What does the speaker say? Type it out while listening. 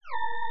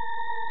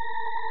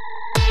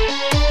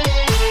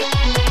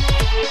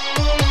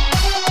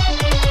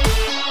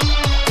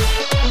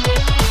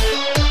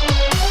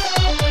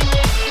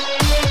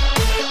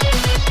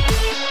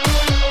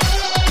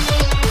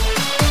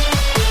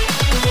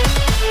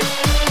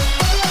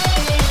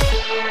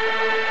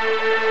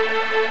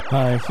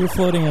Hi, you're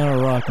floating on a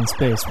rock in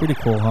space. Pretty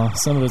cool, huh?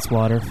 Some of it's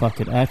water.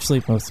 Fuck it.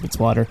 Actually, most of it's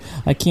water.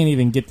 I can't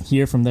even get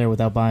here from there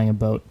without buying a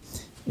boat.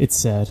 It's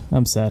sad.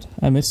 I'm sad.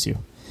 I miss you.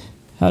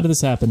 How did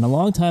this happen? A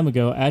long time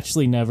ago,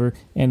 actually never,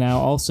 and now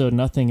also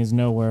nothing is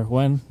nowhere.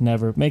 When?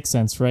 Never. Makes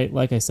sense, right?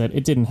 Like I said,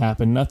 it didn't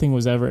happen. Nothing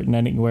was ever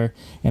anywhere,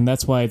 and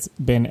that's why it's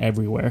been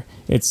everywhere.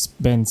 It's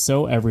been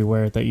so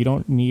everywhere that you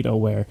don't need a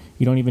where.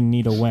 You don't even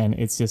need a when.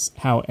 It's just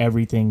how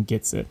everything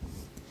gets it.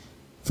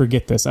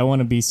 Forget this. I want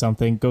to be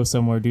something, go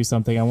somewhere, do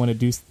something. I want to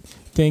do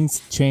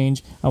things,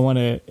 change. I want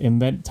to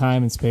invent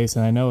time and space,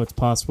 and I know it's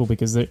possible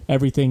because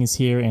everything is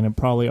here and it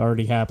probably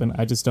already happened.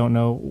 I just don't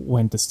know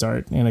when to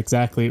start and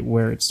exactly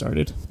where it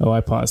started. Oh, I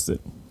paused it.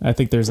 I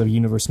think there's a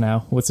universe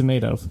now. What's it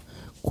made of?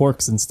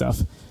 Quarks and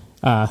stuff.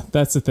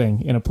 That's the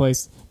thing. In a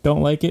place,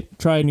 don't like it,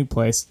 try a new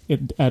place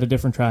at a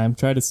different time.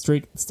 Try to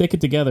stick it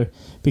together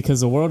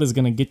because the world is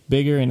going to get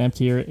bigger and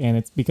emptier, and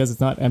it's because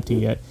it's not empty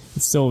yet.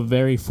 It's still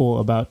very full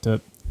about to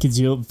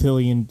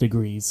gazillion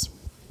degrees.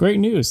 Great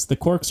news. The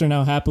quarks are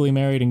now happily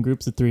married in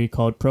groups of 3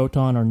 called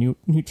proton or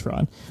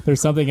neutron.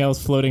 There's something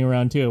else floating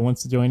around too. It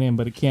wants to join in,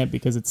 but it can't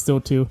because it's still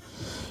too...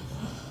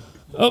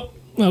 Oh,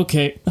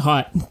 okay.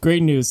 Hot.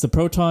 Great news. The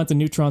protons and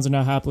neutrons are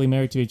now happily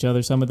married to each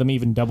other. Some of them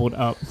even doubled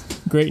up.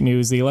 Great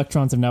news. The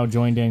electrons have now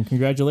joined in.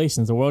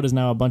 Congratulations. The world is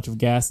now a bunch of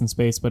gas and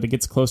space, but it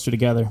gets closer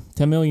together.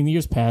 10 million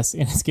years pass,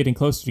 and it's getting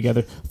closer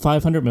together.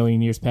 500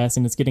 million years pass,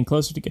 and it's getting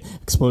closer together.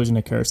 Explosion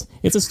occurs.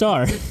 It's a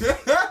star.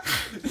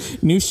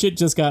 New shit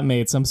just got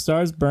made. Some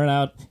stars burn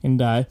out and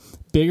die.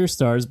 Bigger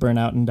stars burn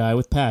out and die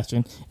with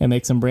passion and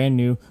make some brand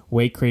new,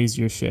 way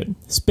crazier shit.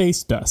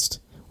 Space dust,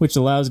 which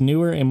allows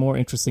newer and more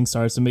interesting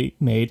stars to be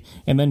made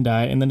and then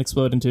die and then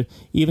explode into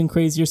even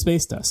crazier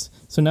space dust.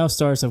 So now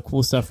stars have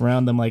cool stuff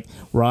around them like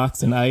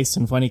rocks and ice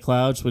and funny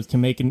clouds, which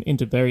can make it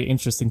into very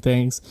interesting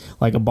things,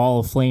 like a ball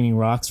of flaming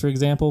rocks, for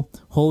example.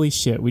 Holy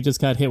shit, we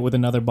just got hit with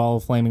another ball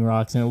of flaming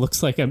rocks and it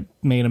looks like I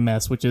made a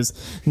mess, which is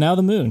now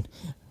the moon.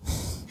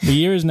 The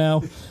year is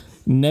now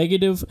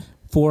negative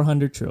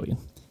 400 trillion.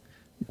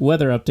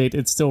 Weather update,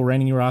 it's still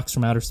raining rocks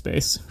from outer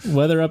space.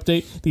 Weather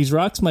update, these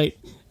rocks might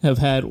have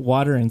had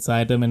water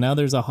inside them, and now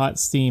there's a hot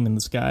steam in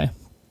the sky.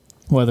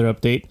 Weather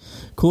update,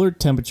 cooler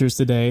temperatures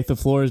today, the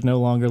floor is no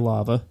longer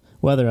lava.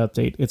 Weather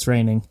update, it's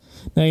raining.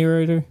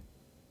 Narrator,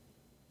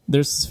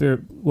 there's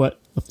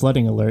a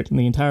flooding alert, and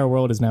the entire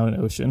world is now an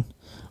ocean.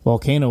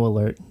 Volcano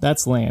alert,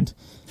 that's land.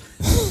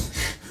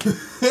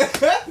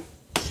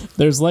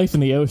 There's life in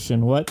the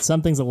ocean. What?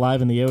 Something's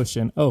alive in the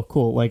ocean. Oh,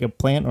 cool. Like a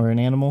plant or an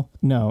animal?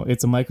 No,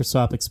 it's a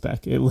microscopic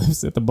speck. It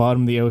lives at the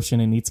bottom of the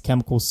ocean and eats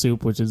chemical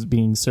soup, which is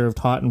being served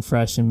hot and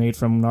fresh and made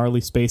from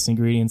gnarly space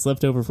ingredients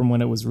left over from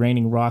when it was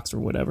raining rocks or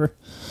whatever.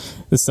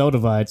 The cell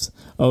divides.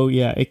 Oh,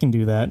 yeah, it can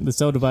do that. The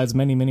cell divides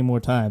many, many more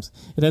times.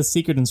 It has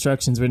secret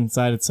instructions written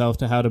inside itself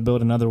to how to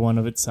build another one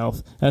of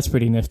itself. That's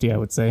pretty nifty, I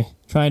would say.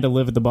 Trying to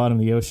live at the bottom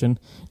of the ocean.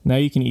 Now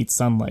you can eat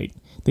sunlight.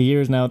 The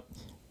year is now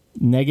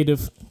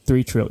negative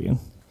 3 trillion.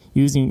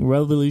 Using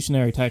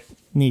revolutionary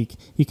technique,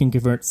 you can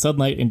convert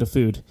sunlight into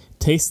food.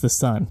 Taste the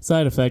sun.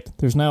 Side effect,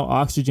 there's now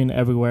oxygen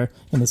everywhere,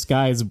 and the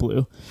sky is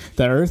blue.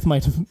 The Earth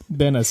might have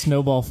been a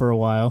snowball for a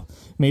while,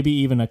 maybe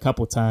even a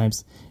couple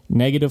times.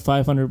 Negative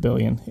 500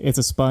 billion. It's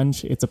a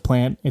sponge, it's a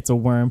plant, it's a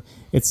worm,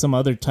 it's some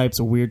other types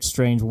of weird,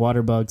 strange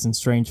water bugs and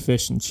strange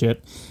fish and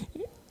shit.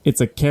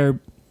 It's a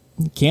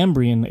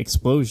Cambrian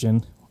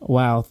explosion.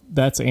 Wow,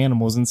 that's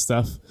animals and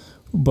stuff.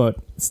 But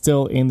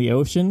still in the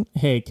ocean?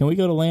 Hey, can we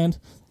go to land?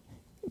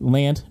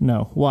 Land?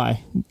 No.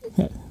 Why?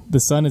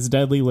 The sun is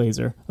deadly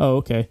laser. Oh,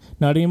 okay.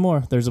 Not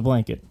anymore. There's a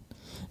blanket.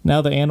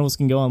 Now the animals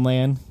can go on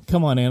land.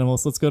 Come on,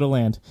 animals. Let's go to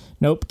land.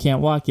 Nope. Can't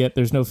walk yet.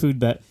 There's no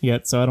food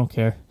yet, so I don't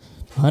care.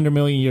 100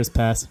 million years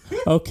pass.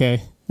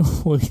 Okay.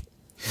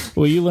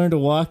 Will you learn to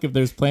walk if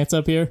there's plants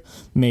up here?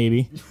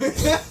 Maybe.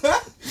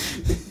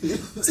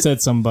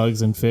 Said some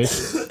bugs and fish.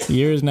 The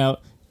year is now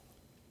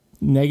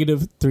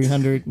negative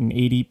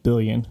 380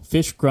 billion.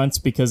 Fish grunts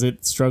because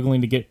it's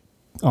struggling to get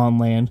on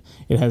land.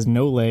 It has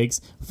no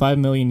legs. 5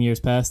 million years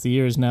past. The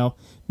year is now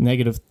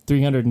negative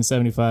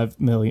 375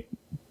 million.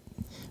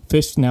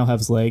 Fish now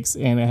has legs,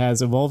 and it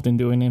has evolved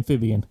into an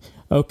amphibian.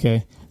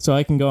 Okay, so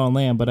I can go on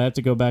land, but I have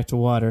to go back to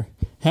water.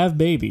 Have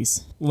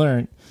babies.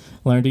 Learn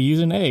to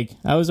use an egg.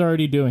 I was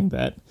already doing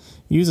that.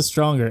 Use a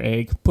stronger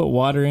egg. Put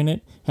water in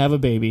it. Have a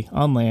baby.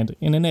 On land.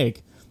 In an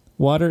egg.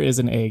 Water is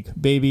an egg.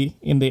 Baby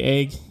in the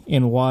egg,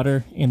 in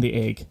water, in the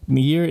egg.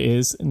 The year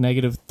is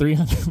negative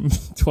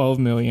 312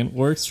 million.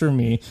 Works for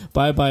me.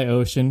 Bye-bye,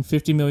 ocean.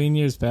 50 million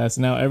years pass.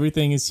 Now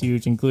everything is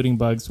huge, including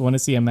bugs. Want to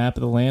see a map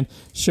of the land?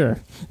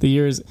 Sure. The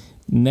year is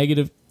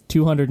negative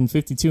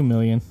 252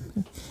 million.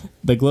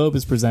 The globe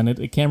is presented.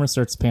 A camera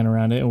starts to pan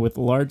around it, and with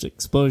a large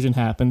explosion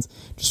happens,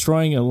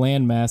 destroying a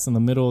landmass in the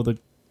middle of the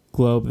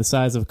globe the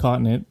size of a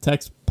continent.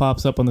 Text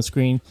pops up on the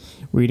screen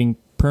reading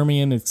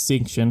Permian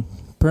extinction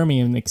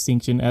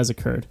has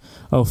occurred.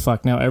 Oh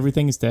fuck, now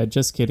everything is dead.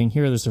 Just kidding.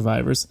 Here are the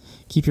survivors.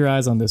 Keep your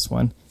eyes on this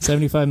one.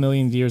 75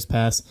 million years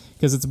pass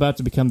because it's about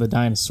to become the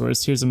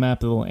dinosaurs. Here's a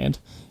map of the land.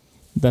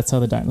 That's how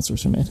the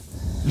dinosaurs are made.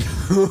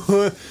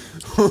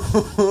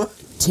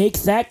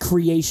 Take that,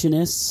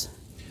 creationists.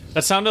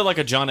 That sounded like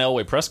a John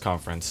Elway press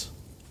conference.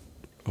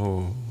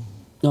 Oh.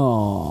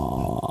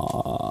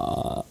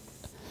 Aww.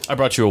 I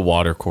brought you a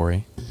water,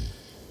 Corey.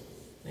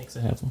 Thanks, I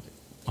have one.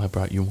 I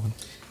brought you one.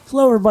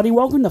 Hello, everybody.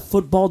 Welcome to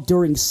Football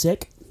During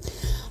Sick.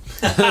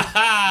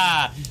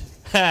 That's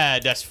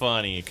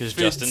funny, because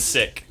Justin's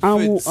sick. I'm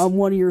Fids.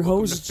 one of your Welcome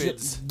hosts, to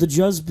Fids. the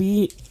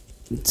Jusby.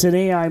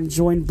 Today I'm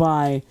joined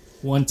by,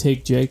 One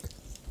take, Jake.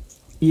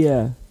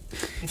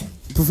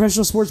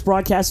 professional sports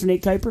broadcaster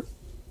Nate Kuiper.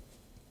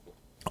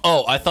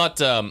 Oh, I thought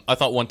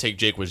One Take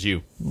Jake was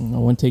you.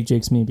 No, one take,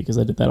 Jake's me because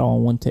I did that all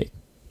in one take.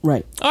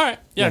 Right. All right.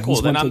 Yeah, Yeah, cool.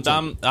 he's Then One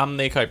Take I'm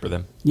Nate Kuiper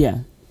then. Yeah.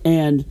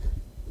 And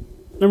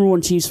number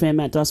one Chiefs fan,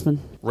 Matt Dustman.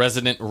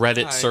 Resident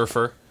Reddit Hi.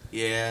 surfer.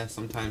 Yeah,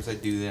 sometimes I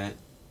do that.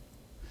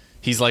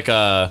 He's like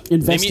a...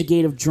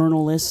 Investigative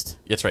journalist.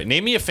 That's right.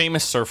 Name me a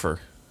famous surfer.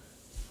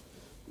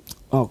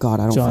 Oh, God,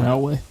 I don't John know.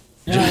 Elway.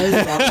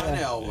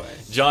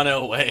 Elway. John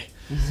Elway.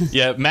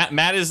 Yeah,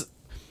 Matt is...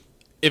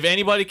 If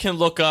anybody can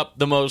look up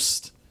the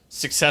most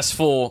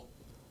successful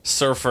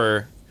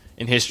surfer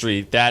in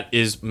history, that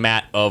is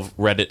Matt of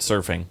Reddit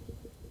surfing.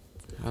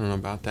 I don't know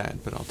about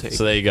that, but I'll take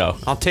So it. there you go.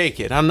 I'll take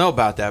it. I don't know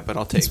about that, but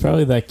I'll take It's it.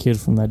 probably that kid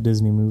from that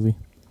Disney movie.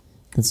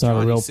 It's not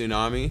Johnny a real...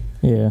 Tsunami.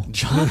 Yeah.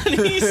 Johnny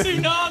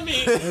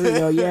Tsunami. There we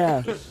go,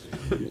 yeah.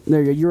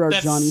 There you go. You're our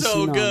That's Johnny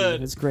so Tsunami.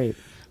 good. That's great.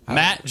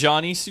 Matt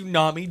Johnny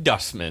Tsunami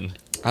Dustman.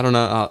 I don't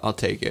know. I'll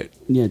take it.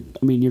 Yeah,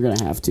 I mean, you're going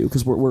to have to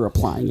because we're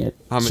applying it.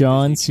 I'm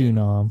John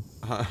Tsunam.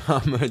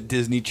 I'm a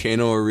Disney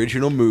Channel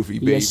original movie,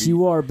 baby. Yes,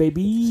 you are,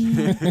 baby.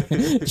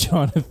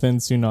 Jonathan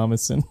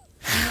Tsunamison.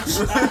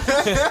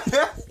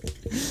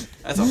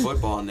 That's a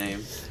football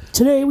name.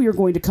 Today we are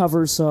going to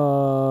cover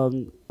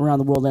some around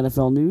the world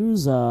NFL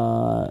news,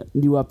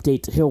 new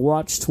update to Hill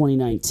Watch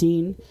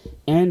 2019,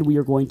 and we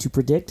are going to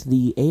predict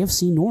the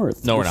AFC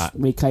North. No, we're which not.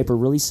 Made Kuiper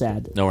really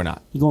sad. No, we're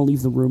not. You gonna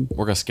leave the room?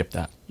 We're going to skip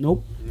that.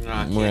 Nope.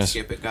 I We're gonna- can't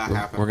skip it. Gotta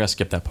happen. We're going to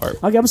skip that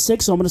part. Okay, I'm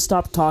sick, so I'm gonna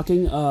stop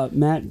talking.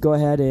 Matt, go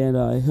ahead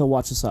and Hill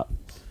Watch us up.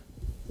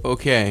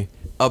 Okay.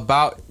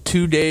 About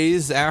 2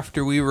 days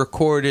after we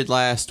recorded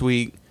last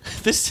week,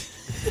 This...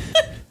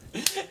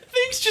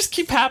 Things just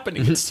keep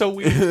happening. It's so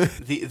weird.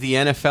 the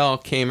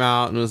NFL came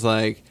out and was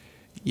like,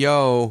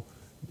 yo,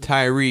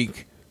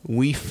 Tyreek,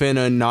 we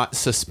finna not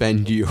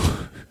suspend you.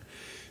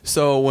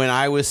 So when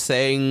I was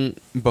saying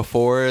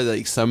before,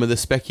 like some of the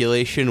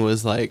speculation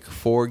was like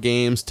 4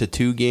 games to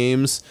 2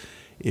 games,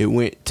 it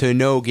went to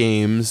no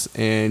games,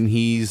 and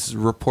he's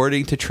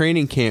reporting to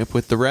training camp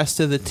with the rest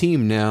of the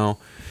team now.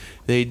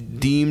 They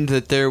deemed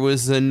that there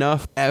was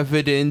enough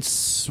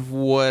evidence,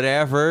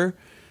 whatever,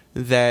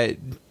 that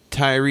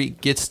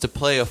Tyreek gets to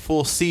play a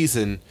full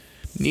season.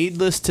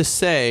 Needless to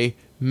say,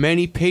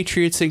 many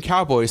Patriots and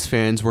Cowboys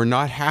fans were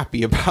not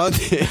happy about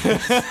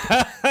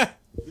this.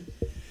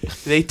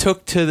 They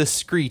took to the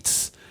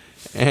streets.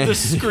 And The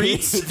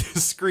streets? the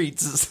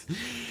streets.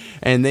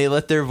 And they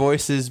let their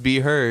voices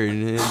be heard.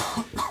 And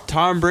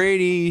Tom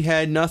Brady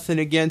had nothing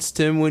against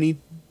him when he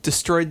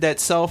destroyed that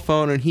cell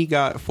phone and he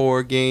got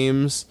 4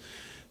 games.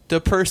 The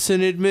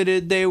person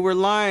admitted they were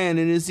lying,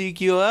 and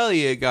Ezekiel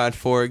Elliott got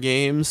 4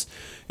 games.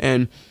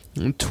 And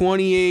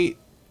 32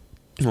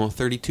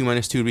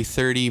 minus 2 would be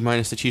 30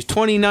 minus the Chiefs.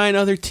 29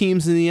 other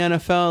teams in the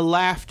NFL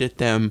laughed at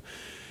them.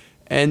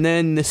 And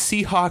then the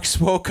Seahawks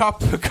woke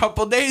up a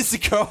couple days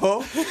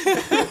ago.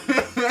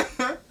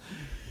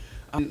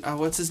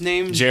 What's his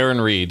name?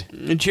 Jaron Reed.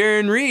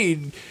 Jaron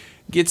Reed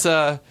gets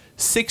a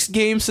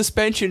 6-game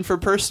suspension for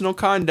personal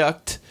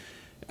conduct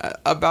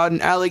about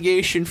an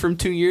allegation from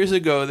 2 years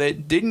ago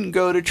that didn't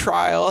go to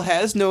trial,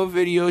 has no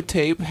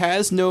videotape,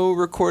 has no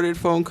recorded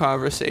phone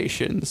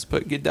conversations.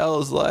 But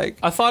Goodell's like,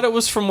 I thought it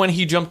was from when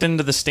he jumped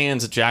into the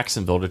stands at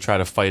Jacksonville to try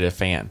to fight a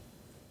fan.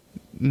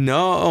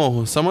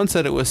 no, someone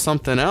said it was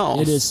something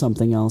else. It is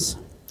something else.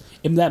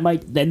 And they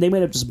might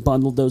have just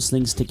bundled those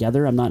things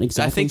together. I'm not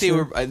exactly I think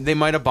sure. they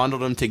might have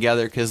bundled them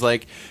together because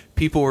like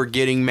people were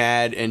getting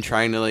mad and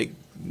trying to like,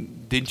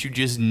 didn't you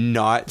just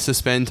not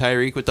suspend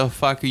Tyreek? What the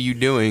fuck are you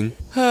doing?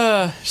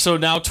 So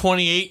now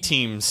 28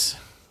 teams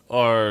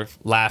are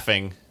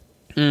laughing.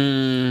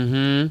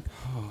 Mm-hmm.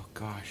 Oh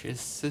gosh,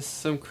 it's just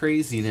some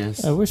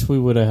craziness. I wish we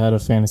would have had a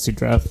fantasy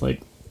draft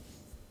like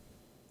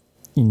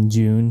in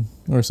June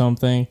or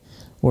something,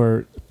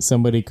 where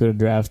somebody could have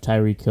drafted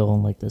Tyreek Hill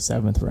in like the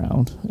 7th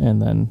round and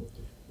then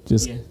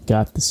just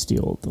got the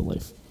steal of the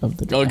life of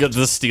the draft. Oh, get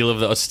the steal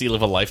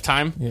of a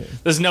lifetime. Yeah.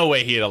 There's no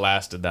way he'd have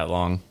lasted that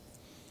long.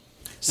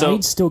 So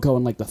he'd still go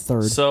in like the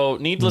 3rd. So,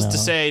 needless to No.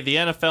 say, the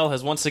NFL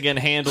has once again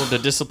handled the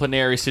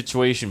disciplinary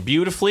situation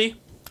beautifully.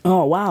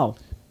 Oh, wow.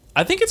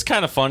 I think it's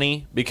kind of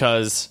funny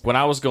because when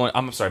I was going...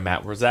 I'm sorry,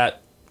 Matt, was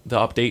that the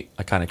update?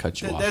 I kind of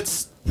cut you off.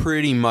 That's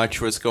pretty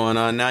much what's going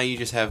on. Now you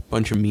just have a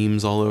bunch of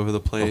memes all over the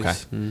place.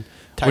 Okay. And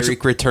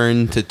Tyreek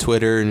returned to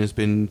Twitter and has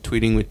been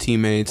tweeting with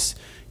teammates.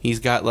 He's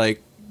got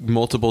like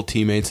multiple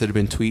teammates that have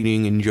been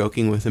tweeting and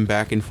joking with him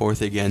back and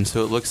forth again.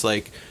 So it looks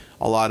like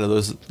a lot of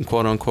those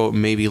quote-unquote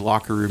maybe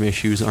locker room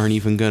issues aren't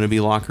even going to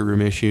be locker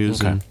room issues.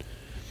 Okay. And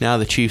now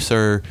the Chiefs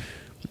are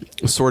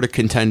sort of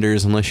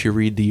contenders unless you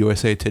read the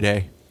USA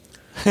Today.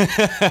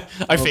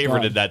 I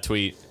favorited God. that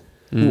tweet.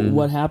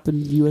 What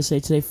happened USA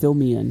Today? Fill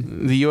me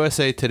in. The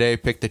USA Today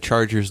picked the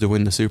Chargers to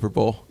win the Super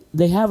Bowl.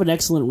 They have an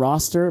excellent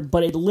roster,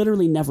 but it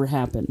literally never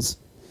happens.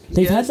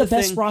 They've Yeah, had the that's the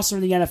best thing. roster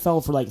in the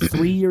NFL for like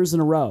 3 years in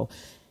a row.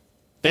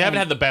 They haven't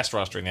had the best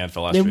roster in the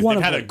NFL last They've year. won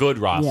They've a- had a good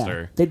Yeah.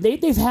 roster.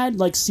 They've had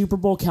like Super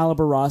Bowl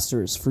caliber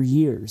rosters for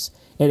years,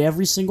 and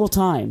every single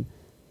time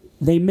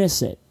they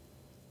miss it.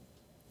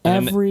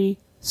 And Every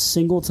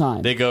single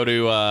time. They go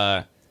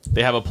to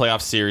they have a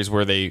playoff series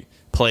where they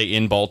play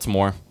in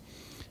Baltimore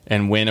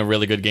and win a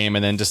really good game,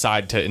 and then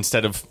decide to,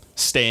 instead of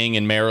staying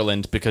in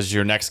Maryland because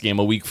your next game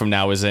a week from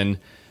now is in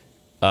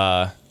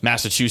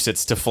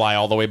Massachusetts, to fly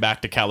all the way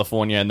back to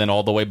California and then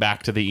all the way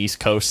back to the East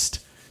Coast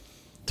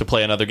to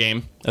play another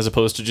game, as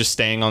opposed to just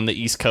staying on the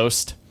East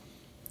Coast.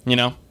 You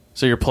know,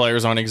 so your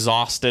players aren't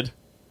exhausted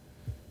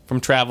from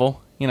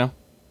travel. You know,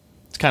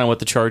 it's kind of what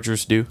the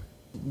Chargers do.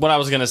 What I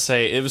was gonna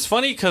say, it was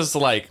funny because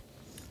like.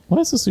 Why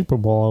is the Super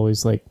Bowl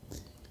always like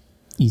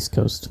East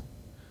Coast?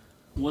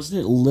 Wasn't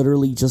it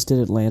literally just in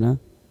Atlanta?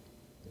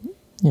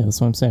 Yeah, that's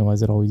what I'm saying. Why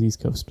is it always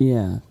East Coast?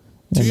 Yeah.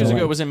 2 years And,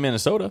 ago, it was in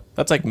Minnesota.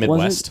 That's like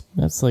Midwest.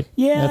 That's like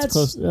Yeah, that's it's-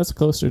 close. That's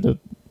closer to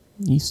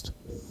East.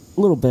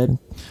 A little bit.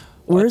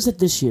 Where is it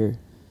this year?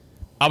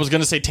 I was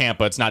gonna say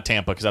Tampa. It's not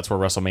Tampa because that's where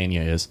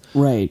WrestleMania is.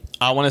 Right.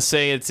 I want to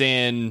say it's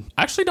in.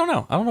 I actually don't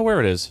know. I don't know where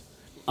it is.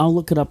 I'll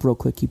look it up real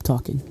quick. Keep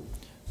talking.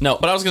 No,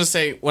 but I was gonna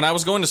say when I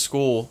was going to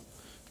school,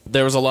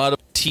 there was a lot of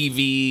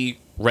TV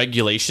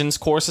regulations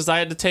courses I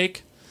had to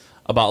take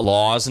about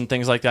laws and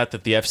things like that the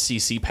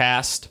FCC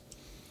passed.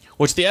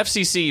 Which the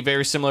FCC,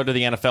 very similar to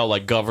the NFL,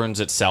 like governs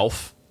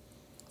itself.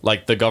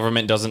 Like the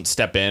government doesn't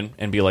step in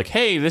and be like,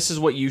 "Hey, this is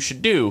what you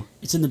should do."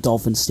 It's in the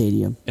Dolphin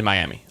Stadium. In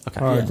Miami. Okay.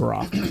 Hard Yeah.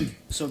 Rock.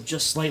 So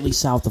just slightly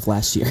south of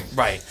last year.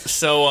 Right.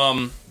 So,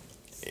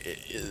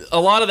 a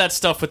lot of that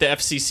stuff with the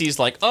FCC is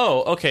like,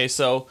 oh, okay,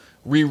 so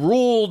we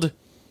ruled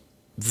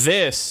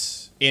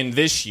this in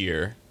this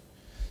year.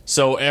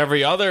 So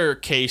every other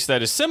case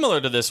that is similar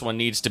to this one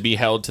needs to be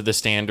held to the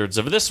standards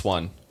of this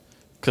one.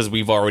 Because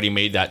we've already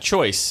made that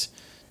choice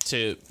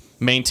to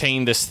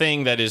maintain this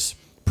thing that is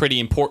pretty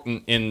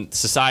important in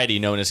society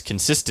known as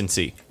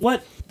consistency.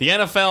 What? The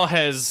NFL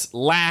has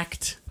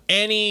lacked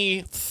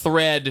any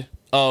thread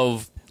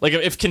of... Like,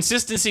 if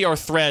consistency are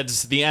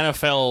threads, the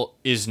NFL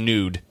is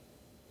nude.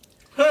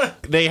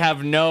 They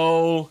have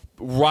no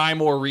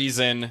rhyme or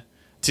reason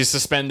to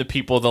suspend the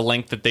people the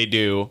length that they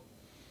do.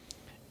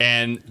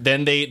 And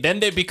then they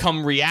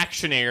become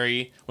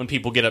reactionary when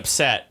people get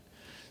upset.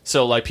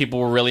 So, like, people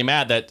were really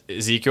mad that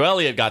Ezekiel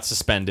Elliott got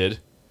suspended.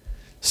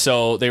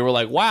 So they were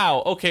like,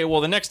 wow, okay, well,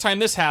 the next time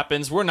this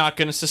happens, we're not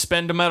going to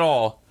suspend him at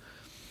all.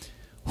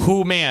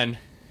 Who, man?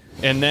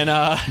 And then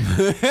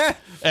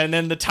and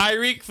then the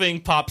Tyreek thing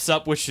pops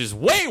up, which is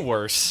way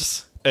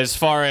worse as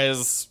far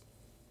as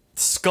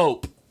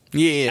scope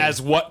Yeah.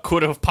 as what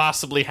could have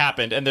possibly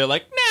happened. And they're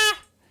like, nah,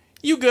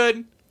 you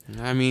good.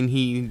 I mean,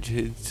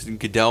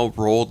 Goodell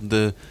rolled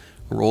the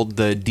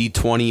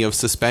D20 of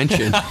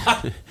suspension.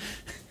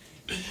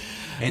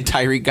 And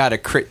Tyreek got a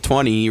crit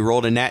 20. He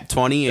rolled a nat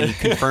 20 and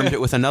confirmed it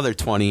with another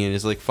 20. And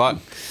it's like, fuck,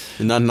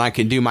 there's nothing I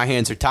can do. My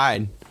hands are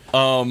tied.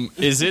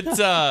 Is it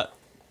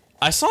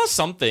I saw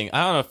something.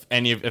 I don't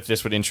know if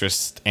this would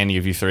interest any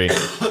of you three.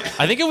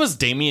 I think it was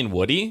Damian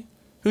Woody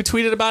who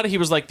tweeted about it. He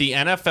was like, the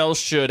NFL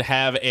should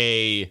have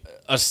a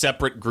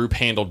separate group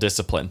handle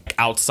discipline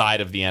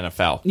outside of the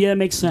NFL. Yeah, it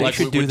makes sense. Like,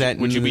 Should do that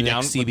would in you be the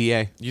down? next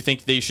CBA. You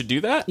think they should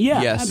do that?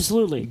 yeah, Yes.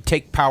 absolutely.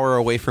 Take power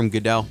away from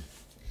Goodell.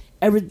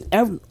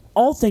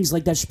 All things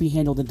like that should be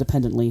handled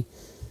independently.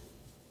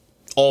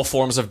 All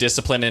forms of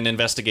discipline and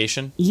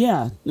investigation.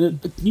 Yeah,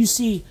 you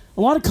see,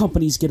 a lot of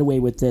companies get away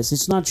with this.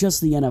 It's not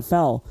just the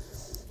NFL,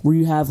 where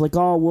you have like,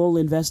 oh, we'll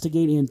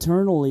investigate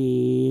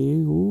internally,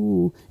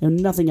 ooh, and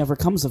nothing ever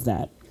comes of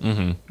that,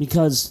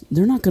 because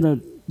they're not gonna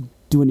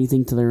do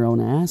anything to their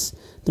own ass.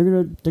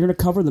 They're gonna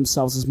cover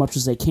themselves as much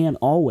as they can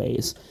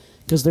always,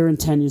 because their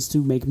intent is to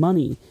make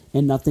money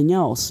and nothing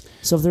else.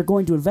 So if they're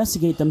going to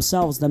investigate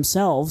themselves,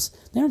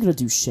 they aren't gonna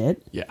do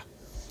shit. Yeah.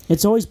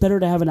 It's always better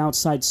to have an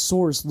outside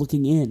source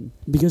looking in,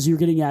 because you're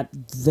getting at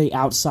the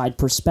outside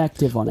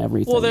perspective on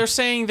everything. Well, they're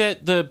saying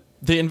that the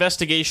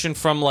investigation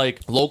from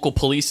like local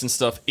police and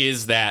stuff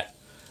is that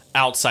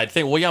outside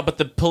thing. Well, yeah, but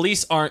the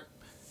police aren't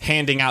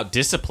handing out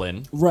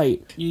discipline.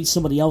 Right. You need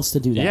somebody else to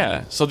do that.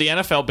 Yeah. So the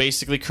NFL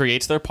basically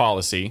creates their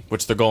policy,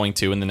 which they're going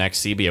to in the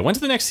next CBA. When's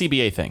the next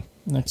CBA thing?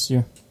 Next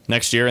year.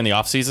 Next year in the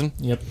offseason?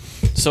 Yep.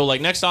 So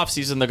like next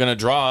offseason, they're going to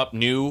draw up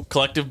new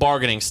collective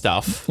bargaining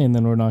stuff. And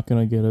then we're not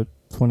going to get a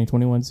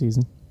 2021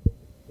 season.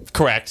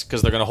 Correct,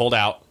 because they're going to hold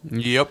out.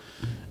 Yep.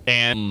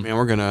 And Man,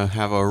 we're going to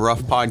have a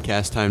rough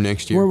podcast time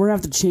next year. We're going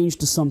to have to change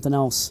to something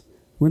else.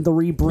 We're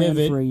going to rebrand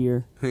Pivot. for a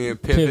year. Yeah,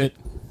 Pivot.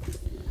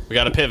 we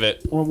got to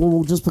pivot. Or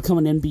we'll just become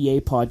an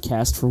NBA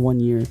podcast for 1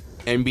 year.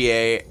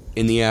 NBA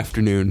in the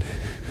afternoon.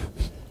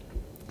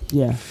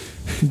 Yeah.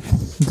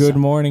 Good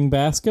morning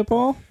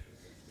basketball.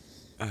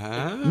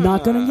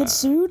 Not going to get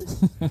sued?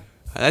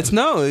 That's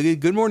no.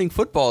 Good Morning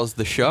Football is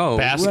the show.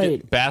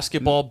 Right.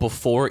 Basketball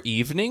before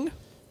evening?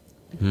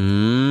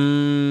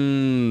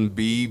 BBE.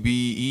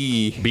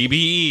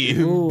 BBE.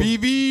 Ooh.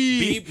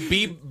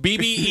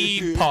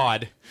 BBE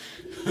pod.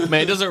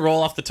 Man, it doesn't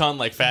roll off the tongue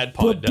like Fad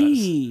Pod does.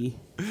 B.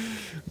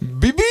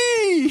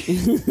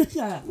 BB.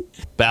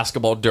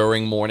 Basketball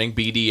during morning,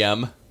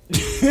 BDM.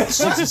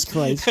 Jesus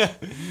Christ.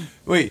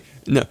 Wait,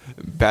 no.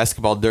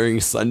 Basketball during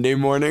Sunday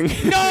morning.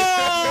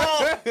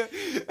 No!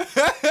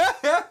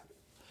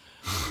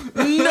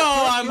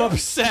 No, I'm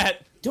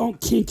upset. Don't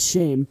kink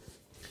shame.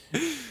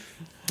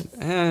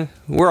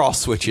 We're all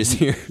switches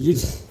here.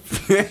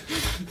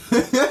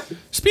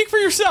 Speak for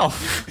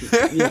yourself.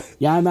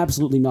 Yeah, I'm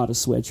absolutely not a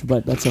switch,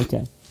 but that's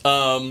okay.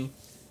 Not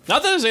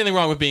that there's anything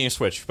wrong with being a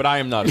switch, but I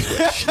am not a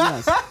switch.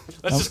 Yes.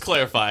 Let's just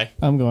clarify.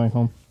 I'm going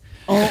home.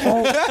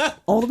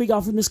 All that we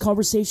got from this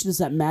conversation is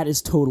that Matt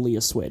is totally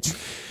a switch.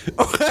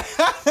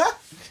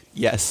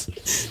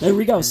 Yes. There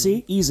we go.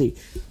 See? Easy.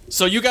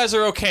 So you guys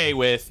are okay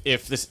with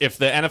if the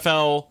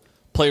NFL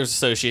Players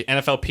Association,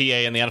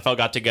 NFLPA, and the NFL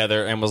got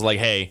together and was like,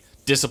 "Hey,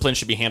 discipline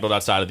should be handled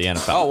outside of the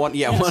NFL." Oh,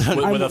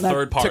 with a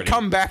third party. To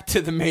come back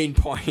to the main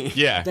point.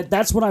 Yeah.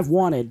 That's what I've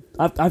wanted.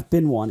 I've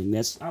been wanting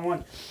this. I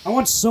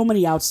want so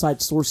many outside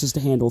sources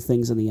to handle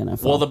things in the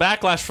NFL. Well, the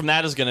backlash from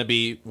that is going to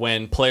be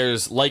when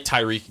players like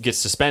Tyreek get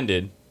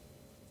suspended.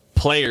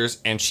 Players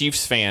and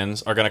Chiefs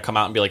fans are going to come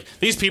out and be like,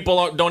 "These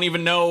people don't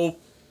even know."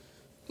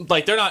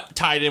 Like, they're not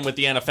tied in with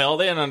the NFL.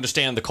 They don't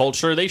understand the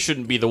culture. They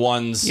shouldn't be the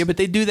ones. Yeah, but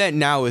they do that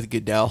now with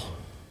Goodell.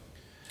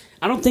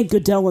 I don't think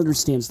Goodell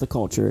understands the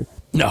culture.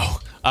 No,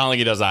 I don't think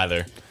he does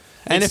either.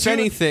 And It's if too-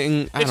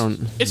 anything, I don't.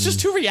 It's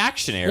just too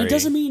reactionary. It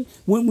doesn't mean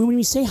when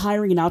we say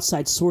hiring an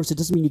outside source, it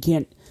doesn't mean you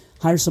can't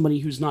hire somebody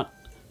who doesn't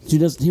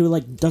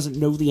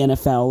know the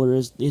NFL or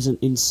isn't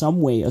in some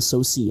way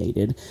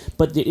associated,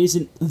 but it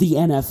isn't the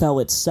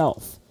NFL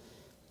itself.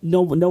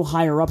 No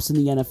higher ups in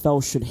the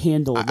NFL should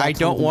handle. That I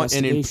don't kind of want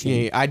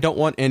investigation. I don't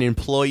want an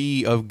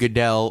employee of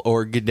Goodell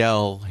or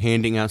Goodell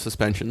handing out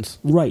suspensions.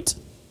 Right.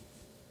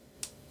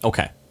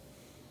 Okay.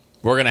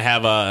 We're going to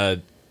have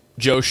a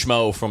Joe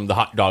Schmo from the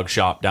hot dog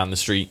shop down the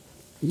street.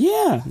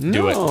 Yeah.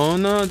 Do it.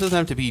 No, it doesn't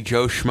have to be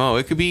Joe Schmo.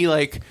 It could be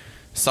like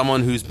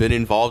someone who's been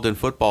involved in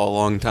football a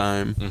long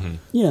time. Mm-hmm.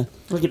 Yeah.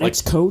 Like an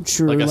ex-coach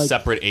or Like a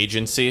separate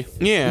agency.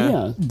 Yeah.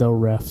 Yeah. The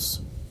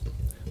refs.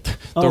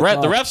 The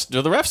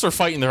refs are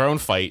fighting their own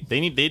fight.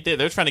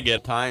 They're trying to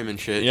get Time and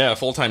shit.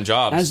 full-time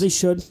jobs. As they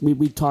should.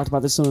 We talked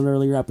about this on an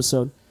earlier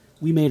episode.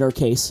 We made our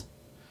case.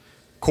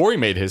 Corey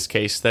made his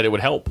case that it would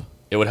help.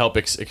 It would help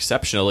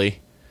exceptionally,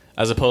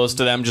 as opposed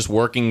to them just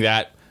working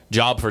that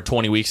job for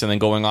 20 weeks and then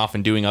going off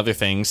and doing other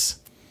things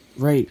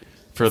Right.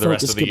 for the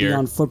rest Focus of the could be year.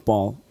 on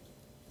football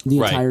the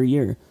Right. entire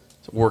year.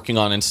 Working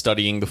on and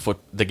studying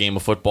the game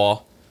of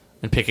football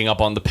and picking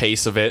up on the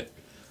pace of it.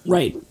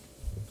 Right.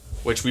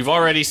 Which we've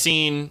already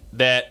seen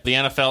that the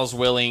NFL's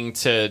willing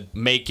to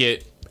make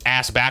it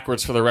ass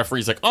backwards for the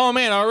referees. Like, oh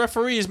man, our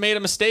referees made a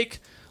mistake.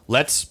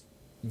 Let's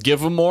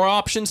give them more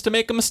options to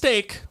make a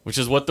mistake, which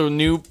is what the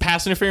new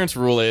pass interference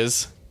rule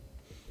is.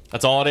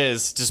 That's all it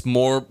is. Just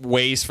more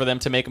ways for them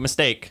to make a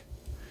mistake.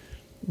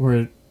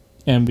 Where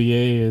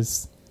NBA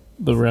is,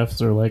 the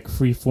refs are like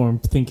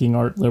freeform thinking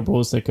art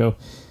liberals that go,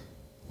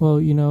 well,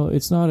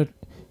 it's not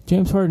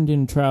James Harden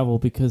didn't travel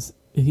because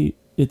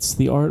it's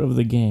the art of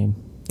the game.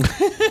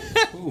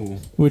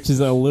 Which is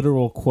a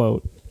literal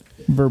quote,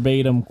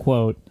 verbatim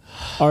quote,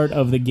 art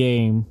of the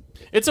game.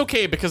 It's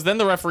okay because then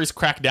the referees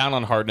crack down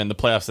on Harden in the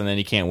playoffs and then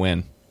he can't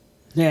win.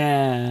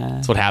 Yeah.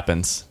 That's what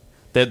happens.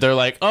 They're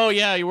like, oh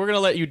yeah, we're going to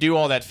let you do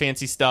all that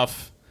fancy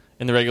stuff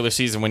in the regular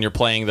season when you're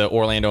playing the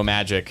Orlando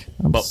Magic.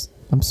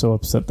 I'm so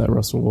upset that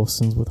Russell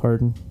Wilson's with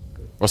Harden.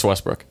 Russell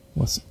Westbrook.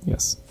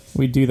 Yes.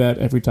 We do that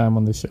every time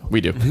on this show.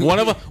 We do. One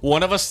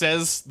of us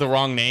says the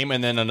wrong name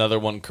and then another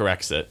one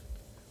corrects it.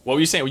 What were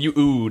you saying? You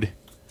oohed.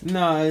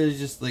 No, I was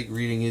just like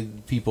reading it,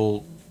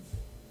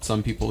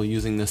 some people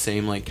using the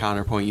same like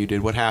counterpoint you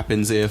did. What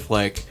happens if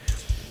let's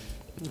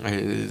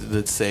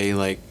say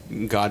like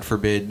God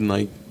forbid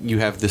like you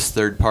have this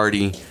third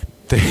party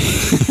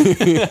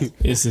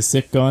Is the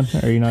sick gone?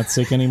 Are you not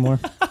sick anymore?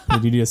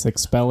 Did you just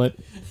expel it?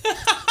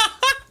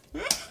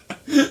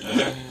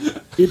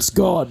 It's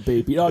God,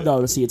 baby. Oh,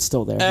 no, see, it's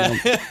still there.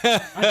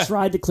 I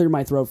tried to clear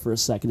my throat for a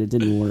second. It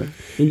didn't work.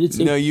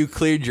 No, you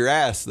cleared your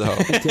ass though.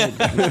 It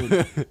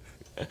did.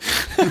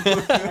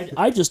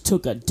 I just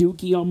took a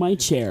dookie on my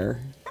chair.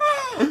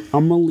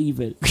 I'm gonna leave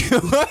it.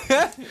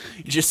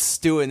 Just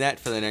stewing that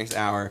for the next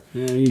hour.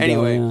 There you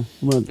Anyway, go,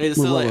 yeah. It's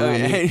still like,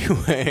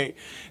 anyway,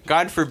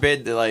 God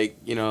forbid that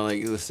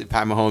let's say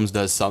Pat Mahomes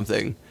does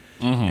something,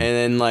 and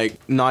then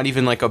not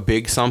even like a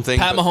big something.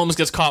 Pat Mahomes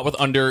gets caught with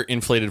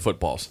underinflated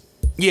footballs.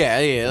 Yeah.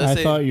 I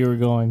thought you were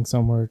going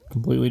somewhere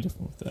completely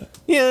different with that.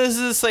 Yeah, let's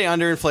just say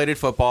underinflated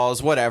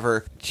footballs,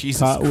 whatever.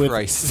 Jesus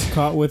Christ.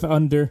 Caught with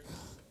under.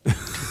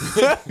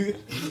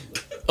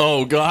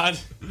 Oh God.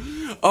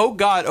 Oh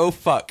God. Oh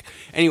fuck.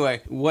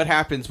 Anyway, what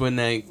happens when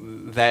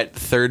that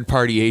third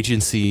party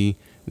agency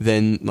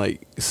then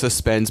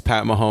suspends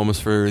Pat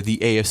Mahomes for the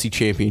AFC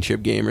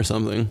Championship game or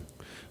something?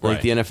 Like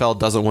Right. the NFL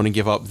doesn't want to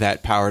give up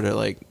that power to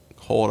like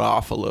hold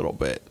off a little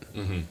bit.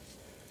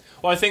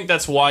 Well, I think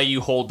that's why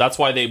that's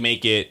why they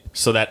make it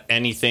so that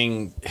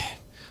anything,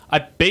 I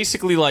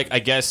basically like, I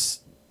guess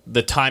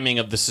the timing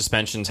of the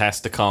suspensions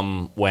has to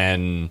come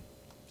when,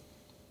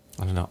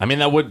 I don't know. I mean,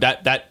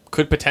 that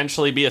could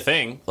potentially be a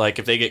thing. Like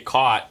if they get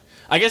caught,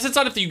 I guess it's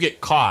not if you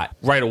get caught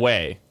right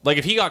away. Like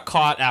if he got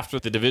caught after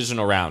the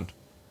divisional round,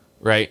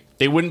 right?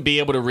 They wouldn't be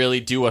able to really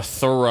do a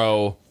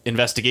thorough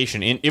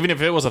investigation. Even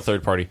if it was a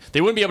third party, they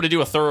wouldn't be able to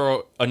do a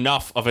thorough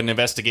enough of an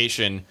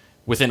investigation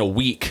within a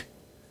week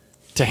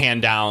to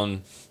hand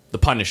down the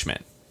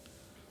punishment.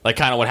 Like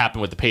kind of what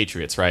happened with the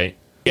Patriots, right?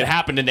 It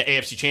happened in the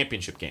AFC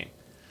Championship game.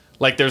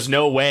 Like there's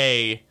no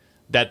way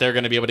that they're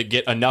going to be able to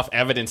get enough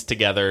evidence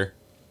together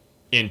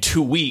in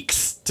 2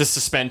 weeks to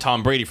suspend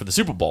Tom Brady for the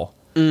Super Bowl.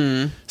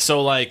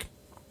 So like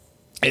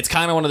it's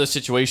kind of one of those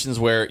situations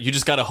where you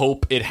just got to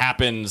hope it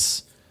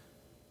happens.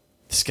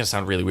 This is going to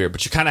sound really weird,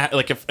 but you kind of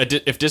like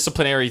if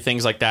disciplinary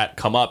things like that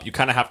come up, you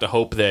kind of have to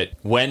hope that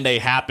when they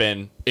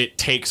happen, it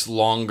takes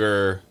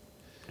longer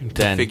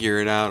To figure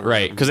it out.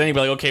 Right, because then you'd be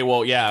like, okay,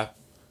 well, yeah,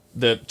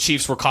 the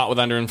Chiefs were caught with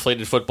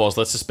underinflated footballs.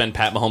 Let's suspend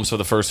Pat Mahomes for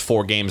the first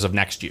 4 games of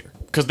next year.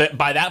 Because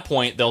by that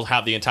point, they'll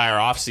have the entire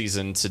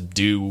offseason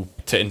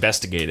to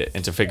investigate it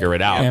and to figure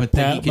it out. And but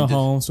then Pat he can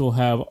Mahomes will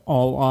have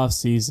all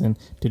offseason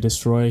to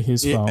destroy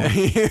his phone.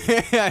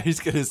 I was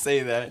going to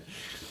say that.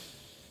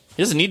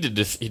 He doesn't need to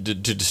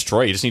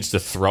destroy it. He just needs to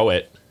throw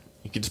it.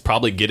 He could just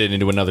probably get it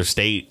into another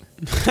state.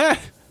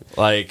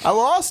 Like, I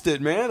lost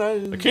it, man.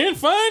 I can't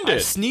find I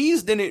it.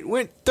 sneezed and it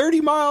went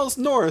 30 miles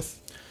north.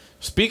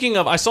 Speaking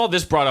of, I saw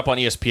this brought up on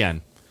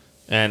ESPN,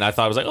 and I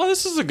thought I was like, oh,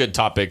 this is a good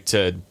topic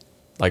to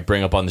like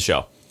bring up on the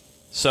show.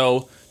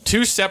 So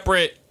 2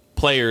 separate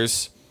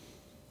players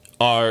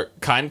are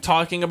kind of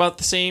talking about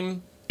the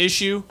same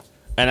issue,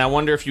 and I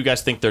wonder if you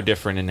guys think they're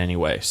different in any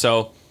way.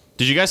 So,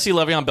 did you guys see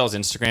Le'Veon Bell's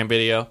Instagram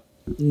video?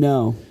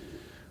 No.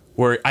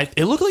 Where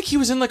it looked like he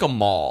was in like a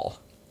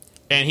mall,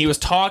 and he was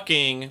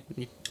talking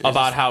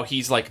about how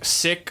he's like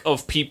sick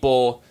of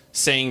people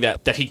saying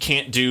that he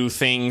can't do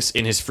things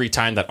in his free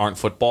time that aren't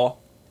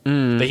football.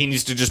 That he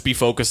needs to just be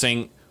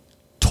focusing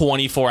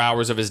 24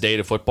 hours of his day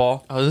to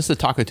football. Oh, is this the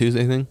Taco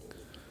Tuesday thing?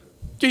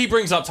 He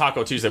brings up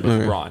Taco Tuesday with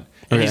LeBron.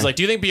 And he's like,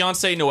 do you think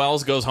Beyonce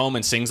Noel's goes home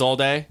and sings all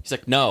day? He's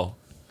like, no.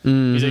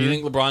 He's like, you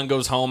think LeBron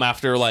goes home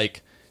after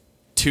like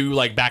 2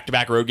 like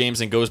back-to-back road games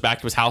and goes back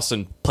to his house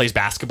and plays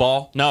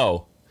basketball?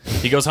 No.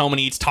 He goes home and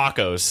eats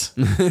tacos.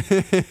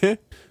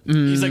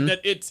 He's like,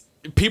 that it's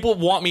people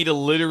want me to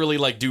literally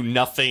like do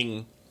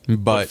nothing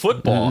but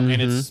football,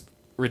 and it's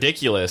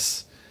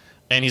ridiculous.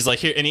 And he's like,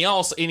 here, and he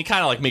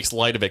kind of like makes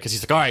light of it because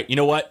he's like, all right, you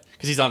know what?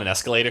 Because he's on an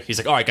escalator. He's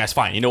like, all right, guys,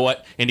 fine. You know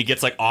what? And he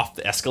gets like off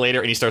the escalator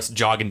and he starts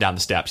jogging down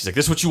the steps. He's like,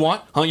 this is what you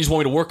want? Huh? You just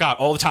want me to work out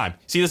all the time?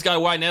 See this guy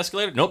riding the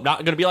escalator? Nope,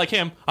 not gonna be like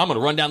him. I'm gonna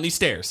run down these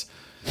stairs.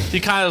 So he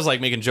kind of was like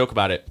making a joke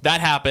about it.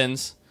 That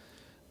happens,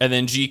 and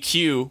then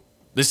GQ.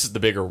 This is the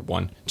bigger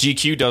one.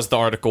 GQ does the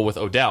article with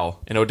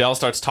Odell, and Odell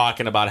starts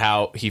talking about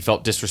how he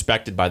felt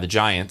disrespected by the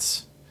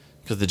Giants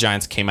because the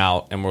Giants came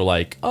out and were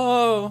like,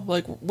 oh,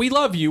 like, we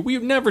love you. We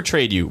would never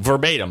trade you.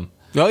 Verbatim.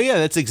 Oh, yeah,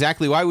 that's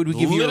exactly. Why would we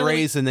give you a Literally-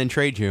 raise and then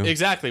trade you?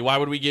 Exactly. Why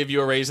would we give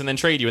you a raise and then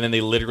trade you? And then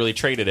they literally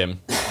traded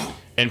him.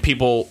 And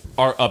people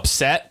are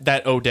upset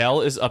that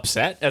Odell is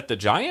upset at the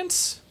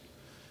Giants?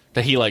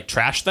 That he, like,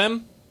 trashed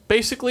them,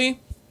 basically?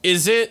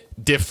 Is it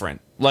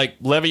different? Like,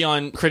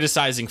 Le'Veon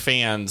criticizing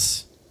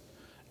fans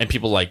and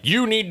people like,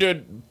 you need to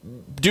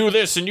do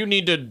this and you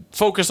need to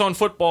focus on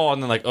football.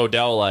 And then, like,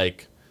 Odell,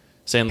 like,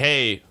 saying,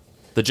 hey,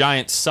 the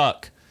Giants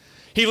suck.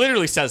 He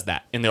literally says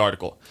that in the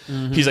article.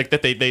 He's like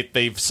that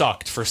they've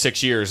sucked for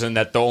 6 years and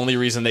that the only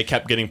reason they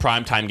kept getting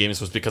primetime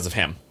games was because of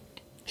him.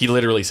 He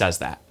literally says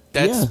that.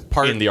 That's Yeah.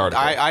 part In the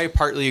article. I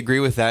partly agree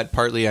with that.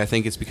 Partly, I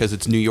think it's because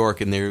it's New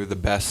York and they're the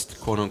best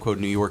 "quote unquote"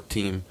 New York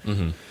team.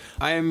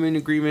 I am in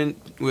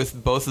agreement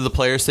with both of the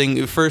players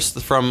saying. First,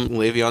 from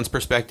Le'Veon's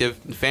perspective,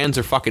 fans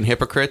are fucking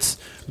hypocrites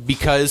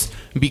because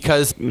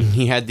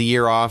he had the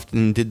year off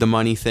and did the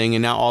money thing,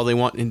 and now all they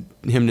want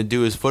him to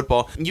do is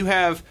football. You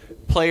have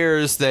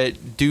players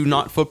that do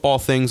not football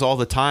things all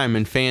the time,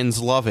 and fans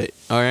love it.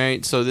 All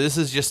right, so this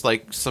is just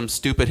like some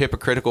stupid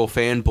hypocritical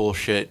fan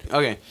bullshit.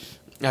 Okay.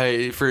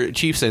 For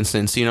Chiefs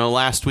instance,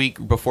 last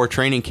week before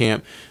training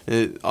camp,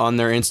 on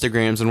their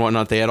Instagrams and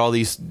whatnot, they had all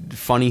these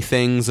funny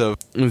things of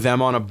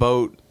them on a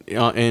boat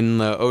in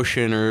the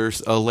ocean or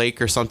a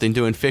lake or something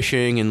doing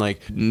fishing and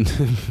like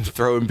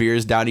throwing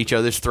beers down each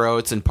other's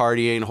throats and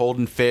partying,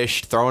 holding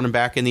fish, throwing them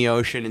back in the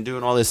ocean and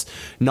doing all this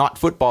not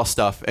football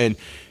stuff. And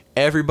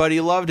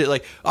everybody loved it.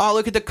 Like, oh,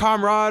 look at the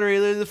camaraderie,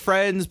 look at the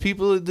friends,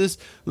 people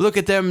just look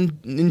at them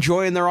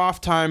enjoying their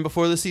off time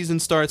before the season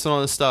starts and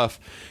all this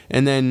stuff.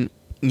 And then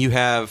you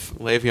have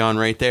Le'Veon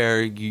right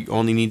there. You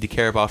only need to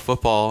care about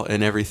football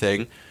and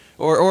everything,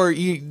 or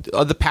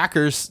the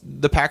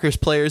Packers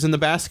players in the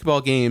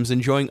basketball games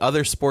enjoying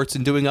other sports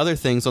and doing other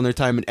things on their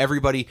time, and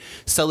everybody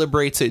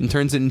celebrates it and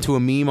turns it into a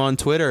meme on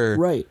Twitter.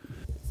 Right.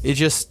 It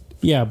just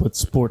Yeah, but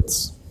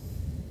sports.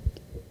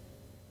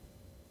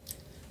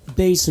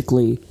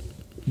 Basically,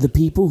 the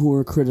people who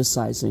are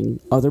criticizing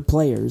other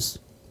players,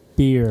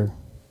 Beer,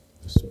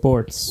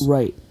 sports.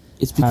 right?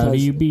 It's because How do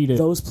you beat it?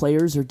 those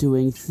players are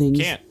doing things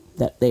Can't.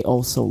 that they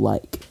also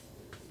like.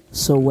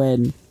 So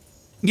when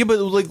Yeah, but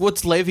like,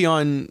 what's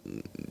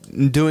Le'Veon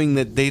doing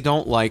that they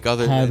don't like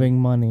other Having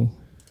money.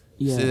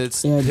 yeah, than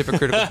it's and,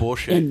 hypocritical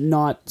bullshit? and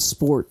not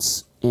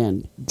sports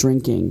and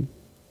drinking.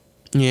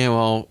 Yeah,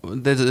 well,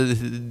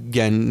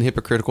 again,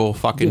 hypocritical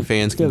fucking Yeah,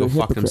 fans can they're go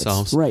fuck hypocrites.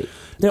 themselves. Right.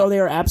 They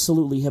are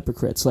absolutely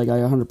hypocrites. Like, I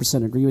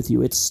 100% agree with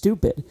you. It's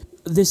stupid.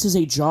 This is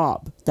a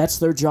job. That's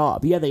their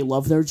job. Yeah, they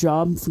love their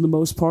job for the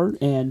most part,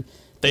 and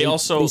They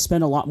also- they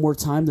spend a lot more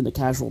time than the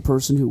casual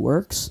person who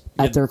works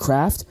at their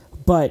craft.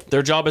 But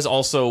Their job is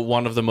also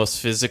one of the most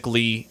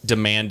physically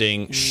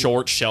demanding,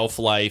 short shelf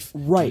life,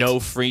 Right. no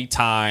free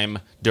time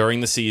during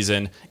the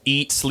season.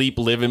 Eat, sleep,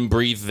 live, and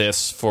breathe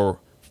this for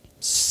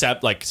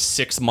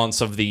 6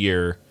 months of the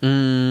year.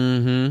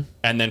 Mm-hmm.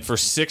 And then for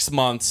 6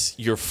 months,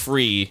 you're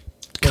free,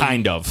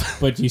 kind of.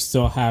 But you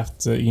still have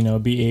to,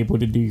 be able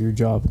to do your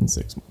job in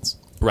 6 months.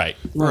 Right.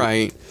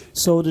 Right.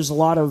 so there's a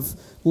lot of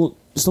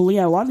a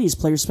lot of these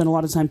players spend a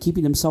lot of time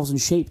keeping themselves in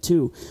shape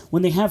too.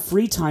 When they have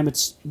free time,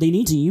 they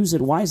need to use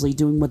it wisely,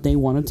 doing what they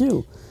want to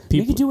do. They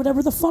People- can do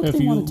whatever the fuck If they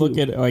you want to look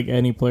do. at like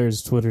any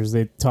player's Twitters,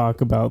 they talk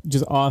about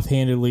just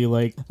offhandedly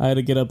like I had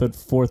to get up at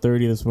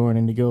 4:30 this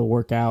morning to go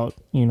work out,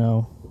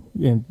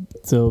 and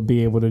to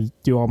be able to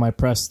do all my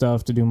press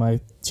stuff, to do my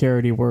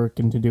charity work,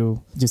 and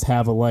to just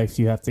have a life.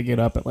 You have to get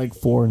up at like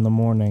 4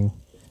 a.m.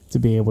 to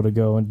be able to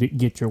go and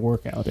get your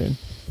workout in.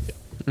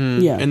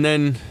 Yeah. And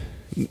then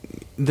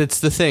that's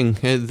the thing.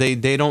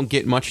 They don't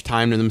get much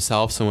time to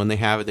themselves, so when they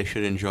have it, they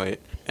should enjoy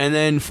it. And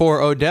then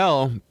for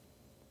Odell,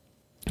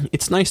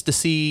 it's nice to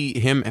see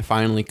him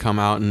finally come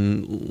out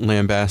and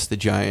lambast the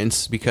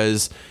Giants,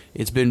 because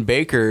it's been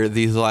Baker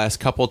these last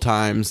couple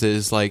times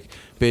is like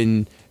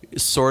been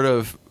sort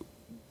of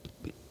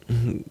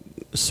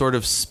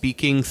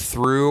speaking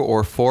through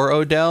or for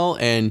Odell,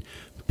 and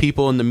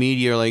people in the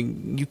media are like,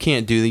 you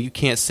can't do that. You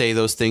can't say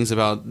those things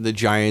about the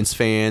Giants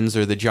fans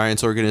or the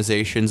Giants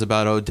organizations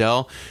about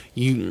Odell.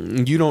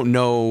 You don't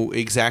know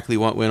exactly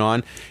what went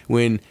on,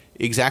 when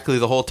exactly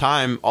the whole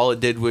time all it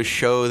did was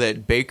show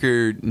that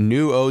Baker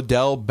knew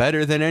Odell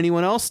better than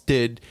anyone else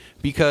did,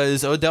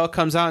 because Odell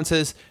comes out and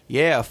says,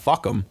 yeah,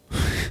 fuck him.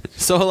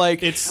 So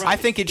like, I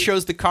think it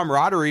shows the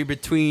camaraderie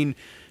between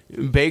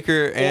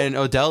Baker and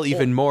Odell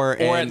even more.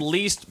 Or at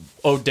least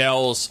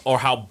Odell's, or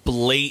how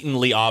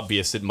blatantly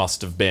obvious it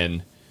must have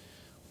been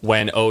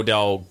when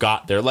Odell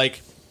got there.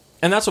 Like,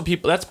 and that's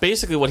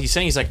basically what he's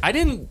saying. He's like,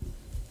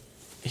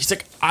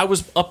 I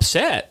was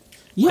upset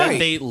Yeah. that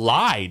they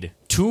lied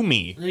to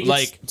me.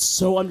 Like, it's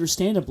so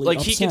understandably like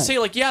he can upset. say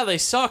like, yeah, they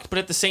sucked, but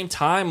at the same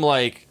time,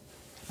 like,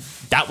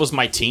 that was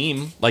my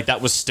team. Like,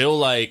 that was still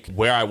like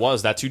where I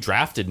was. That's who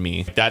drafted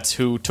me. That's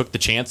who took the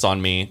chance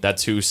on me.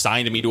 That's who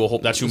signed me to a whole.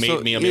 That's who made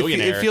me a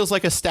millionaire. It feels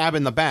like a stab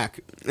in the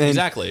back. And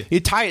Exactly. You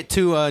tie it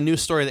to a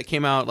news story that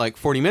came out like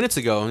 40 minutes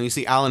ago, and you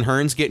see Alan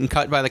Hearns getting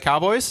cut by the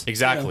Cowboys.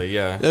 Exactly.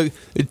 Yeah.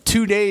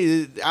 2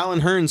 days,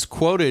 Alan Hearns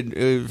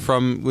quoted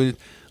from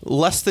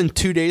less than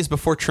 2 days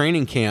before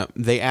training camp,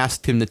 they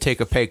asked him to take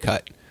a pay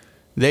cut.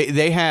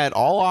 They had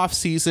all off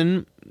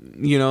season,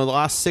 the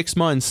last 6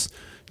 months,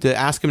 to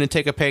ask him to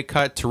take a pay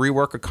cut, to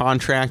rework a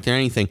contract or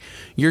anything.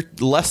 You're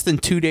less than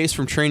 2 days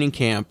from training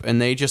camp,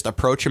 and they just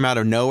approach him out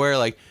of nowhere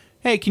like,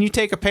 hey, can you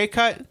take a pay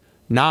cut?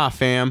 Nah,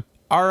 fam.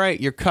 All right,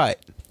 you're cut.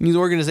 These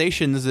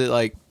organizations that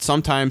like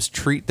sometimes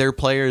treat their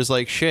players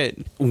like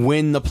shit.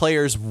 When the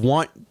players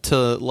want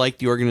to like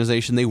the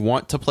organization, they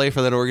want to play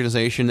for that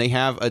organization, they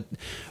have a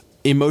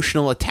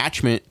emotional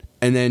attachment,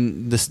 and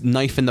then this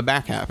knife in the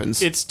back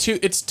happens.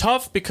 It's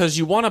tough because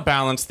you want to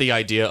balance the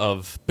idea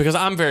of, because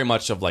I'm very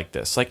much of like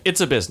this. Like, it's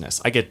a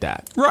business. I get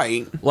that.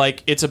 Right.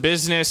 Like, it's a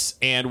business,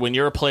 and when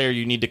you're a player,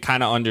 you need to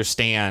kind of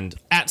understand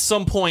at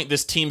some point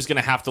this team's going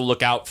to have to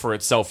look out for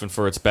itself and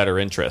for its better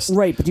interest.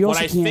 Right, but you also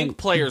what I can't- think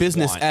players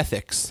Business want,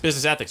 ethics.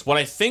 Business ethics. What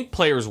I think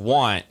players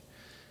want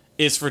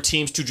is for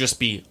teams to just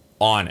be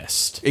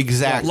honest.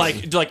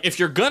 Exactly. Like if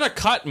you're gonna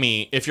cut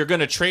me, if you're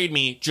gonna trade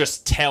me,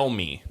 just tell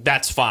me.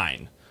 That's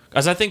fine.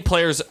 Because I think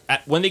players,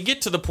 when they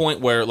get to the point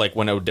where, like,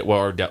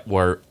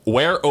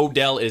 where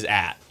Odell is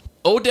at,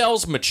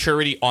 Odell's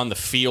maturity on the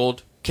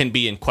field can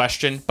be in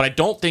question, but I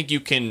don't think you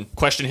can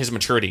question his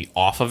maturity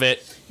off of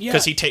it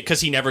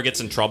because he never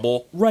gets in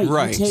trouble. Right.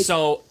 Right. You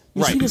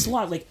Right. see this a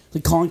lot, like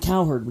Colin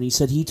Cowherd, when he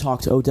said he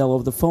talked to Odell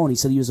over the phone. He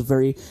said he was a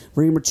very,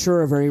 very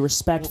mature, very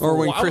respectful. Or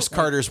when Well, Chris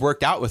Carter's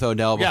worked out with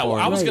Odell before. Yeah, well,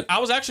 Right. I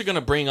was actually going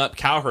to bring up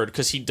Cowherd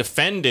because he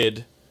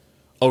defended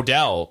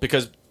Odell,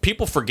 because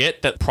people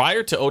forget that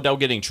prior to Odell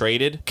getting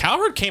traded,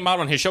 Cowherd came out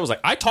on his show, was like,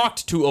 I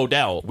talked to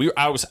Odell.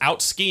 I was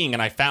out skiing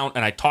and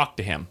I talked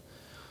to him.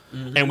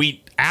 Mm-hmm. And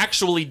we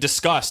actually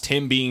discussed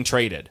him being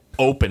traded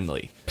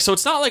openly. So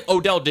it's not like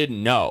Odell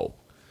didn't know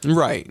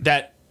Right.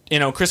 that,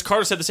 Chris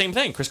Carter said the same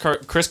thing. Chris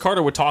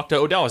Carter would talk to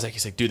Odell.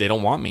 He's like, dude, they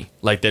don't want me.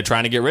 Like, they're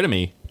trying to get rid of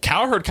me.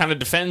 Cowherd kind of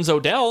defends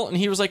Odell, and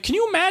he was like, can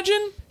you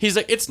imagine? He's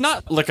like, it's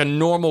not like a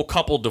normal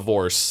couple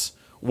divorce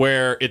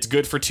where it's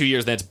good for 2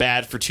 years, then it's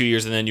bad for 2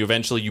 years, and then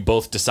you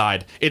both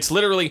decide. It's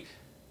literally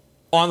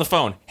on the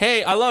phone.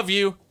 Hey, I love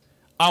you.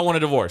 I want a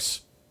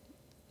divorce.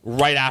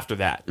 Right after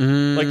that.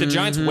 Like, the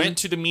Giants went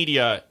to the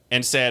media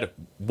and said,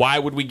 why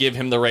would we give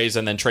him the raise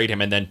and then trade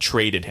him, and then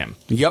traded him.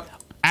 Yep.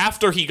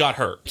 After he got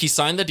hurt. He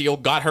signed the deal,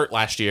 got hurt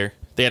last year.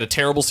 They had a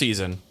terrible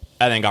season,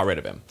 and then got rid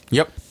of him.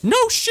 Yep. No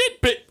shit,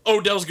 but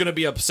Odell's going to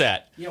be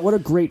upset. Yeah, what a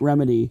great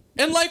remedy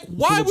And, like, for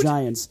why the would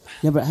Giants.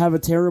 Yeah, but have a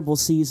terrible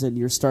season.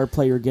 Your star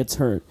player gets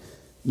hurt.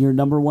 Your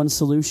number one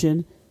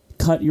solution: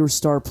 cut your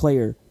star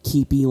player.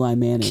 Keep Eli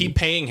Manning. keep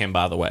paying him,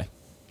 by the way.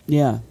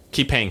 Yeah,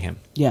 Keep paying him.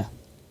 yeah.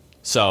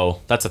 So,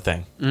 that's a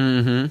thing.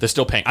 Mm-hmm. They're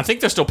still paying. I think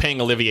they're still paying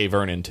Olivier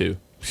Vernon, too.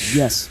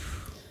 Yes.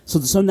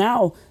 So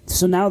now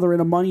they're in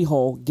a money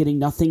hole, getting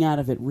nothing out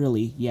of it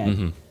really yet,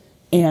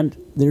 and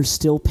they're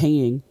still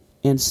paying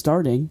and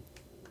starting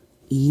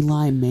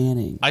Eli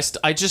Manning.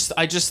 I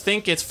just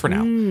think it's for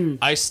now.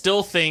 I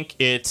still think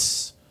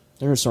it's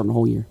They're starting the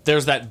whole year.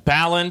 there's that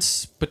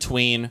balance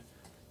between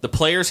the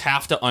players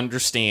have to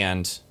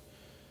understand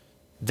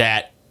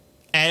that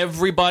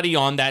everybody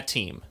on that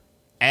team,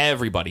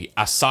 everybody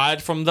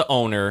aside from the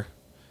owner,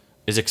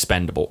 is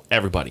expendable.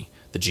 Everybody.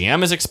 The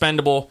GM is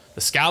expendable.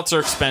 The scouts are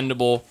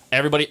expendable.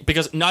 Everybody,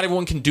 because not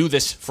everyone can do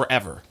this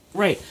forever.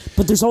 Right,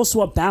 but there's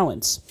also a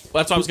balance.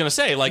 That's what I was gonna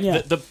say. Like,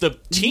 Yeah. the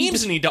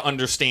teams need to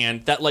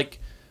understand that, like,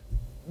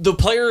 the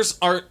players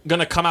aren't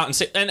gonna come out and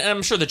say, and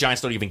I'm sure the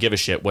Giants don't even give a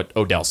shit what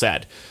Odell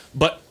said.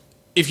 But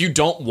if you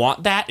don't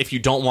want that, if you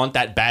don't want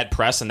that bad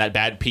press and that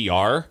bad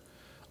PR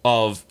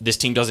of this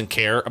team doesn't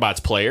care about its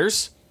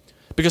players,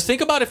 because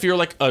think about if you're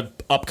like a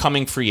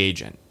upcoming free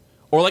agent,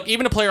 or like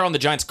even a player on the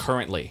Giants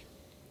currently,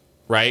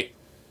 right,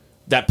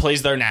 that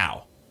plays there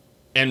now,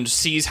 and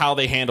sees how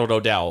they handled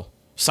Odell,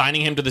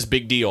 signing him to this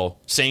big deal,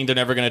 saying they're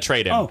never going to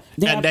trade him, Oh,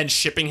 they and have- then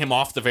shipping him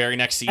off the very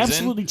next season.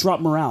 Absolutely drop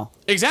morale.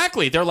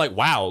 Exactly. They're like,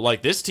 wow,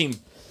 like, this team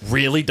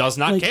really does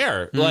not Like-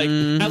 care. Like,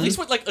 at least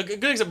with, like, a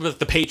good example with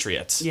the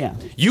Patriots. Yeah.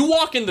 You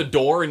walk in the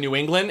door in New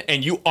England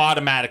and you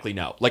automatically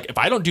know. Like, if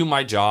I don't do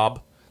my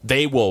job,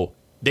 they will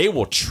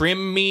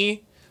trim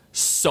me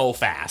so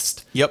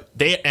fast. Yep.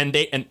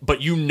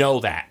 But you know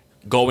that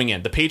going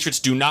in. The Patriots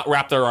do not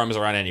wrap their arms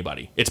around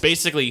anybody. It's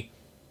basically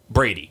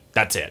Brady.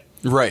 That's it.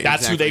 Right,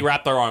 That's exactly. who they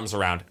wrap their arms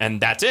around,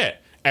 and that's it.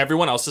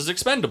 Everyone else is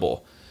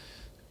expendable.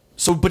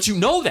 So, but you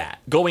know that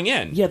going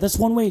in. Yeah, that's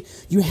one way.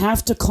 You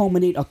have to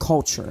culminate a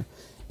culture,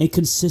 a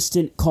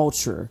consistent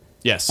culture.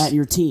 Yes. At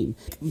your team,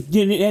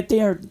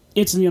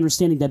 it's the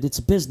understanding that it's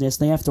a business.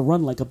 They have to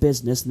run like a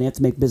business, and they have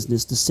to make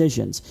business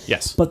decisions.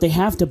 Yes. But they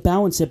have to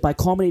balance it by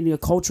culminating a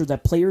culture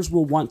that players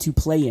will want to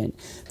play in.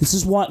 This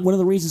is one of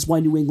the reasons why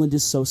New England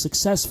is so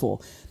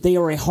successful. They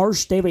have a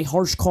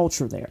harsh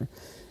culture there.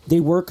 They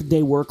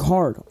work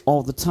hard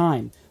all the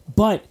time.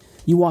 But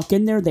you walk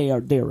in there, they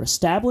are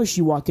established.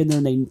 You walk in there,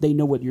 and they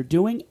know what you're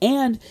doing.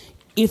 And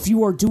if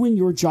you are doing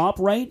your job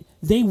right,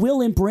 they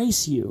will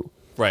embrace you.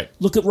 Right.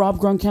 Look at Rob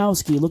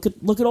Gronkowski. Look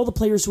at all the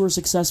players who are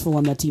successful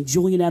on that team.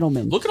 Julian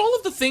Edelman. Look at all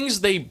of the things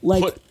they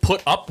Like-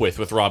 put up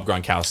with Rob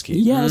Gronkowski.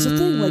 Yeah, that's the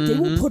thing. Like, they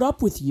will put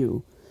up with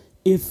you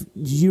if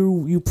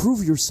you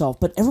prove yourself.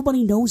 But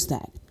everybody knows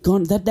that.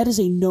 That is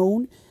a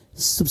known,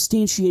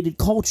 substantiated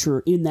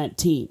culture in that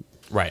team.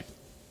 Right.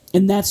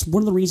 And that's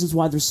one of the reasons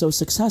why they're so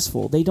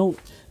successful. They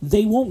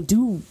won't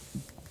do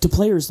to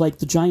players like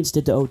the Giants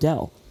did to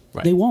Odell.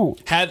 Right. They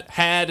won't.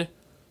 Had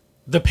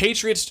the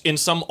Patriots, in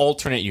some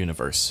alternate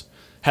universe,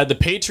 had the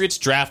Patriots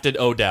drafted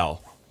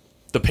Odell,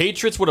 the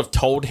Patriots would have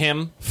told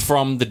him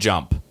from the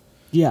jump,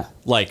 Yeah.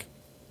 like,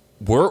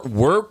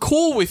 we're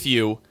cool with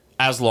you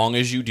as long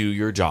as you do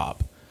your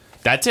job.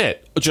 That's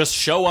it. Just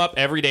show up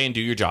every day and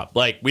do your job.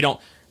 Like, we don't,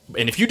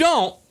 and if you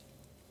don't,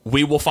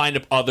 we will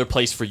find other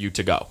place for you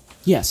to go.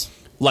 Yes.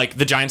 Like,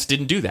 the Giants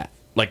didn't do that.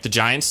 Like, the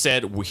Giants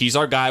said, he's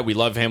our guy, we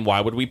love him,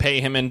 why would we pay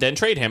him and then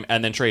trade him,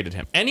 and then traded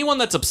him. Anyone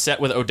that's upset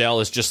with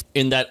Odell is just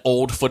in that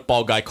old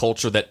football guy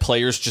culture that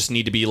players just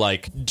need to be,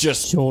 like,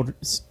 just...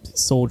 Soldiers.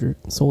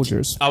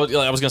 I was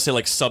going to say,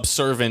 like,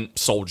 subservient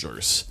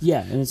soldiers.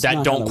 Yeah. And it's That not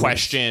how don't works.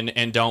 question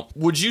and don't...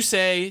 Would you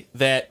say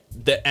that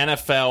the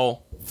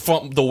NFL,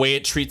 from the way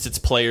it treats its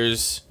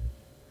players,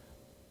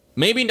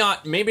 maybe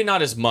not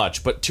as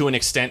much, but to an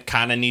extent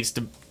kind of needs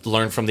to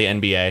learn from the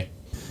NBA?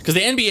 Because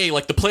the NBA,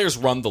 like, the players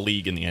run the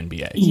league in the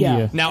NBA.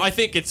 Yeah. Now, I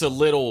think it's a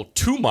little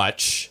too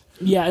much.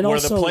 Yeah, and where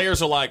also the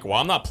players are like, well,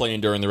 I'm not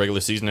playing during the regular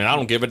season, and I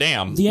don't give a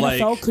damn. the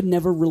Like, NFL could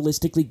never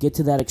realistically get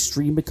to that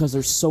extreme because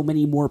there's so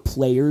many more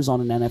players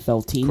on an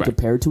NFL team correct.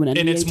 compared to an NBA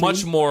and it's team.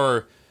 much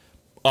more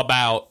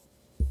about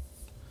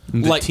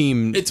The like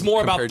team. It's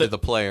more about compared to the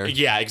player.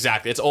 Yeah,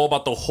 exactly. It's all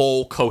about the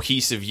whole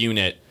cohesive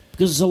unit.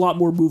 because there's a lot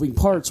more moving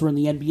parts. Where in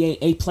the NBA,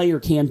 a player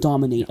can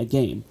dominate a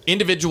game.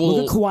 Individual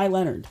Look at Kawhi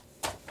Leonard.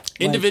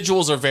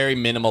 individuals are very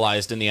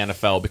minimalized in the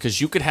NFL because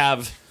you could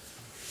have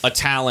a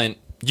talent.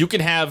 You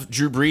can have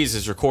Drew Brees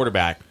as your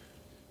quarterback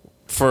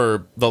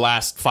for the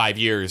last 5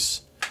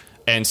 years,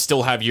 and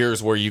still have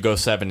years where you go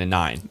 7 and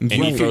 9 and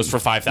he Right. throws for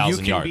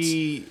 5,000 yards.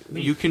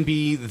 You can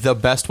be the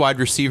best wide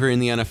receiver in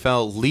the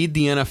NFL, lead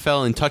the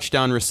NFL in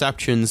touchdown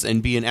receptions,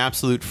 and be an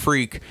absolute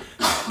freak,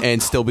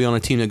 and still be on a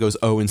team that goes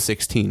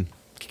 0-16.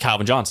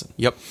 Calvin Johnson.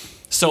 Yep.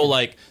 So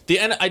like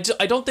I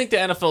don't think the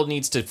NFL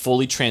needs to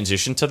fully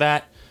transition to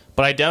that,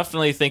 but I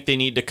definitely think they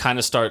need to kind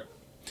of start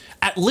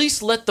at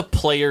least let the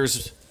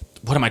players.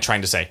 What am I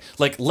trying to say?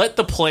 Like let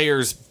the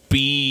players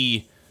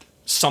be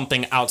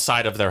something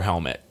outside of their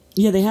helmet,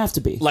 Yeah, they have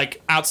to be.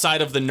 like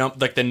outside of the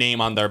the name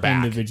on their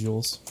back.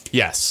 Individuals.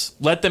 Yes,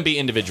 let them be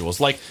individuals.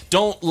 Like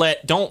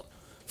don't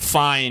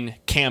fine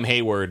Cam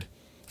Hayward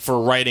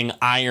for writing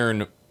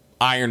Iron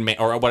Man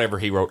or whatever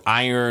he wrote,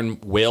 Iron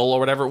Will or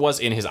whatever it was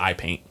in his eye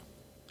paint.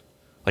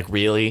 Like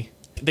really?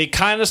 They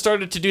kind of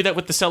started to do that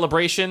with the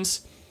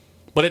celebrations,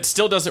 but it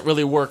still doesn't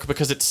really work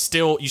because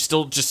you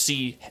still just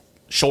see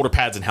shoulder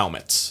pads and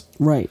helmets.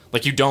 Right.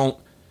 Like you don't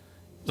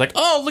like,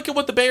 oh, look at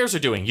what the Bears are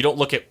doing. You don't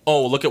look at,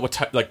 oh, look at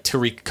what like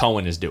Tariq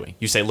Cohen is doing.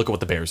 You say, look at what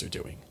the Bears are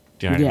doing.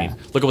 Do you know what I Yeah. mean?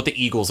 Look at what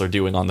the Eagles are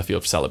doing on the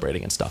field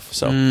celebrating and stuff.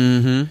 So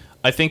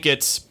I think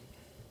it's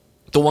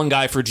the one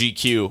guy for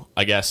GQ,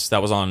 I guess,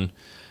 that was on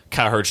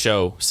Cowherd's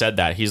show said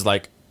that. He's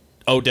like,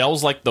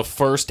 Odell's like the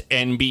first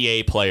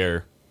NBA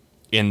player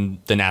in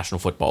the National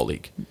Football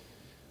League.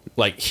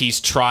 Like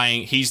he's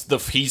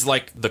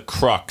like the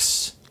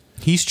crux.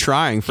 He's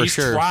trying for He's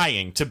sure.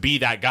 trying to be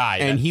that guy.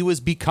 And that- he was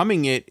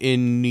becoming it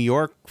in New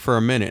York for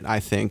a minute, I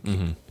think.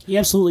 He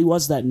absolutely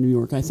was that in New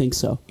York. I think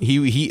so.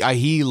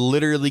 He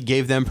literally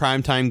gave them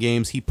primetime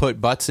games. He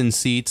put butts in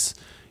seats.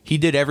 He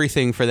did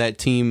everything for that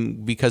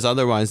team because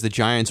otherwise the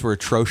Giants were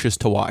atrocious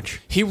to watch.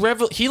 he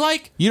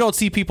like You don't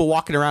see people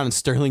walking around in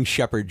Sterling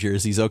Shepard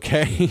jerseys,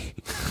 okay?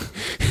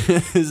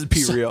 Let's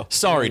be real.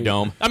 sorry,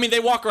 Dome. I mean, they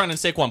walk around in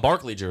Saquon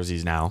Barkley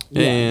jerseys now.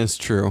 Yeah, it's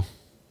true.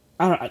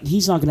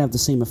 He's not going to have the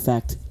same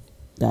effect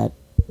that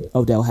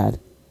Odell had.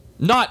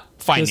 Not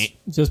fine.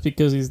 Just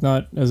because he's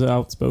not as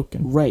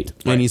outspoken. Right.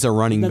 And he's a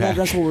running back.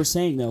 That's what we're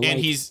saying, though.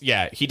 And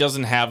like, he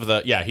doesn't have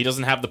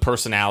the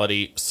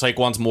personality.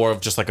 Saquon's more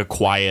of just like a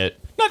quiet.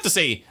 Not to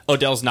say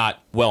Odell's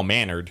not well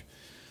mannered,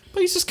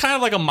 but he's just kind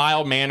of like a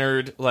mild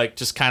mannered, like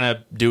just kind of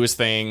do his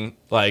thing.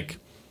 Like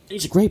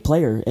he's a great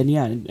player, and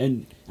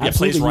and absolutely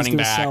plays he's running going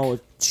to back. sell a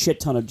shit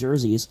ton of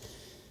jerseys.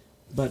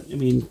 But I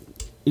mean,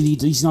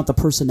 he's not the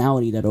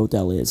personality that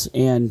Odell is,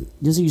 and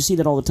you see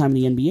that all the time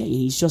in the NBA.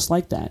 He's just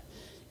like that,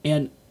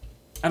 and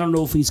I don't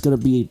know if he's going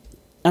to be.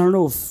 I don't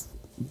know if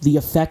the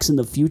effects in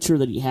the future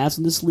that he has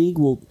in this league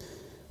will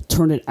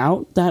turn it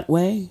out that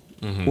way,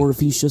 or if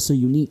he's just a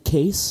unique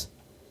case.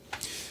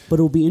 But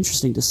it'll be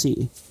interesting to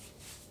see.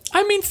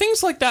 I mean,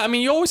 things like that. I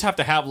mean, you always have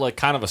to have like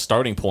kind of a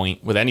starting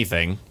point with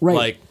anything, Right.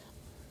 Like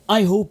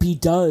I hope he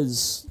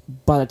does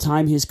by the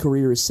time his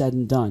career is said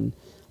and done.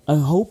 I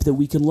hope that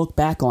we can look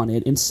back on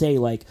it and say,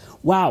 like,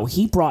 wow,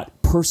 he brought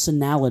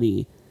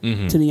personality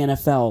to the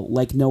NFL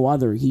like no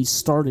other. He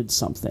started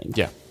something.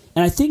 Yeah.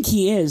 And I think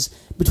he is.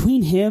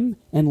 Between him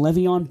and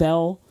Le'Veon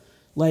Bell,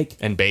 like,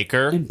 and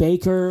Baker. and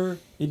Baker,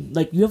 and,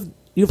 like, you have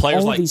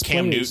Players all like of these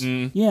Cam players.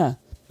 Newton. Yeah.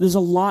 There's a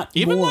lot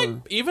even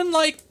more.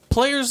 like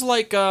players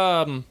like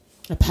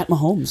Pat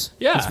Mahomes.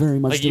 yeah, is very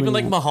much like doing even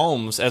like that.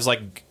 Mahomes as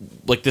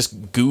like this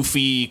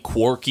goofy,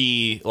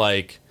 quirky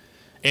like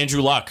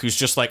Andrew Luck, who's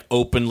just like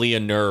openly a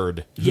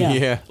nerd.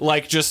 Yeah.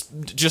 Like just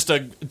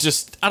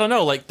I don't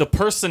know, like the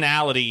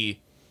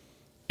personality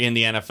in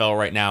the NFL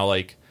right now.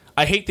 Like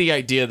I hate the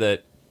idea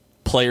that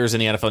players in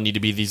the NFL need to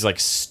be these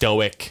like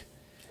stoic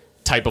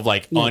type of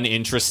like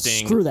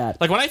uninteresting. Screw that.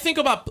 Like when I think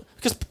about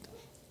because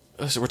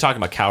we're talking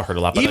about Cowherd a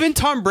lot, but Even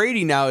Tom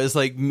Brady now is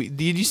like.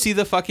 Did you see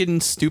the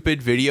fucking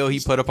stupid video he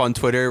put up on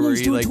Twitter Yeah, where he's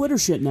he doing like Twitter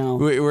shit now.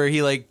 where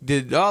he like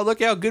did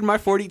look how good my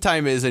 40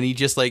 time is, and he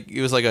just like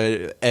it was like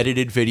a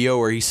edited video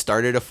where he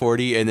started a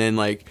 40 and then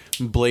like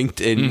blinked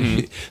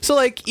and so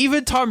like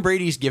even Tom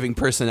Brady's giving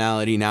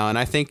personality now, and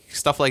I think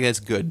stuff like that's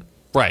good.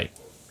 right,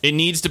 it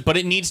needs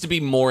to be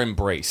more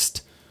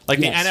embraced. Like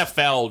Yes.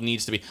 the NFL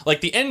needs to be like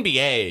the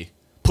NBA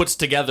puts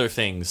together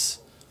things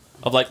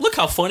of like, look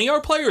how funny our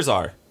players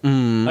are.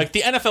 Like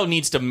the NFL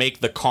needs to make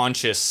the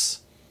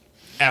conscious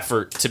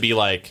effort to be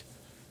like,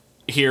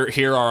 here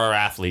are our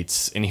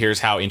athletes and here's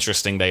how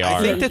interesting they are.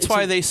 I think that's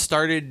why they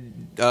started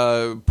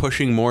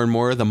pushing more and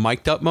more of the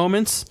mic'd up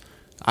moments.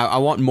 I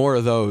want more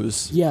of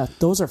those. Yeah,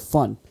 those are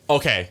fun.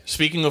 Okay,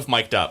 speaking of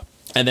mic'd up,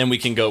 and then we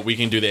can do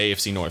the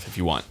AFC North if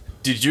you want.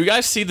 Did you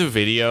guys see the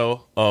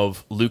video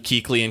of Luke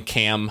Kuechly and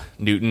Cam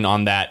Newton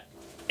on that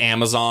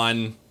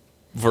Amazon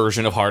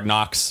version of Hard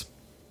Knocks?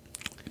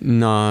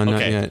 No, not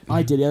Okay. yet.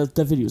 I did.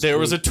 That video was There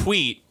was a great.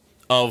 tweet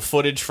of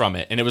footage from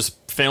it, and it was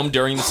filmed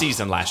during the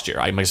season last year,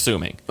 I'm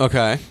assuming.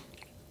 Okay.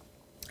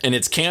 And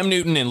it's Cam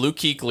Newton and Luke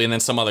Kuechly and then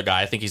some other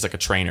guy. I think he's like a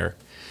trainer.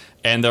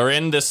 And they're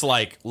in this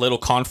like little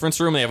conference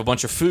room. They have a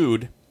bunch of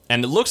food,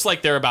 and it looks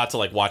like they're about to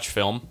like watch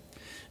film.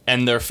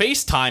 And they're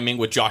FaceTiming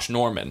with Josh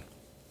Norman,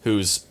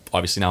 who's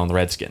obviously now on the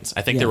Redskins.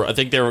 I think Yeah.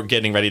 they were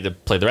getting ready to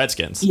play the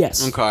Redskins.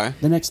 Yes. Okay.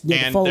 The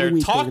And following they're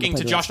week, talking gonna to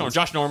play the Josh Norman. Redskins.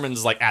 Josh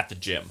Norman's like at the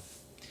gym.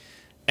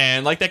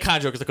 And like that kind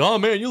of joke is like, oh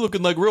man, you're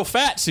looking like real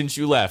fat since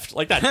you left.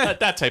 Like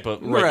that type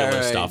of regular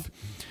Right. stuff.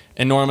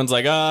 And Norman's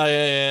like, oh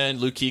yeah. And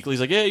Luke Kuechly's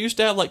like, yeah, you used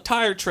to have like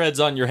tire treads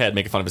on your head,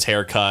 making fun of his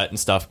haircut and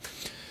stuff.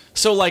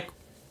 So like,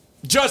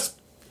 just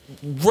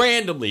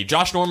randomly,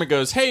 Josh Norman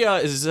goes, hey,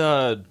 is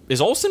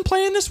Olsen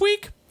playing this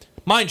week?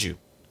 Mind you,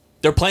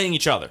 they're playing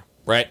each other,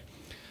 right?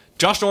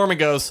 Josh Norman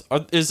goes,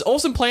 is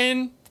Olsen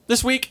playing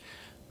this week?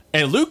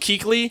 And Luke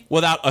Kuechly,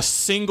 without a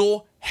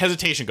single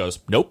hesitation, goes,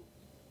 nope.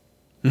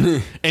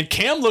 And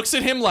Cam looks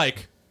at him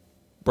like,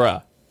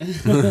 bruh.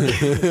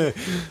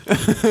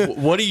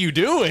 What are you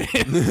doing?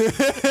 And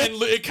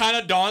it kind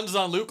of dawns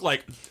on Luke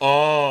like,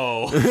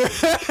 oh.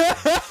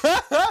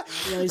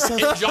 Yeah, so,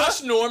 And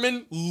Josh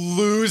Norman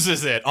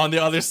loses it on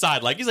the other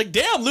side. Like, he's like,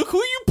 damn, Luke,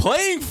 who are you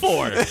playing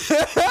for?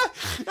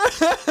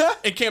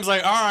 And Cam's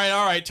like,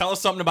 all right, tell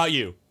us something about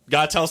you.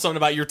 Gotta tell us something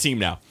about your team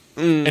now.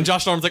 And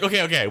Josh Norman's like,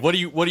 okay, what do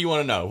you want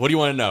to know? What do you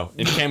want to know?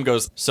 And Cam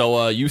goes,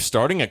 so you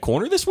starting at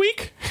corner this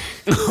week?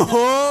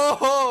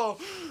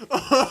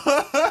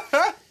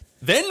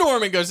 Then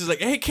Norman goes, he's like,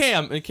 hey,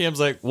 Cam. And Cam's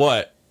like,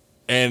 what?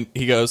 And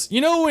he goes,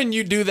 you know when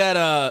you do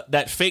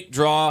that fake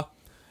draw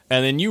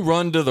and then you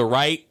run to the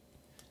right?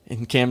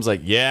 And Cam's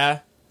like, yeah.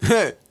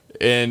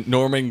 And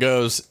Norman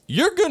goes,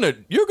 you're gonna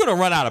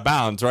run out of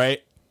bounds,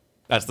 right?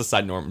 That's the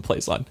side Norman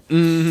plays on.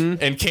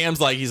 Mm-hmm. And Cam's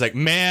like, he's like,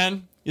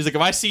 man. He's like,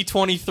 if I see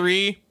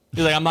 23,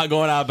 he's like, I'm not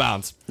going out of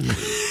bounds.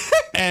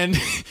 And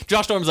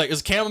Josh Norman's like,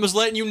 is Cam just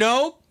letting you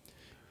know?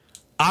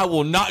 I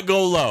will not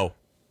go low.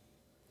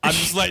 I'm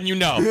just letting you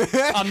know.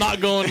 I'm not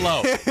going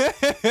low.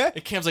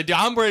 And Cam's like, dude,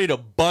 I'm ready to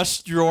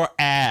bust your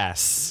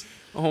ass.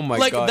 Oh my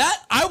like god.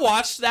 that, I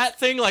watched that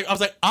thing, like, I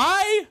was like,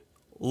 I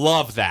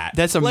love that.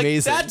 That's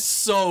amazing. Like, that's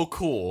so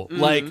cool.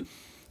 Like,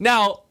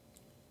 now,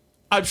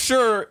 I'm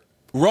sure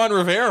Ron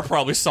Rivera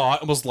probably saw it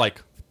and was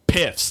like,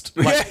 pissed.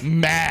 Like,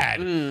 mad.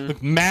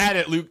 Like, mad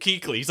at Luke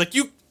Kuechly. He's like,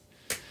 you...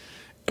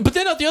 But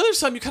then at the other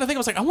side, you kind of think, I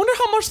was like, I wonder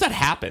how much that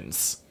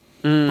happens.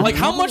 Like,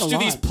 how much do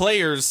these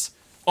players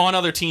on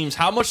other teams,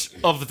 how much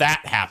of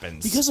that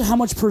happens? because of how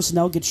much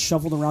personnel gets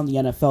shoveled around the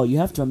NFL, you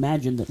have to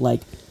imagine that,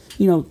 like,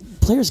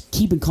 players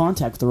keep in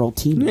contact with their old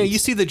teammates. Yeah, you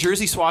see the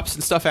jersey swaps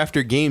and stuff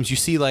after games. You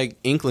see like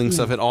inklings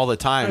of it all the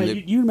time.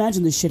 Right, you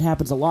imagine this shit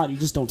happens a lot. You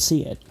just don't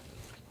see it.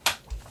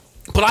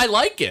 But I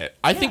like it.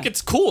 I think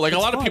it's cool. Like, a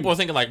lot of fun. people are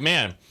thinking, like,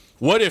 man,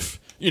 what if,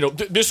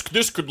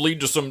 this could lead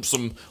to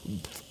some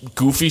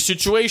goofy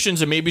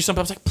situations, and maybe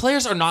sometimes, like,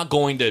 players are not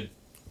going to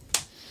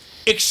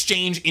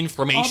exchange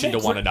information to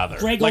one another.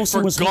 Greg like,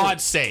 Olsen for was hurt.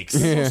 God's sakes.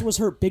 This was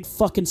her big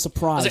fucking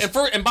surprise.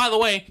 And by the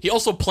way, he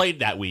also played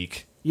that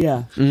week.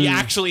 Yeah. He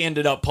actually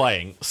ended up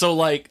playing. So,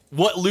 like,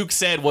 what Luke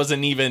said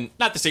wasn't even...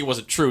 Not to say it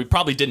wasn't true. He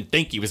probably didn't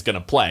think he was going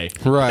to play.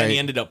 Right. And he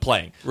ended up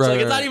playing. Right, so,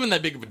 like, it's not right. even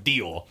that big of a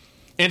deal.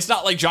 And it's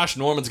not like Josh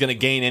Norman's going to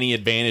gain any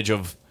advantage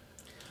of...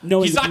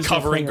 Knowing He's that not gonna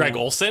covering play Greg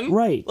around. Olsen.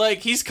 Right. Like,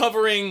 he's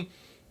covering,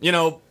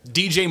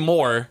 DJ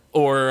Moore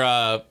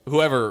or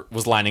whoever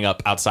was lining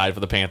up outside for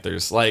the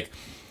Panthers. Like,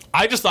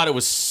 I just thought it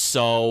was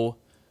so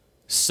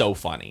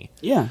funny.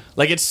 Yeah.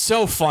 Like, it's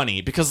so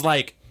funny because,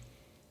 like,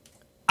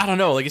 I don't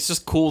know. Like, it's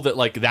just cool that,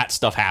 like, that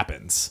stuff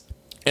happens.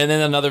 And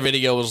then another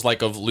video was,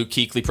 like, of Luke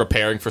Kuechly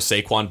preparing for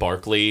Saquon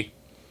Barkley,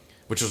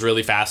 which was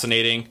really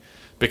fascinating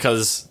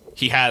because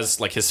he has,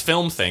 like, his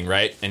film thing,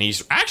 right? And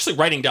he's actually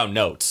writing down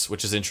notes,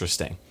 which is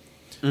interesting.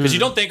 Because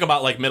you don't think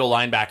about, like, middle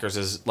linebackers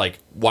as, like,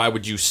 why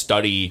would you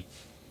study...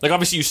 Like,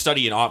 obviously you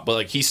study but,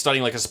 like, he's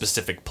studying, like, a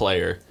specific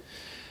player.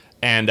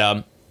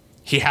 And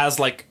he has,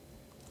 like,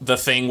 the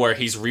thing where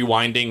he's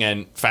rewinding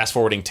and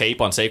fast-forwarding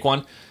tape on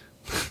Saquon.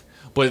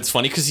 But it's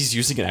funny because he's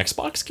using an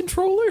Xbox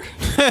controller.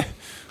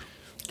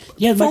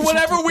 Yeah. For Microsoft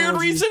whatever weird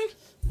technology, reason.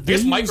 I they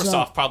guess use,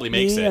 Microsoft probably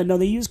makes yeah, it. no,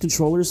 they use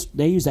controllers.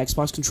 They use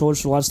Xbox controllers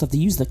for a lot of stuff. They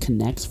use the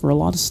Kinect for a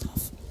lot of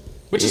stuff.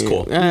 Which is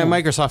cool.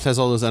 Microsoft has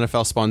all those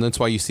NFL spawn. That's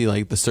why you see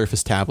like the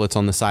Surface tablets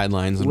on the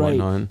sidelines and Right.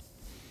 whatnot.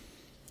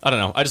 I don't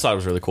know. I just thought it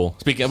was really cool.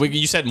 Speaking of,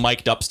 you said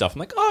mic'd up stuff. I'm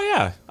like, oh,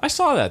 yeah. I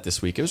saw that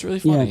this week. It was really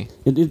funny.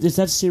 Yeah. Is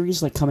that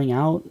series like coming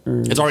out?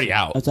 Or It's already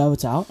out. It's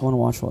out. I want to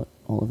watch all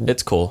of it.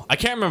 It's cool. I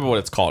can't remember what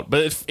it's called,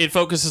 but it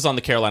focuses on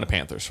the Carolina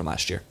Panthers from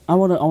last year. I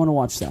want to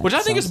watch that. Which I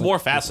think Sounds is like more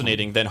it's fun.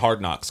 fascinating than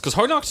Hard Knocks. Because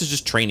Hard Knocks is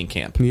just training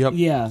camp. Yep.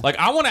 Yeah. Like,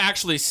 I want to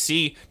actually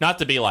see, not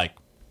to be like,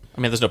 I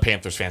mean, there's no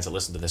Panthers fans that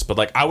listen to this, but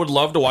like, I would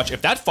love to watch,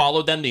 if that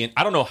followed them,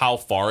 I don't know how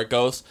far it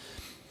goes,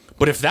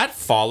 but if that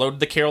followed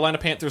the Carolina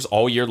Panthers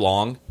all year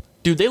long,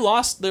 dude, they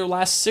lost their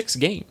last 6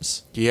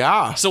 games.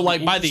 Yeah. So,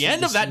 like, by the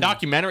end of that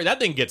documentary,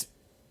 that thing gets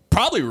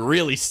probably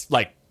really,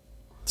 like,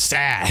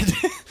 sad.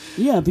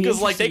 Yeah,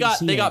 Because, like, they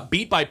got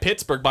beat by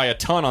Pittsburgh by a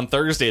ton on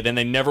Thursday, then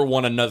they never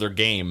won another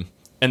game.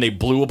 And they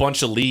blew a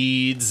bunch of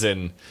leads,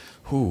 and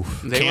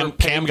Cam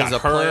plagued got as a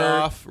hurt.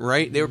 playoff,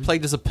 right? They were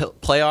plagued as a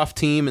playoff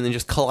team and then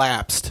just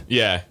collapsed.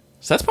 Yeah.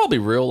 So that's probably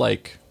real,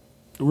 like,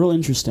 real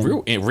interesting.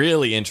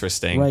 really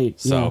interesting. Right.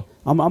 So yeah.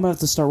 I'm gonna have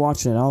to start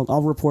watching it.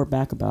 I'll report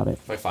back about it.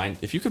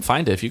 if you could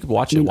find it, if you could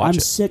watch I mean, it, watch I'm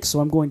it. sick, so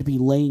I'm going to be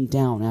laying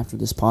down after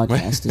this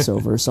podcast is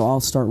over. So I'll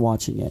start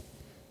watching it.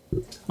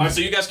 All right,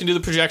 so you guys can do the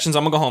projections.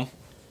 I'm gonna go home.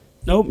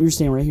 Nope, you're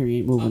staying right here. You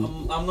ain't moving.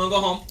 I'm gonna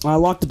go home. I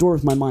locked the door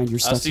with my mind. You're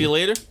stuck. I'll see you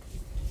here. later.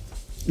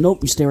 Nope,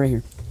 you stay right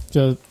here.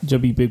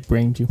 Jubby big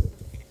brained you.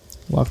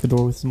 Lock the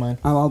door with his mind.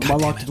 I locked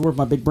the door with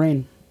my big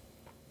brain.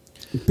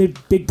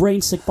 Big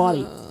brain, sick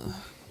body.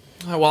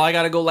 Well, I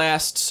gotta go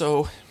last,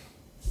 so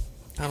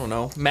I don't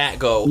know. Matt,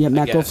 go. Yeah, I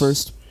Matt, go guess.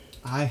 first.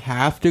 I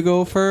have to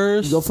go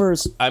first. You go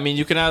first. I mean,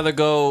 you can either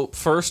go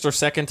first or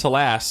second to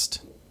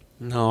last.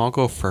 No, I'll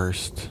go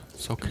first.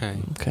 It's okay.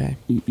 Okay.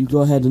 You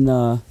go ahead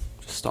and.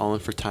 Just stalling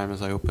for time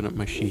as I open up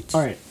my sheets.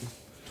 All right.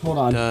 Hold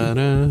on.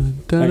 Da-da, All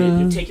right, da-da.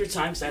 you take your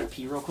time. Cause I have to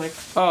pee real quick.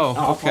 Oh,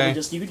 I'll okay.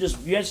 probably you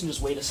guys can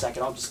just wait a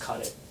second. I'll just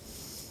cut it.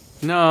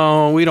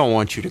 No, we don't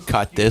want you to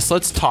cut this.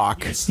 Let's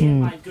talk.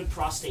 Stand my good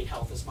prostate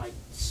health as my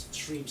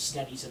stream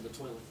steadies in the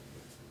toilet.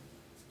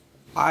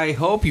 I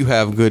hope you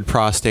have good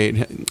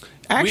prostate.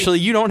 Actually,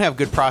 you don't have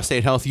good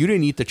prostate health. You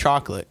didn't eat the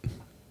chocolate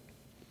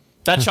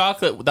That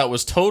chocolate that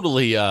was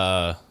totally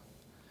for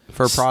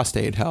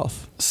prostate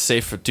health.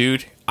 safe for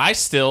dude. I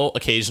still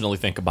occasionally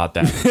think about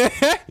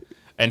that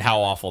and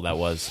how awful that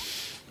was,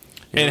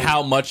 and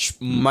how much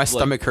My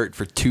stomach hurt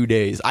for 2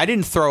 days. I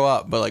didn't throw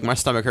up, but like my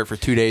stomach hurt for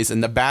 2 days,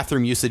 and the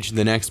bathroom usage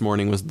the next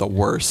morning was the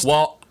worst.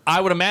 Well,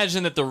 I would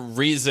imagine that the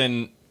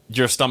reason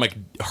your stomach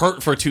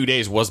hurt for 2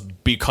 days was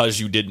because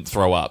you didn't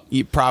throw up.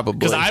 Probably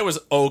Because I was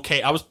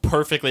okay. I was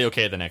perfectly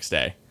okay the next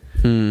day.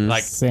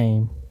 Like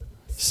Same.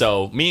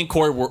 so, me and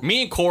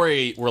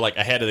Corey were like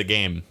ahead of the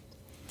game.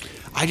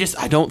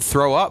 I don't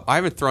throw up. I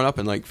haven't thrown up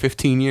in like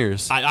 15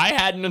 years. I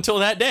hadn't until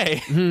that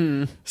day.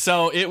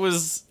 So it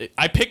was.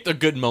 I picked a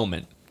good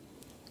moment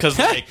because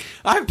like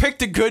I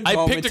picked a good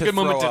moment. I picked a good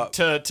moment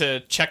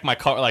to check my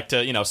card, like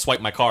to swipe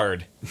my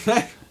card.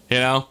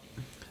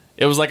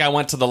 It was like I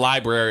went to the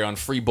library on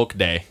free book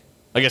day.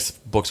 I guess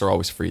books are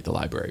always free at the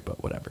library,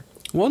 but whatever.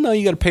 Well, no,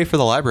 you got to pay for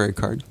the library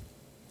card.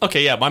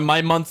 Okay, yeah,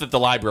 my month at the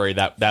library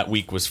that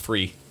week was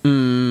free.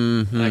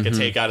 And I could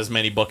take out as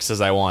many books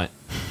as I want.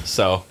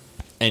 So,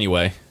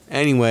 anyway,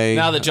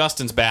 now that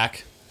Justin's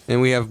back, and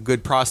we have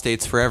good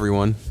prostates for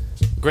everyone.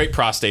 great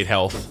prostate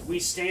health. We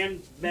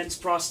stand men's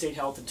prostate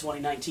health in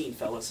 2019,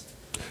 fellas.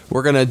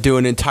 We're gonna do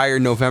an entire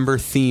November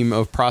theme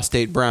of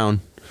prostate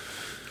brown.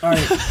 All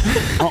right.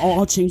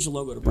 I'll change the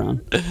logo to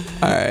brown. All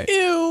right.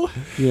 Ew.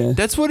 Yeah.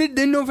 That's what it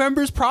in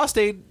November's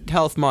prostate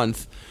health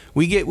month.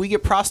 We get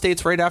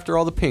prostates right after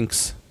all the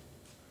pinks.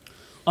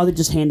 Oh, they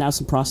just hand out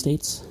some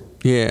prostates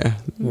Yeah.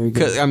 Very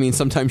good. 'Cause, I mean,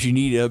 sometimes you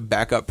need a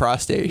backup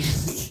prostate.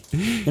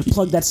 and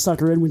plug that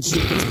sucker in when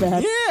shit gets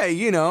bad. Yeah,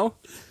 you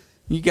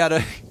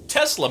gotta.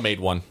 Tesla made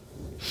one.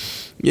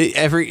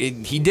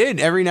 He did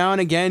every now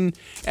and again.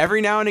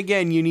 Every now and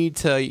again, you need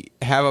to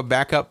have a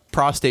backup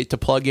prostate to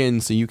plug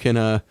in so you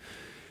can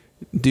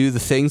do the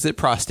things that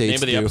prostates Name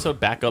of the do. episode: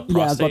 Backup Prostate.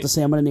 Yeah, I was about to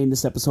say I'm gonna name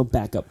this episode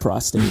 "Backup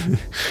Prostate."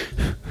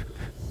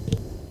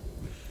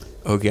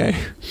 Okay.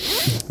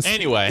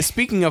 Anyway,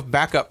 Speaking of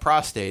backup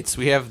prostates,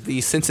 we have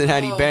the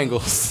Cincinnati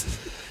Bengals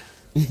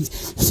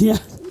Yeah.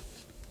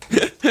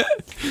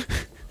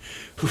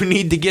 who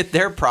need to get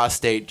their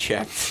prostate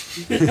checked.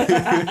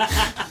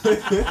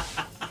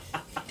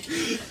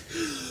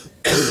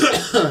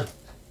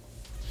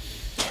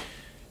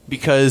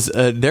 Because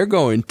they're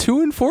going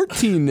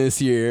 2-14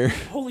 this year.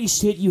 Holy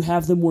shit, you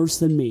have them worse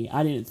than me.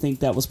 I didn't think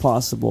that was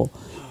possible.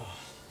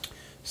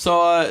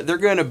 So they're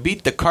going to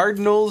beat the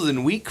Cardinals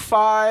in Week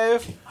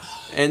 5,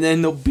 and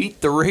then they'll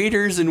beat the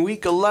Raiders in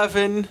Week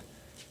 11,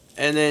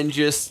 and then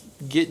just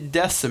get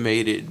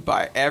decimated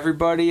by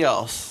everybody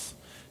else.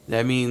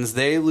 That means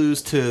they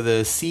lose to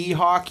the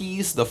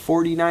Seahawkies, the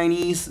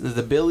 49ers,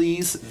 the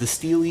Billies, the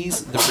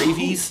Steelies, the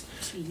Ravies,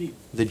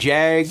 the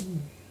Jaguaries,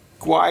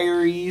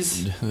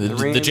 the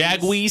Rams,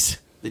 Jagwees.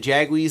 the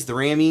Jagwees, the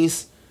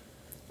Rammies.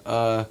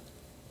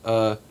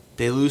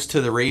 They lose to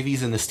the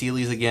Ravies and the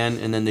Steelies again,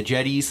 and then the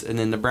Jetties, and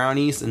then the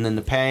Brownies, and then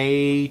the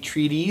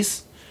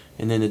Patriots,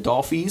 and then the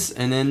Dolphins,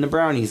 and then the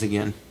Brownies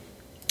again.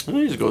 And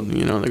they just go,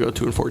 they go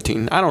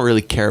 2-14. I don't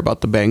really care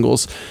about the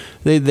Bengals.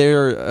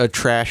 They're a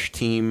trash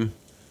team,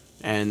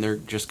 and they're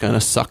just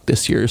gonna suck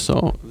this year.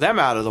 So them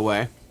out of the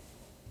way.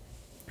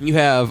 You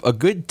have a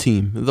good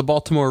team, the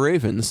Baltimore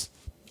Ravens.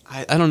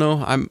 I don't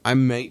know. I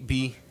might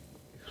be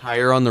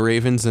higher on the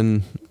Ravens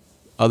than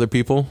other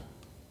people.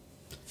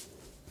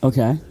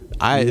 Okay.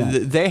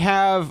 They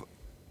have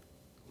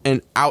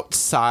an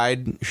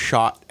outside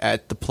shot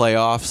at the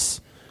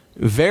playoffs.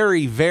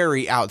 Very,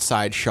 very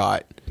outside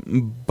shot,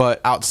 but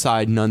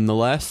outside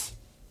nonetheless.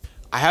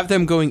 I have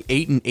them going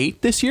 8-8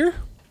 this year.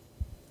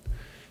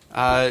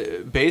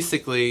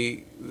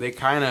 Basically, they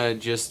kind of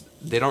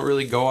they don't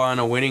really go on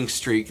a winning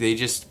streak. They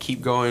just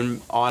keep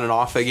going on and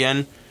off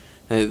again.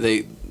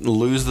 They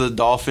lose the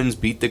Dolphins,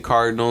 beat the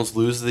Cardinals,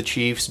 lose the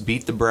Chiefs,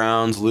 beat the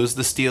Browns, lose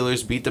the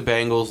Steelers, beat the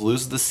Bengals,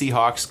 lose the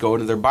Seahawks, go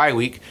into their bye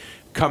week,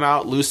 come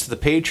out, lose to the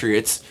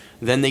Patriots.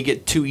 Then they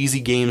get 2 easy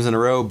games in a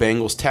row,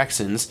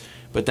 Bengals-Texans.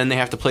 But then they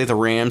have to play the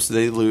Rams,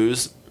 they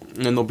lose.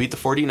 And then they'll beat the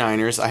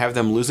 49ers. I have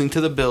them losing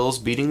to the Bills,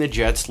 beating the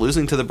Jets,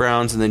 losing to the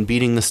Browns, and then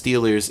beating the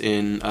Steelers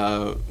in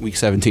Week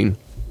 17.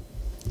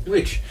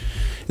 Which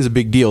is a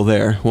big deal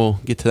there.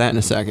 We'll get to that in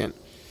a second.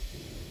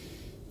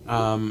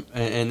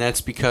 and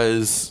that's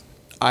because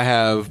I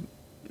have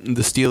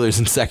the Steelers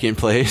in second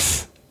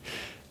place.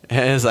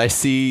 As I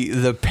see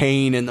the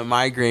pain and the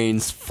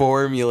migraines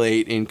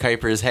formulate in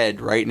Kuiper's head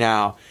right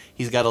now,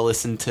 he's got to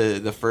listen to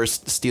the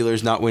first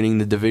Steelers not winning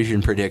the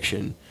division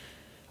prediction.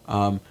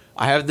 I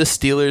have the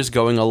Steelers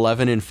going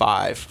 11-5,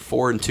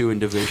 4-2 in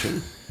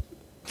division.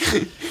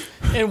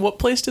 And what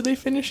place did they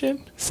finish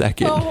in?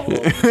 Second.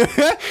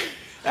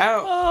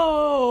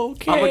 Oh,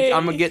 okay.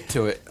 I'm gonna get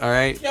to it. All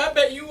right. Yeah, I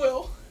bet you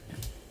will.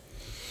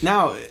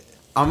 Now,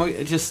 I'm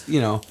gonna just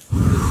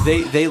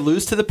they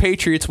lose to the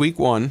Patriots week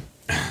 1,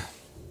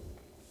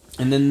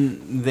 and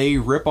then they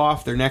rip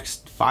off their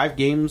next 5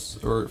 games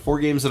or 4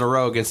 games in a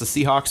row against the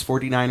Seahawks,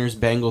 49ers,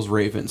 Bengals,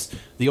 Ravens.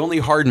 The only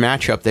hard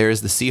matchup there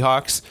is the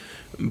Seahawks,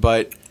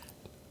 but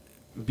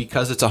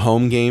because it's a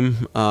home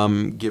game,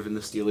 giving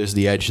the Steelers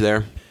the edge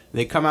there.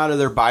 They come out of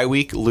their bye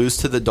week, lose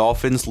to the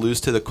Dolphins, lose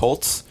to the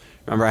Colts.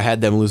 Remember, I had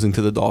them losing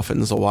to the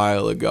Dolphins a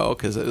while ago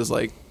because it was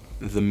like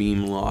the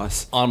meme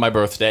loss. On my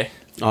birthday.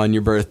 On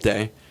your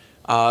birthday.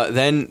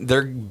 Then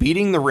they're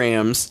beating the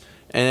Rams.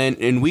 And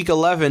then in week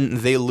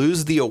 11, they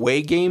lose the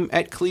away game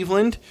at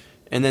Cleveland.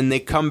 And then they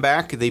come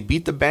back, they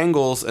beat the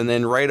Bengals. And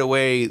then right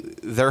away,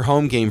 their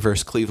home game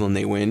versus Cleveland,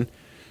 they win.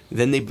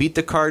 Then they beat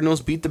the Cardinals,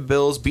 beat the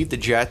Bills, beat the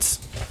Jets.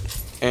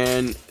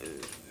 And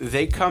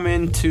they come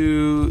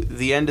into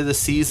the end of the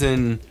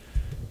season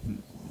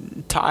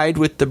tied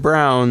with the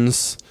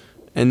Browns.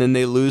 And then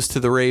they lose to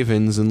the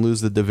Ravens and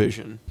lose the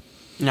division.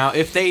 Now,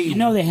 if they...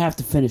 they have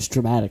to finish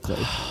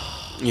dramatically.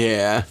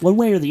 Yeah. One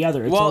way or the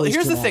other. It's Well, here's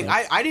always the thing.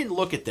 dramatic. I didn't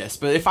look at this,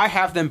 but if I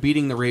have them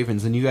beating the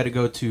Ravens, then you got to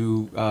go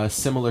to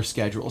similar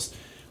schedules.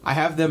 I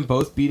have them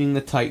both beating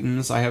the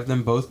Titans. I have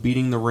them both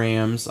beating the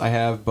Rams. I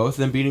have both of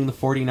them beating the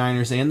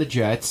 49ers and the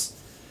Jets.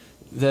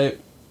 The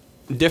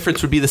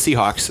difference would be the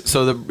Seahawks.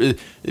 So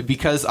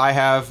because I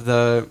have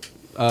the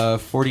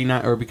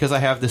 49 or because I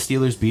have the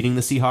Steelers beating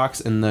the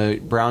Seahawks and the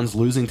Browns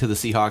losing to the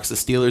Seahawks, the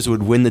Steelers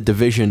would win the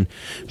division,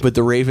 but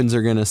the Ravens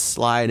are going to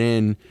slide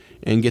in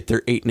and get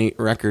their 8-8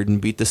 record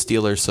and beat the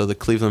Steelers, so the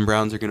Cleveland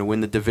Browns are going to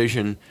win the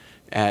division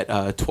at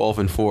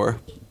 12-4.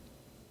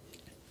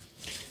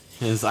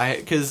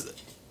 Because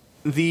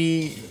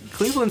the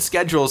Cleveland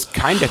schedule is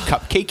kind of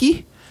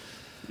cupcakey.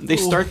 They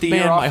start the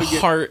year off.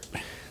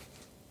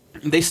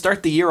 They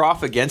start the year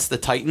off against the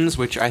Titans,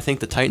 which I think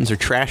the Titans are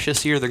trash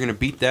this year. They're going to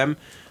beat them.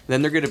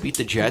 Then they're going to beat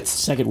the Jets.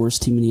 Second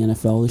worst team in the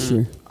NFL this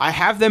year. I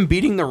have them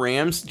beating the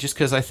Rams just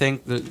because I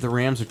think the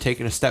Rams are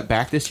taking a step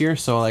back this year.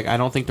 So I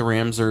don't think the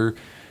Rams are.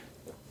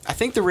 I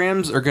think the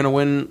Rams are going to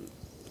win.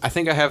 I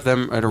think I have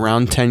them at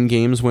around 10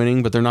 games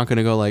winning, but they're not going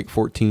to go like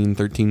 14,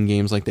 13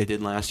 games like they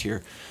did last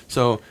year.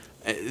 So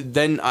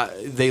then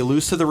they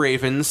lose to the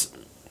Ravens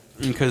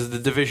because of the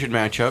division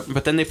matchup,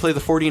 but then they play the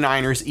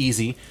 49ers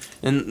easy.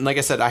 And like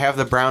I said, I have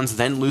the Browns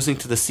then losing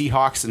to the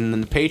Seahawks and then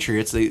the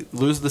Patriots. They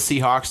lose to the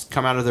Seahawks,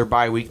 come out of their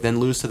bye week,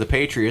 then lose to the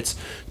Patriots.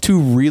 2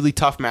 really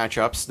tough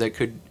matchups that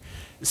could...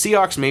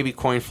 Seahawks maybe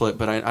coin flip,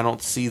 but I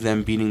don't see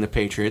them beating the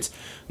Patriots.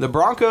 The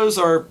Broncos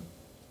are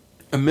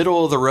a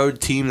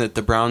middle-of-the-road team that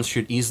the Browns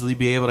should easily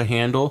be able to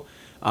handle.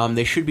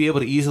 They should be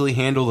able to easily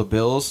handle the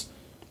Bills.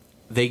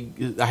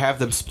 I have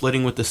them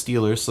splitting with the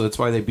Steelers, so that's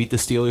why they beat the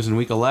Steelers in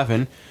Week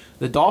 11.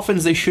 The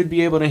Dolphins they should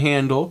be able to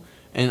handle,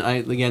 and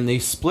again, they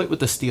split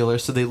with the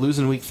Steelers, so they lose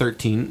in Week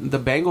 13. The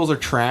Bengals are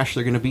trash,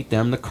 they're going to beat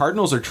them. The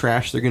Cardinals are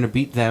trash, they're going to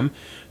beat them.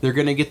 They're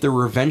going to get their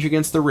revenge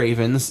against the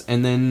Ravens,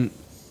 and then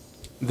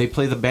they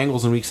play the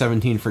Bengals in Week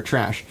 17 for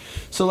trash.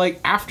 So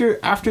after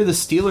the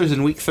Steelers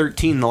in Week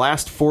 13, the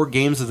last 4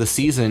 games of the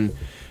season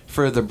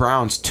for the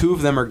Browns, 2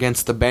 of them are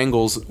against the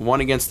Bengals, 1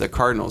 against the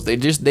Cardinals.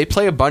 They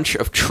play a bunch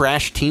of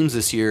trash teams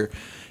this year,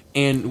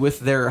 and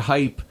with their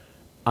hype,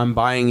 I'm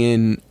buying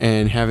in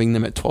and having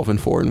them at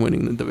 12-4 and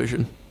winning the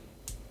division.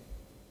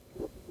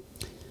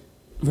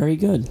 Very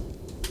good.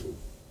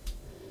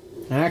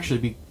 I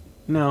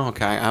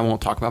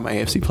won't talk about my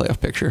AFC playoff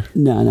picture.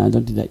 No,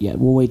 don't do that yet.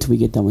 We'll wait till we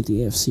get done with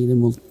the AFC,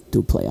 then we'll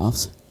do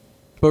playoffs.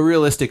 But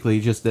realistically,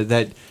 just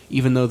that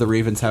even though the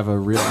Ravens have a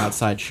real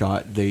outside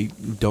shot, they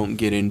don't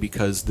get in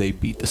because they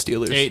beat the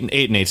Steelers.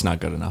 8-8's not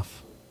good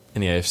enough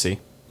in the AFC.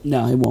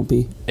 No, it won't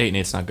be.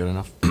 8-8's not good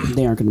enough.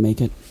 They aren't going to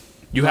make it.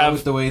 You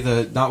have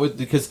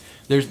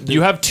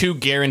 2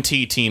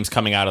 guarantee teams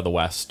coming out of the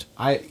West.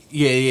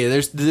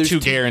 There's 2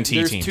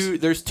 guarantee teams.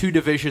 There's 2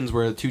 divisions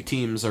where 2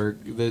 teams are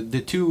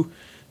the 2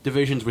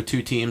 divisions with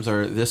 2 teams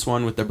are this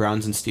one with the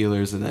Browns and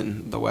Steelers, and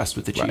then the West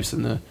with the Chiefs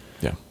and the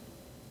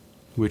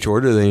Which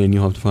order are they in?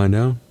 You'll have to find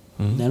out.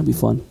 Mm-hmm. That'll be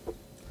fun.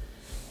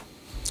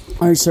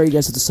 All right, sorry you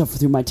guys have to suffer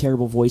through my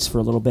terrible voice for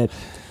a little bit.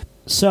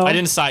 So I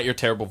didn't cite your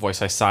terrible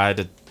voice. I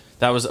cited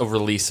that was a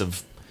release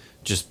of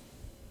just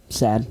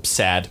sad.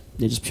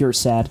 Yeah, just pure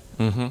sad.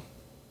 Mm-hmm.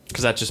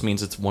 Because that just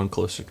means it's one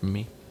closer to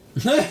me.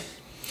 All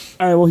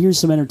right, well, here's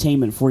some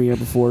entertainment for you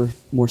before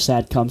more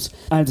sad comes.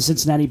 I have the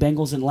Cincinnati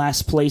Bengals in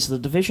last place of the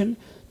division,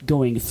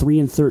 going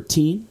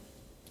 3-13.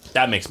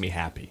 That makes me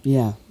happy.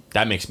 Yeah.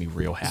 That makes me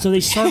real happy. So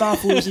they start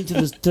off losing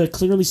to the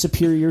clearly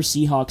superior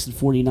Seahawks and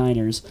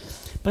 49ers,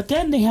 but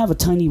then they have a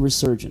tiny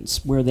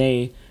resurgence where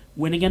they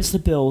win against the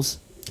Bills,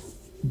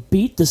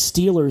 beat the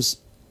Steelers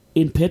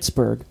in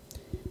Pittsburgh,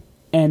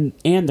 and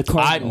the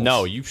Cardinals.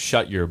 No, you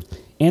shut your...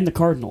 And the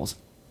Cardinals.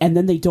 And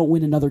then they don't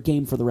win another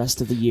game for the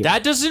rest of the year.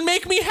 That doesn't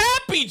make me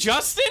happy,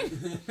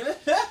 Justin.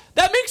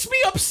 That makes me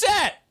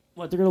upset.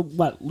 What, they're going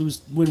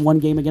to, win one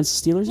game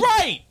against the Steelers?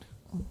 Right.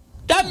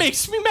 That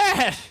makes me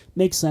mad.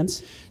 Makes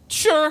sense.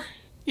 Sure.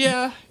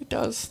 Yeah, it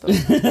does.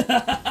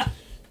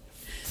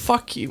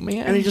 Fuck you,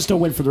 man. And they just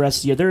don't win for the rest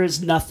of the year. There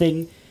is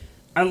nothing...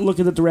 I'm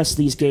looking at the rest of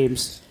these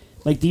games.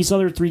 Like, these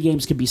other 3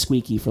 games could be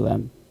squeaky for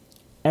them.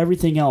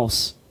 Everything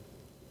else,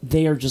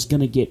 they are just going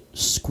to get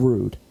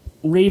screwed.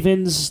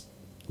 Ravens,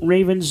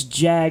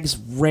 Jags,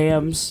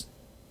 Rams,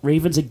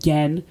 Ravens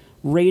again,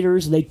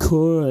 Raiders, they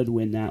could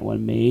win that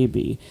one,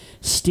 maybe.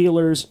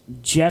 Steelers,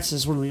 Jets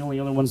is one of the only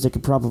other ones they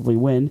could probably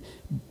win.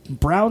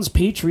 Browns,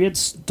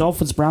 Patriots,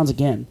 Dolphins, Browns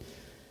again.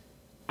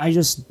 I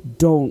just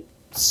don't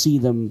see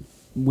them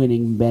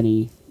winning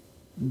many.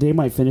 They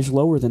might finish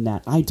lower than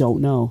that. I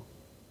don't know.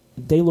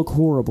 They look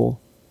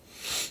horrible.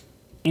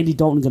 Andy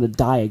Dalton going to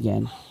die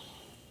again.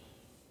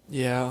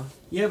 Yeah.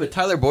 Yeah, but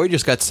Tyler Boyd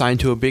just got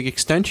signed to a big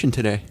extension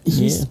today.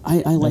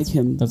 I like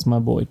him. That's my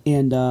boy.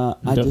 And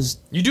I just...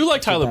 You do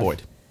like Tyler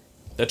Boyd.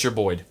 That's your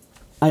Boyd.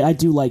 I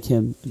do like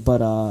him,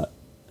 but I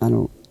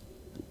don't...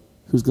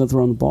 Who's going to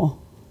throw him the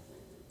ball?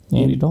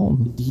 Andy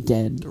Dalton. He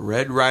dead. The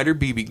Red Ryder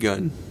BB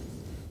gun.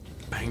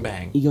 Bang,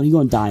 bang. He going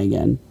to die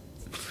again.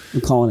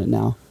 I'm calling it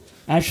now.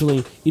 Actually,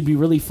 it'd be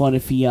really fun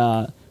if he...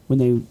 when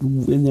they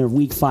in their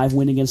Week 5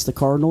 win against the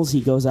Cardinals,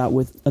 he goes out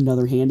with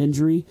another hand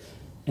injury,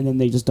 and then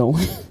they just don't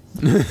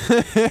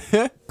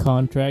win.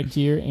 Contract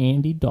year,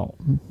 Andy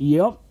Dalton.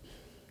 Yep.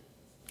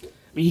 I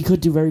mean, he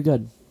could do very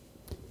good.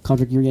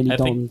 Contract year, Andy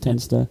Dalton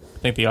tends to... I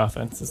think the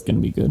offense is going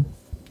to be good.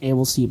 Yeah,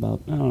 we'll see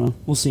about... I don't know.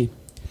 We'll see.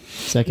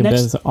 Second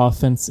best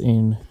offense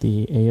in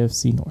the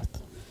AFC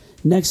North.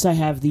 Next, I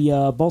have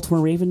the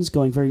Baltimore Ravens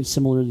going very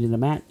similarly to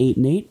Matt,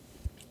 8-8.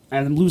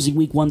 And I'm losing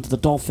Week 1 to the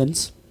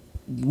Dolphins.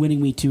 Winning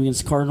Week 2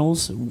 against the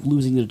Cardinals.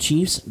 Losing to the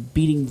Chiefs.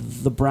 Beating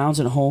the Browns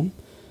at home.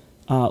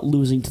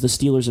 Losing to the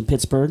Steelers in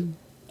Pittsburgh.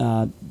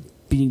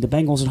 Beating the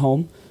Bengals at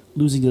home.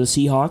 Losing to the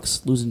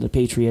Seahawks. Losing to the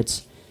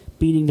Patriots.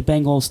 Beating the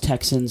Bengals,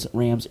 Texans,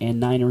 Rams, and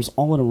Niners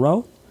all in a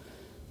row.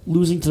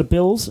 Losing to the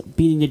Bills.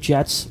 Beating the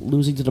Jets.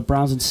 Losing to the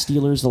Browns and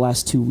Steelers the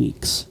last 2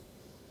 weeks.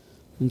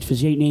 And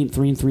 8-8,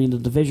 3-3 in the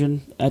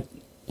division.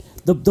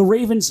 The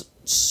Ravens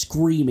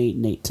scream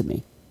 8-8 to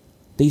me.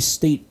 They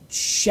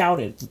shout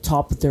it at the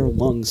top of their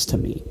lungs to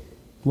me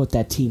what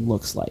that team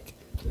looks like.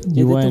 If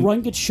the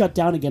run gets shut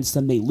down against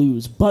them, they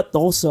lose. But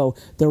also,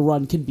 their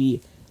run can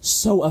be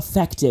so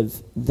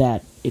effective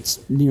that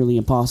it's nearly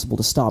impossible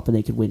to stop and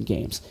they could win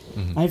games.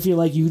 Mm-hmm. I feel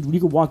like you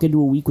could walk into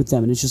a week with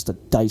them and it's just a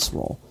dice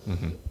roll.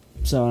 Mm-hmm.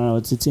 So I don't know,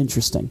 it's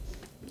interesting.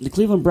 The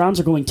Cleveland Browns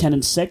are going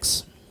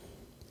 10-6,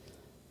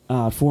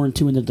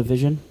 4-2 in the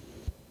division.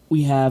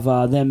 We have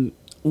them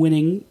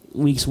winning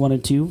weeks 1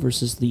 and 2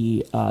 versus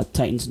the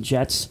Titans and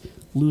Jets,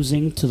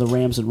 losing to the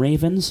Rams and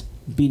Ravens,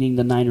 beating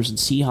the Niners and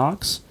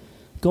Seahawks,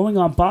 coming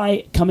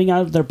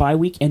out of their bye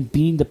week and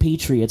beating the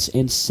Patriots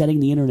and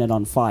setting the internet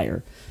on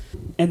fire.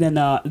 And then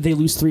they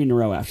lose 3 in a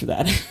row after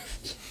that.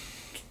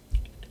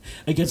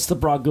 Against the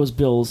Broncos,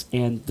 Bills,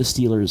 and the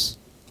Steelers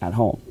at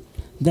home.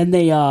 Then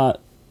they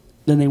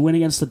win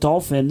against the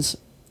Dolphins,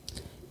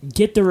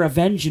 get their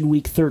revenge in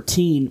Week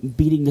 13,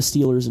 beating the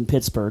Steelers in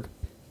Pittsburgh.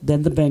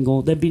 Then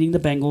beating the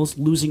Bengals,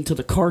 losing to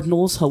the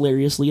Cardinals,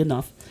 hilariously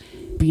enough,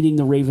 beating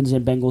the Ravens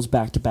and Bengals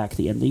back-to-back at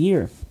the end of the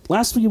year.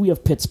 Lastly, we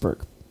have Pittsburgh,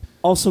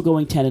 also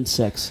going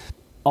 10-6,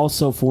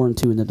 also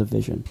 4-2 in the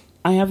division.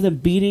 I have them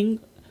beating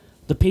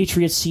the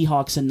Patriots,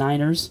 Seahawks, and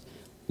Niners,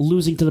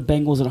 losing to the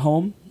Bengals at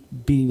home,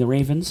 beating the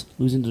Ravens,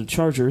 losing to the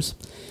Chargers.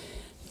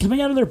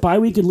 Coming out of their bye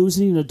week and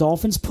losing to the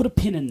Dolphins, put a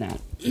pin in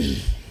that.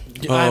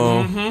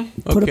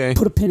 Okay.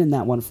 Put a pin in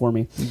that one for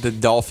me. The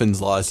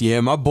Dolphins lost. Yeah,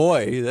 my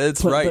boy.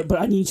 That's right.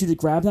 But I need you to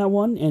grab that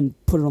one and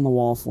put it on the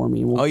wall for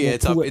me.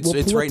 It's up.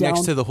 It's right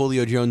next to the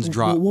Julio Jones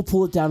drop. We'll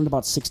pull it down in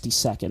about 60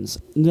 seconds.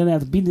 And then I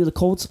have beating the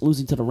Colts,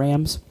 losing to the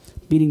Rams,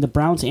 beating the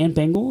Browns and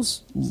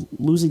Bengals,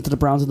 losing to the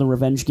Browns in the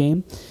revenge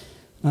game,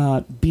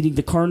 beating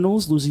the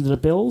Cardinals, losing to the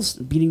Bills,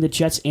 beating the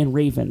Jets and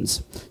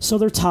Ravens. So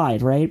they're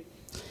tied, right?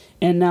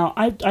 And now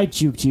I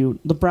juked you.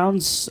 The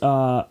Browns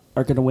are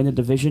going to win the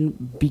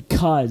division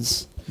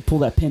because, pull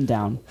that pin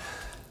down,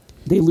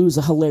 they lose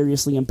a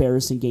hilariously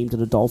embarrassing game to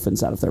the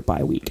Dolphins out of their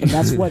bye week. And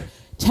that's what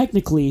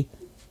technically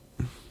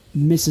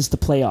misses the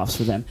playoffs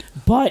for them.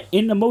 But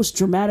in the most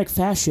dramatic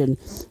fashion,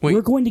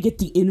 we're going to get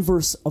the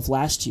inverse of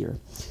last year,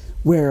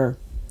 where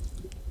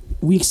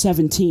Week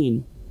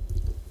 17,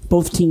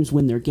 both teams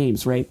win their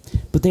games, right?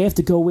 But they have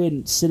to go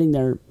in sitting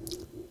there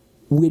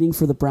waiting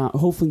for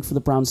hoping for the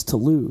Browns to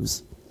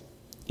lose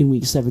in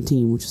Week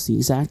 17, which is the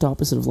exact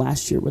opposite of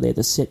last year, where they had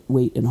to sit,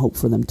 wait, and hope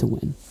for them to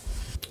win.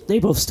 They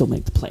both still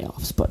make the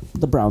playoffs, but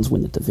the Browns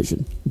win the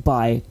division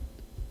by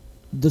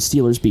the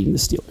Steelers beating the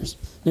Steelers.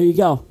 There you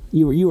go.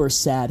 You are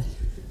sad.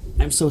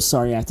 I'm so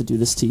sorry I have to do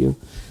this to you.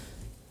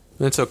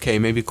 That's okay.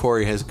 Maybe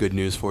Corey has good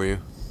news for you.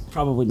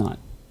 Probably not.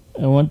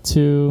 I want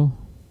to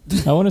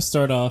I want to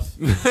start off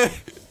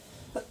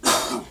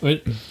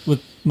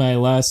with my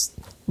last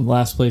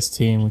place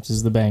team, which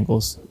is the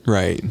Bengals.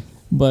 Right.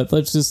 But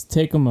let's just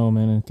take a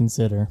moment and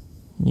consider.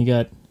 You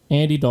got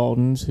Andy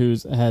Dalton,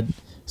 who's had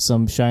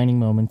some shining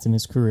moments in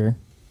his career.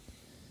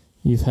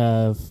 You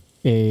have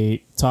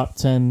a top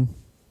 10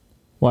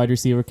 wide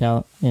receiver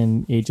count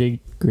in A.J.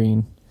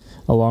 Green,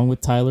 along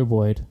with Tyler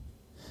Boyd,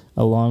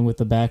 along with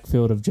the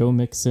backfield of Joe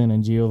Mixon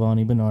and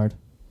Giovanni Bernard,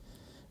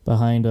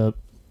 behind a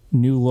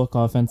new-look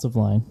offensive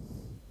line.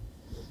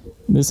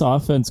 This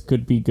offense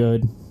could be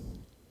good,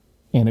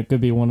 and it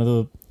could be one of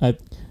the...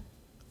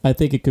 I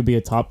think it could be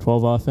a top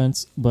 12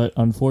 offense, but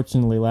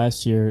unfortunately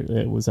last year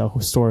it was a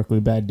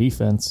historically bad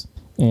defense.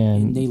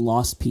 And they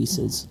lost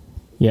pieces.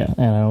 Yeah,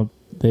 and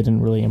they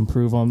didn't really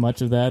improve on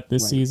much of that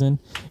this season.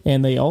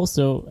 And they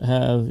also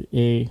have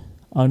a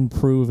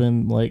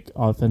unproven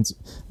offense.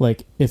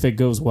 If it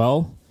goes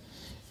well,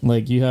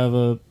 you have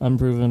a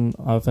unproven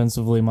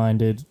offensively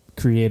minded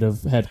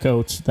creative head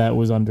coach that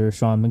was under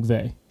Sean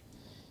McVay.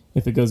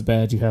 If it goes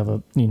bad, you have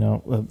a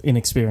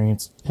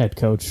inexperienced head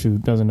coach who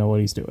doesn't know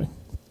what he's doing.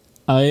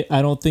 I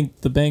don't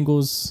think the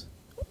Bengals,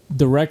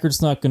 the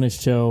record's not going to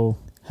show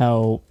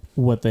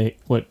what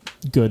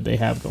good they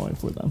have going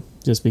for them,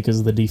 just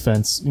because the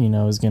defense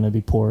is going to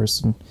be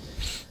porous.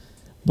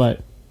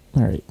 But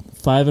all right,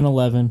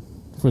 5-11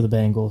 for the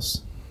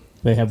Bengals.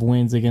 They have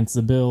wins against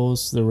the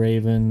Bills, the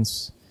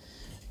Ravens,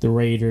 the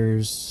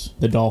Raiders,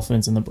 the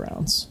Dolphins, and the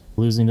Browns.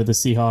 Losing to the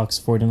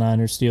Seahawks,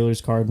 49ers,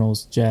 Steelers,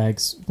 Cardinals,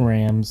 Jags,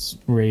 Rams,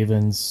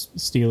 Ravens,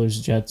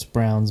 Steelers, Jets,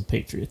 Browns,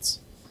 Patriots.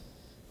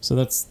 So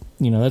that's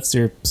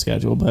their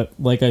schedule. But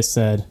like I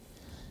said,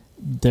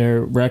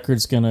 their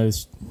record's going to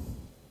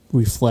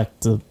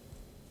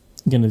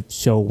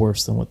show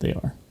worse than what they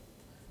are,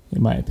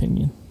 in my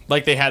opinion.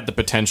 They had the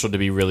potential to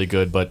be really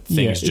good, but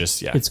things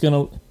It's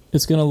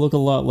gonna look a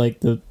lot like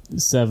the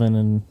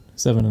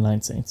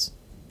 7-9 Saints.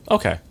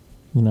 Okay.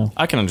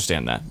 I can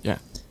understand that. Yeah.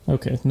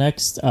 Okay.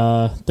 Next,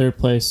 third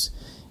place,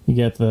 you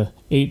get the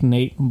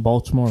 8-8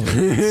 Baltimore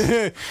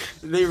Ravens.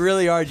 They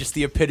really are just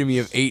the epitome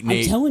of 8-8.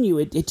 I'm telling you,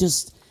 it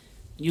just,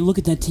 you look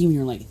at that team and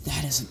you're like,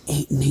 that is an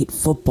 8-8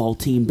 football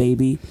team,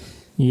 baby.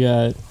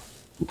 You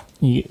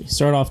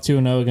start off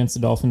 2-0 against the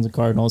Dolphins and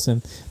Cardinals,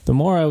 and the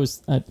more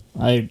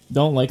I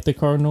don't like the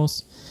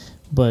Cardinals,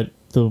 but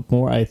the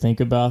more I think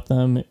about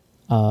them,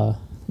 the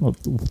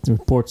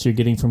reports you're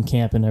getting from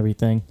camp and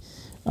everything,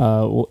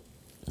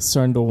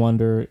 starting to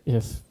wonder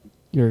if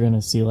you're going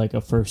to see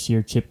a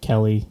first-year Chip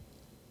Kelly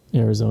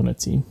Arizona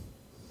team.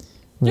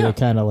 Where they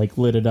kind of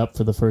lit it up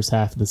for the first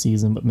half of the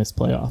season but missed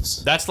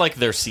playoffs. That's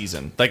their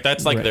season.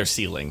 That's their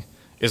ceiling.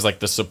 Is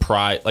the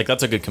surprise.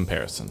 That's a good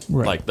comparison.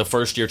 Right. The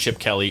first year Chip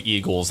Kelly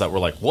Eagles that were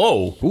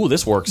whoa, ooh,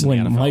 this works in the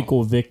NFL. When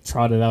Michael Vick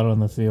trotted out on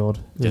the field,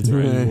 the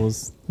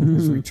Eagles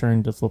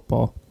returned to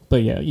football.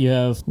 But yeah, you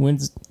have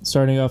wins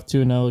starting off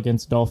 2-0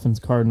 against Dolphins,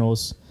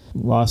 Cardinals,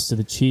 lost to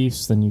the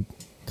Chiefs, then you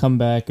come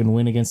back and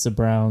win against the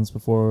Browns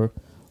before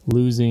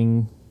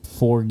losing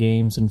 4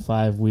 games in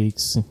 5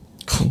 weeks,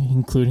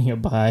 including a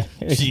bye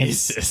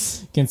against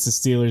the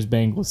Steelers,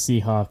 Bengals,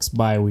 Seahawks,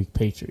 bye week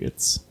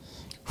Patriots.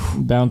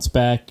 Bounce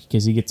back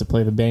because you get to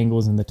play the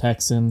Bengals and the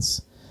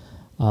Texans,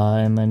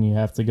 and then you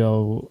have to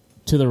go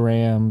to the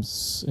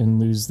Rams and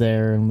lose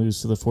there and lose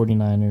to the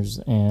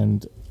 49ers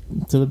and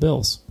to the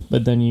Bills.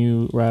 But then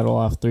you rattle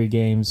off 3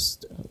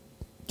 games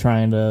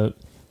trying to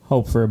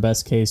hope for a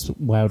best case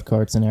wild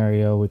card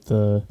scenario with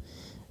the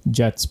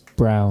Jets,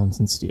 Browns,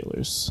 and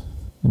Steelers.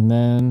 And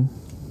then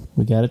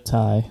we got a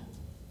tie.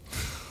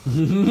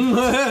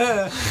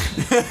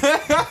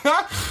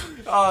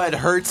 Oh, it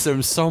hurts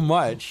them so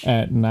much.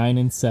 At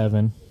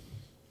 9-7.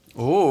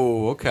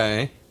 Oh,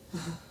 okay.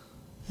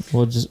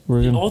 We're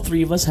gonna. All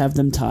 3 of us have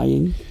them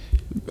tying.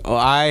 Oh,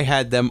 I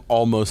had them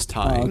almost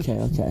tying.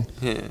 Oh, okay.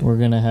 Yeah. We're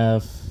gonna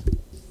have.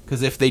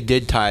 Because if they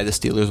did tie, the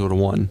Steelers would have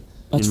won.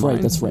 That's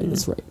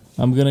right.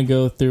 I'm gonna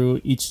go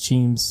through each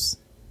team's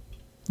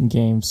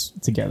games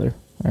together.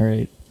 All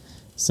right.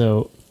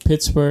 So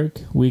Pittsburgh,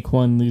 week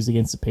 1, lose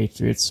against the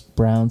Patriots.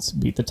 Browns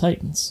beat the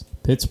Titans.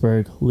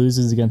 Pittsburgh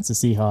loses against the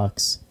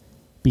Seahawks,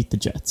 beat the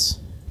Jets.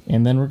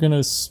 And then we're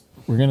gonna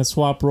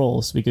swap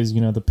roles because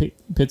the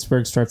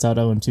Pittsburgh starts out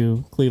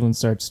 0-2, Cleveland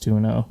starts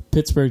 2-0.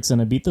 Pittsburgh's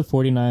gonna beat the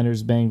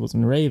 49ers, Bengals,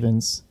 and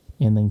Ravens,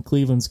 and then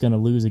Cleveland's gonna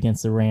lose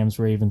against the Rams,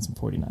 Ravens, and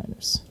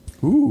 49ers.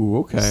 Ooh,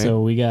 okay.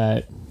 So we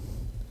got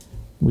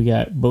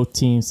both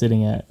teams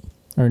sitting at,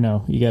 or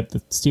no, you got the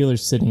Steelers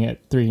sitting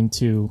at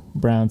 3-2,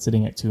 Browns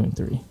sitting at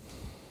 2-3.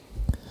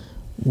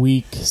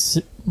 Week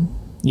 6,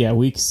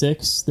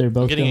 they're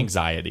both getting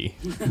anxiety.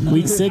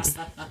 Week 6,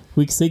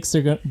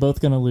 they're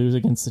both going to lose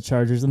against the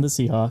Chargers and the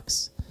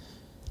Seahawks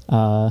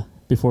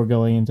before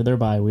going into their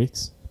bye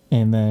weeks.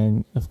 And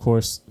then, of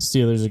course,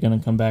 Steelers are going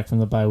to come back from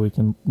the bye week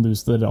and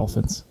lose to the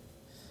Dolphins.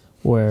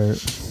 Where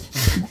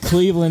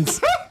Cleveland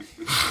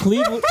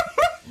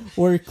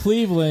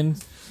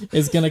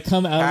is going to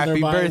come out of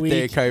their bye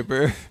week. Happy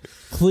birthday,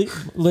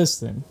 Kuiper.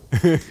 Listen.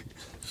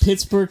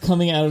 Pittsburgh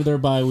coming out of their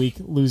bye week,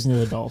 losing to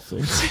the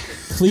Dolphins.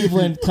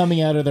 Cleveland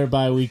coming out of their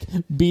bye week,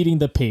 beating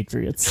the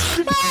Patriots.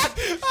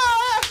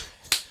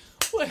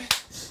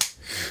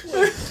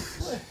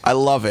 I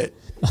love it.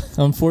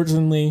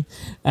 Unfortunately,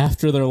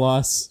 after their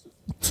loss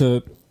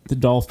to the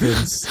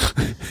Dolphins,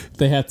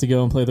 they have to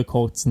go and play the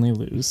Colts and they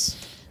lose.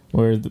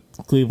 Where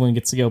Cleveland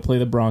gets to go play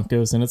the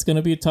Broncos, and it's going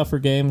to be a tougher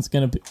game. It's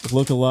going to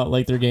look a lot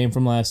like their game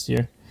from last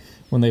year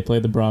when they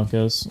played the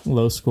Broncos,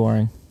 low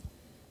scoring.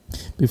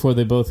 Before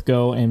they both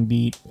go and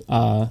beat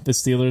the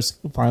Steelers,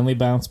 finally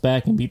bounce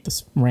back and beat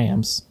the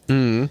Rams.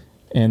 Mm.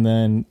 And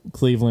then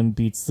Cleveland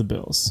beats the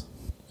Bills.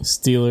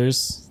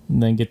 Steelers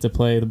then get to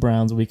play the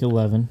Browns week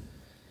 11,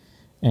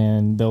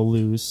 and they'll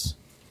lose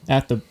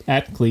at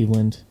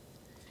Cleveland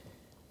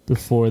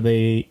before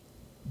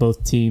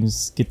both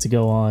teams get to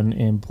go on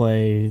and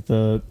play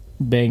the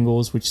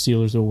Bengals, which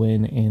Steelers will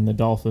win, and the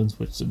Dolphins,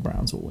 which the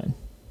Browns will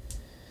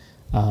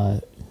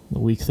win.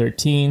 Week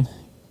 13,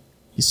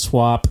 you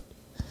swap.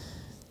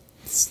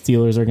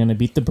 Steelers are going to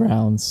beat the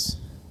Browns,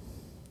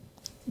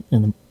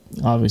 and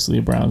obviously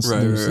the Browns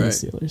lose to the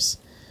Steelers.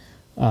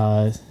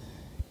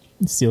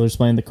 Steelers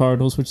playing the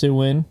Cardinals, which they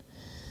win.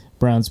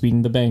 Browns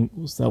beating the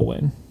Bengals, they'll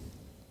win.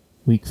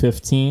 Week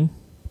 15,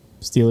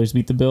 Steelers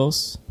beat the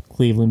Bills.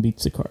 Cleveland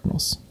beats the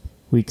Cardinals.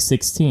 Week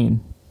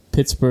 16,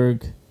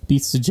 Pittsburgh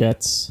beats the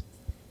Jets.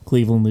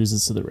 Cleveland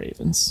loses to the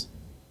Ravens.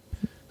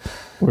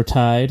 We're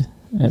tied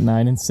at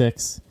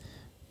 9-6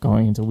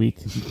 going into week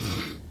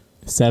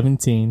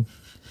 17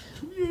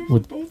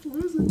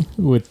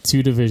 with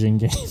two division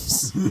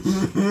games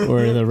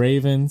where the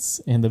Ravens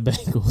and the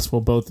Bengals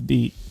will both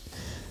beat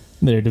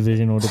their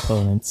divisional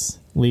opponents,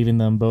 leaving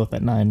them both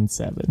at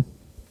 9-7.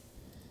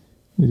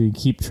 Do you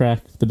keep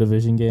track of the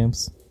division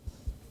games?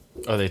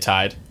 Are they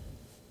tied?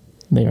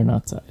 They are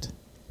not tied.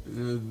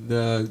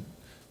 The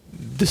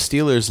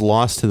Steelers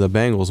lost to the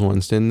Bengals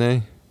once, didn't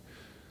they?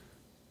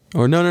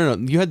 Or no.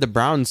 You had the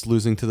Browns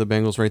losing to the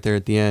Bengals right there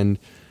at the end,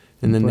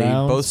 and then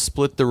Browns. they both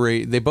split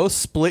they both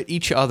split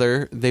each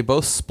other. They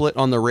both split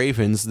on the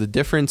Ravens. The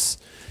difference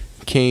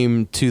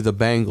came to the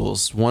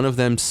Bengals. One of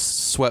them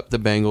swept the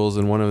Bengals,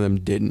 and one of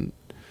them didn't.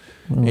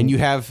 And you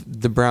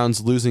have the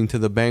Browns losing to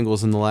the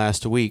Bengals in the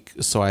last week,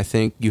 so I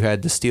think you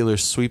had the Steelers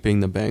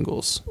sweeping the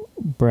Bengals.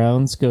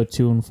 Browns go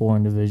 2-4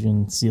 in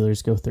division.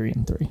 Steelers go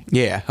 3-3.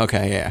 Yeah.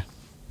 Okay. Yeah.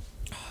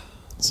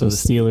 So the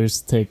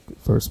Steelers take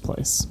first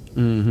place.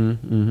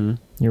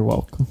 You're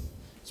welcome.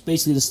 So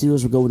basically, the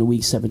Steelers were going to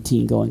Week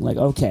 17 going like,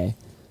 okay,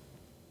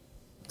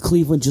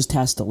 Cleveland just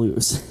has to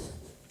lose.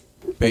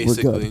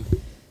 Basically.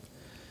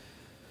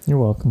 You're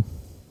welcome.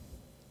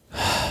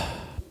 All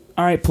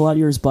right, pull out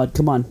yours, bud.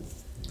 Come on.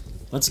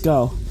 Let's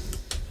go.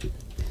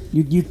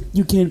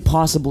 You can't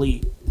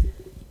possibly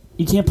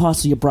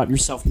have brought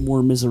yourself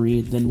more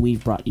misery than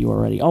we've brought you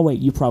already. Oh wait,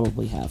 you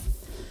probably have.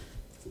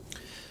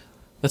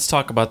 Let's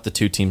talk about the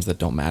two teams that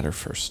don't matter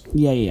first.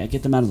 Yeah.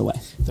 Get them out of the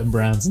way. The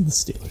Browns and the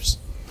Steelers.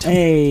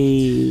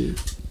 Hey.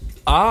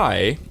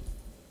 I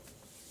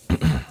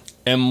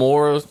am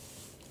more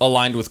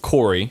aligned with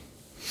Corey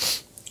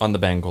on the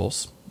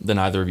Bengals than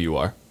either of you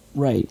are.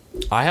 Right.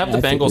 I have the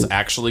I Bengals figured.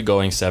 actually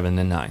going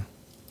 7-9.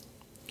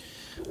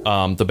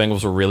 The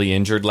Bengals were really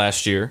injured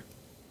last year.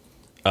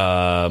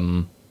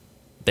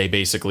 They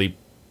basically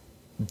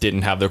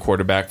didn't have their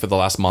quarterback for the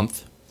last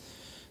month.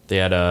 They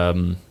had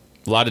a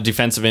lot of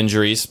defensive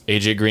injuries.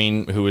 AJ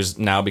Green, who has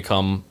now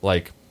become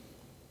like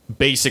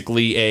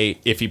basically a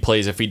if he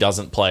plays, if he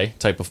doesn't play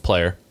type of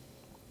player.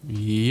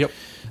 Yep.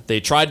 They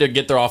tried to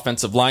get their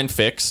offensive line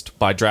fixed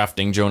by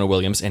drafting Jonah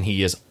Williams, and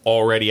he is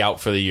already out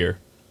for the year.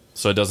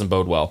 So it doesn't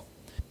bode well.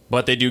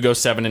 But they do go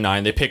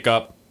 7-9. They pick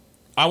up,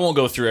 I won't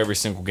go through every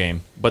single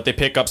game, but they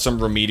pick up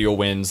some remedial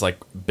wins like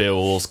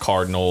Bills,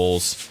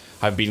 Cardinals,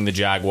 I've beaten the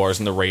Jaguars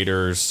and the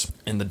Raiders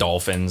and the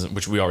Dolphins,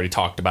 which we already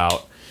talked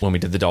about when we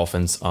did the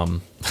Dolphins. I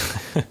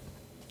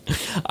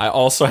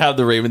also have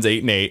the Ravens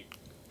 8-8.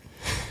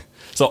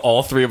 So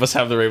all three of us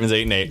have the Ravens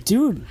 8-8.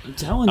 Dude, I'm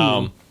telling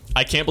you.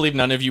 I can't believe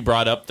none of you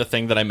brought up the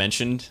thing that I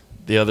mentioned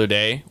the other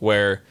day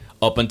where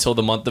up until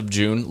the month of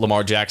June,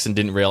 Lamar Jackson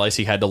didn't realize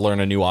he had to learn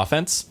a new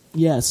offense.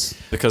 Yes.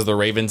 Because the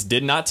Ravens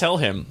did not tell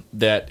him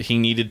that he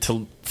needed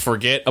to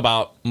forget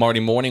about Marty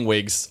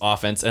Morningwig's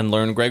offense and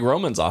learn Greg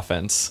Roman's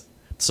offense.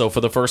 So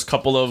for the first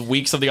couple of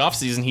weeks of the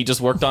offseason, he just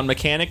worked on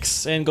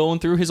mechanics and going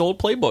through his old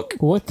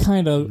playbook. What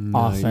kind of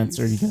offense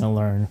are you going to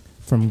learn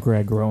from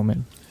Greg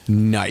Roman?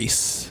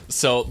 Nice.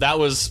 So that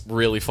was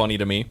really funny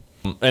to me.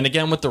 And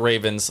again, with the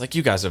Ravens, like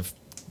you guys have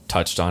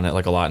touched on it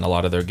like a lot in a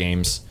lot of their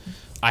games.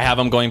 I have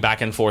them going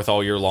back and forth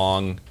all year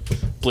long,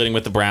 splitting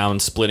with the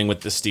Browns, splitting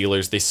with the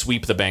Steelers. They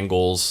sweep the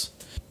Bengals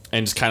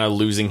and just kind of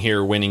losing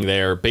here, winning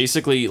there.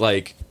 Basically,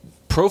 like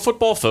Pro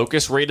Football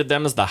Focus rated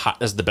them as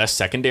the best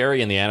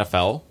secondary in the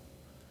NFL,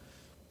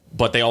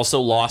 but they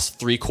also lost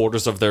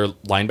 3/4 of their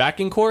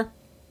linebacking core,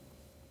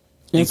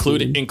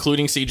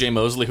 including C.J.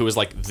 Mosley, who is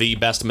like the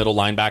best middle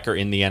linebacker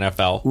in the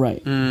NFL,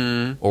 Right.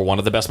 or one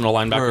of the best middle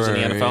linebackers in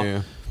the NFL.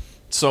 Yeah.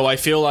 So I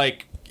feel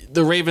like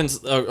the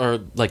Ravens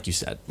are, like you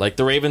said, like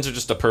the Ravens are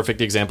just a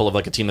perfect example of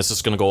like a team that's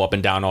just going to go up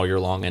and down all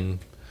year long and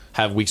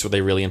have weeks where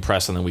they really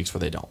impress and then weeks where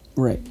they don't.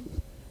 Right.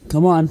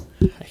 Come on.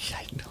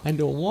 I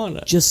don't want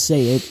to. Just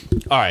say it.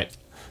 All right.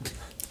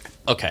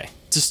 Okay.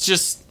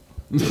 Just.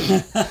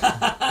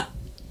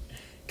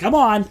 Come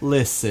on.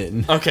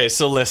 Listen. Okay,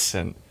 so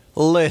listen.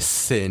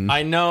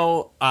 I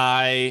know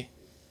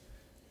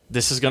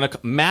this is going to...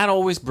 Matt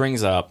always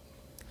brings up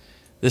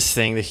this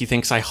thing that he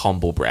thinks I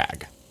humble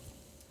brag.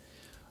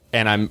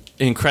 And I'm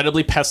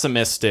incredibly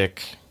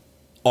pessimistic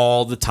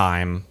all the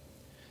time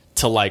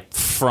to, like,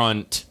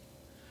 front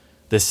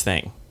this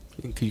thing.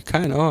 You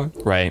kind of are.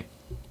 Right?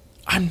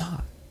 I'm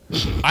not.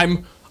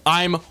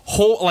 I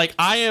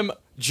am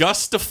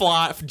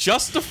justifiably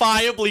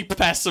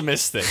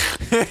pessimistic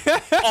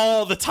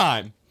all the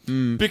time.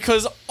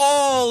 Because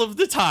all of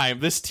the time,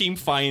 this team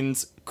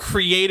finds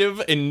creative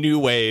and new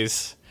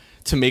ways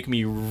to make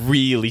me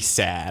really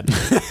sad.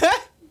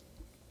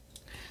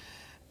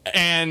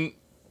 And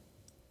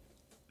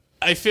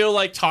I feel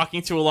like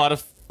talking to a lot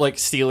of like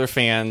Steeler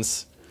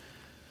fans,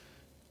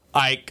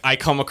 I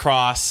come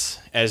across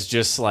as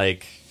just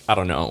like, I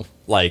don't know,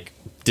 like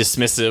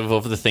dismissive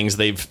of the things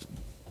they've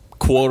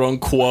quote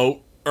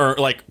unquote or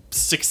like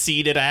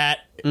succeeded at,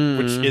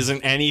 which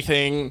isn't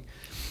anything.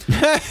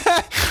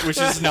 Which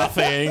is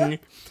nothing,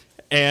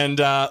 and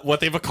what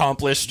they've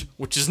accomplished,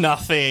 which is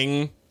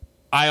nothing.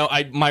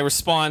 My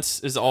response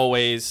is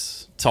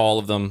always to all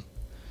of them: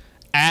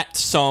 at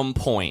some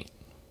point,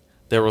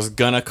 there was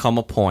gonna come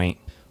a point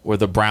where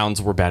the Browns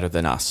were better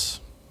than us,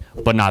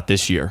 but not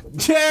this year.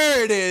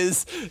 There it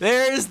is.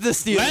 There's the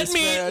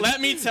Steelers. Let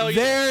me tell you.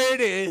 There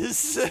it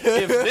is.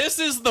 If this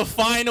is the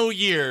final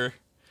year.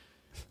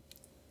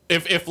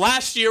 If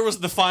last year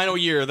was the final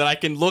year that I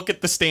can look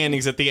at the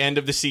standings at the end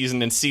of the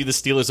season and see the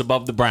Steelers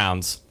above the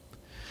Browns,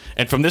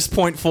 and from this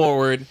point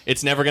forward,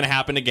 it's never going to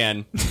happen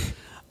again,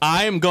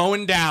 I am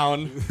going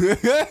down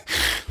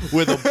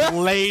with a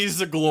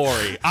blaze of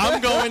glory. I'm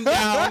going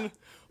down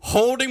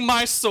holding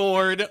my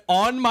sword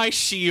on my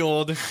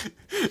shield.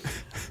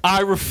 I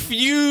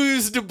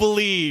refuse to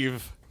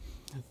believe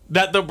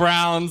that the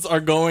Browns are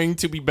going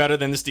to be better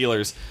than the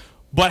Steelers.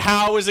 But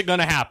how is it going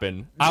to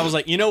happen? I was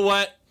like, you know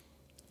what?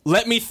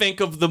 Let me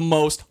think of the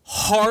most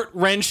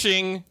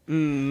heart-wrenching,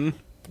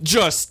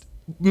 just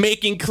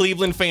making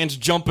Cleveland fans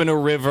jump in a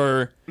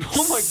river,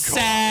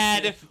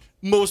 sad,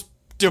 most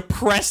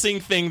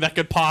depressing thing that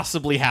could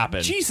possibly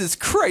happen. Jesus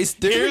Christ,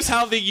 dude. Here's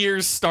how the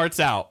year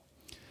starts out.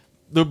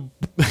 The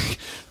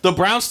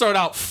Browns start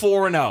out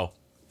 4-0.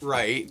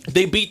 Right.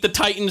 They beat the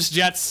Titans,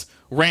 Jets,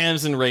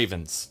 Rams, and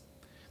Ravens.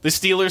 The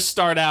Steelers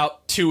start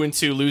out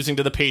 2-2, losing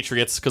to the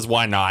Patriots, because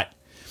why not?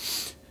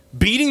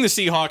 Beating the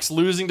Seahawks,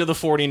 losing to the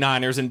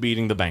 49ers, and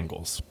beating the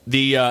Bengals.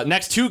 The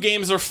next two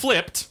games are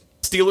flipped.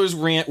 Steelers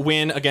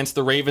win against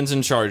the Ravens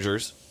and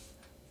Chargers.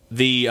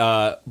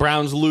 The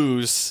Browns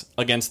lose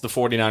against the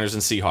 49ers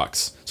and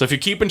Seahawks. So if you're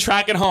keeping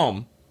track at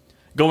home,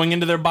 going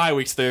into their bye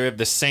weeks, they have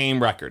the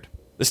same record.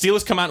 The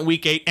Steelers come out in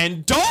Week 8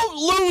 and don't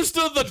lose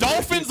to the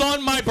Dolphins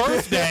on my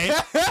birthday.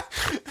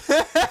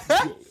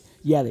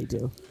 Yeah, they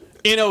do.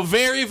 In a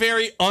very,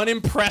 very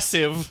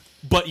unimpressive,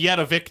 but yet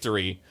a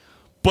victory.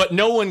 But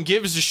no one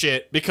gives a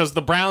shit because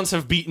the Browns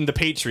have beaten the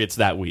Patriots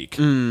that week.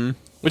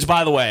 Which,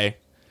 by the way,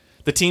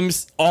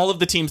 all of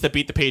the teams that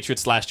beat the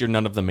Patriots last year,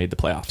 none of them made the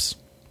playoffs.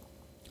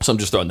 So I'm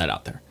just throwing that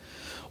out there.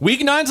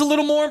 Week 9's a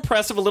little more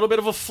impressive, a little bit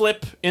of a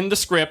flip in the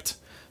script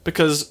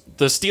because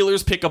the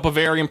Steelers pick up a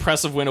very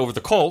impressive win over the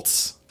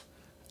Colts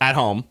at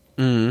home.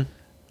 The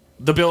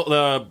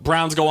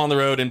Browns go on the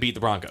road and beat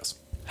the Broncos.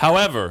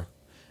 However,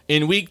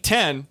 in Week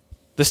 10,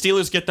 the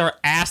Steelers get their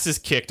asses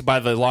kicked by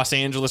the Los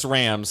Angeles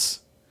Rams.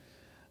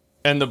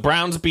 And the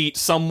Browns beat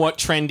somewhat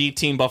trendy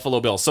Team Buffalo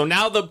Bills. So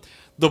now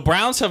the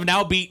Browns have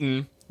now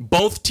beaten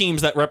both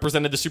teams that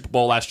represented the Super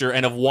Bowl last year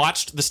and have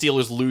watched the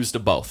Steelers lose to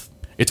both.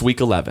 It's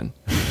Week 11.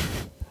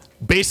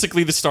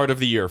 Basically the start of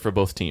the year for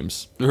both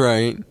teams.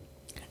 Right.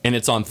 And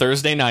it's on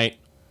Thursday night.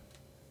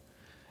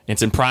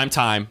 It's in prime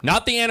time.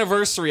 Not the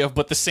anniversary of,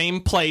 but the same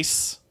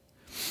place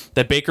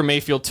that Baker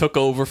Mayfield took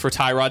over for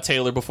Tyrod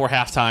Taylor before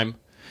halftime.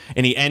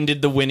 And he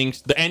ended the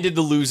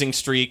losing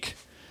streak.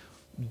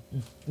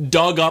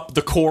 Dug up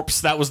the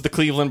corpse that was the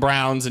Cleveland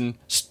Browns and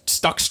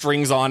stuck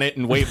strings on it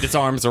and waved its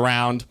arms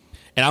around.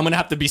 And I'm going to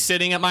have to be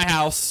sitting at my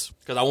house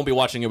because I won't be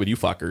watching it with you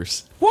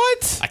fuckers.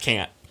 What? I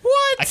can't.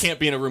 What? I can't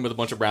be in a room with a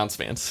bunch of Browns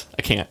fans.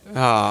 I can't.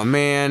 Oh,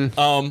 man.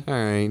 All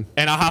right.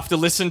 And I'll have to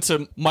listen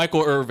to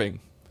Michael Irving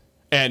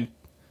and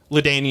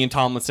LaDainian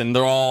Tomlinson.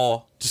 They're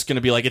all just going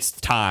to be like, it's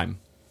time.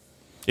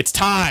 It's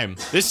time.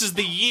 This is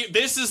the year.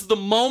 This is the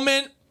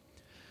moment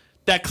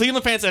that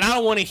Cleveland fans, and I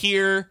don't want to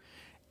hear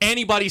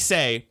anybody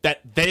say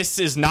that this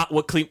is not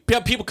what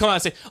people come out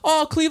and say,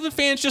 oh, Cleveland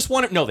fans just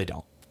want it. No, they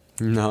don't.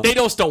 No. They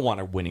just don't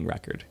want a winning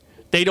record.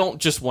 They don't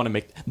just want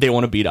to they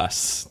want to beat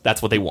us.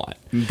 That's what they want.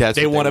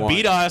 They want to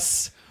beat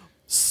us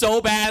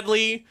so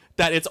badly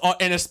that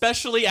and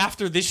especially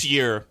after this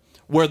year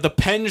where the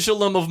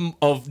pendulum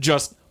of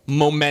just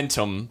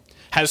momentum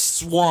has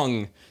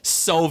swung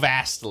so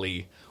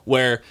vastly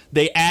where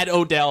they add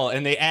Odell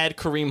and they add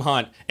Kareem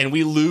Hunt and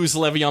we lose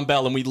Le'Veon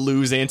Bell and we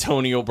lose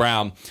Antonio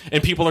Brown.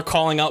 And people are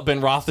calling out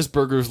Ben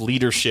Roethlisberger's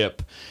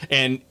leadership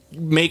and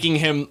making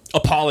him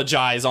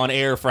apologize on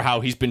air for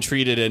how he's been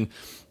treated. And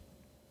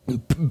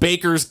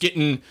Baker's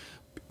getting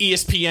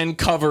ESPN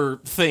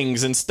cover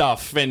things and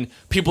stuff, and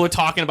people are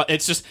talking about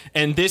it's just,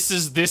 and this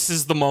is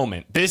the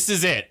moment. This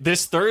is it.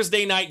 This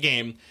Thursday night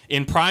game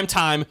in prime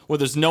time where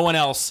there's no one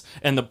else,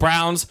 and the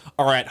Browns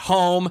are at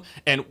home,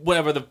 and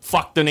whatever the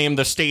fuck the name of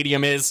the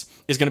stadium is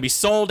going to be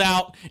sold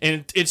out,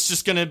 and it's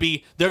just going to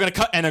be, they're going to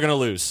cut and they're going to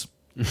lose.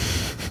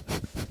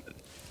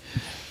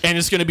 And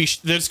it's going to be,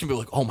 they're just going to be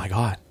like, oh my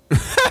God.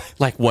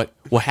 Like what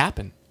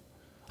happened?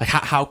 Like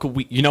how could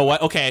we, you know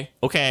what? Okay.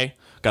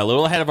 Got a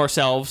little ahead of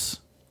ourselves.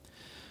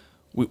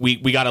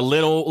 We got a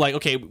little, like,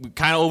 okay,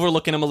 kind of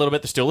overlooking them a little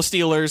bit. They're still the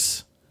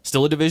Steelers,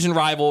 still a division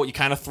rival. You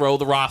kind of throw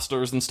the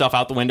rosters and stuff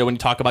out the window when you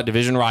talk about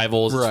division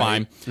rivals. It's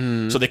fine.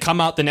 So they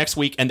come out the next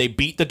week and they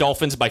beat the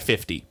Dolphins by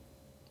 50.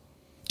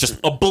 Just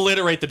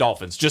obliterate the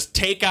Dolphins. Just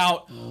take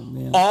out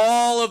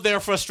all of their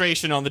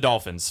frustration on the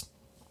Dolphins.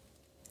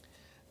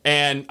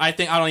 And I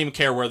don't even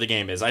care where the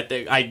game is.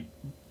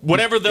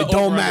 Whatever the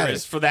over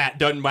is for that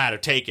doesn't matter.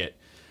 Take it.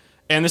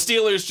 And the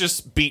Steelers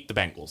just beat the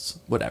Bengals.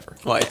 Whatever.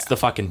 Well, it's the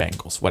fucking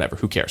Bengals. Whatever.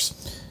 Who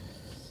cares?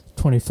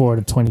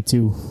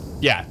 24-22.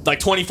 Yeah, like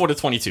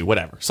 24-22.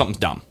 Whatever. Something's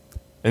dumb.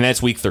 And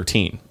that's week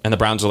 13. And the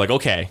Browns are like,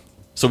 okay.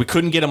 So we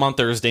couldn't get them on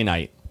Thursday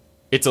night.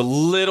 It's a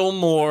little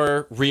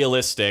more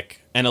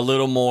realistic and a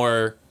little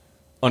more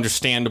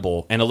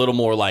understandable and a little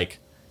more, like,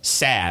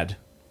 sad,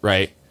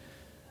 right?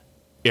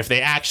 If they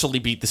actually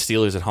beat the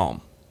Steelers at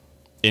home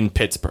in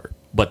Pittsburgh.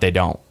 But they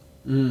don't.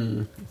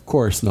 Of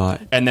course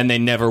not. And then they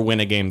never win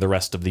a game the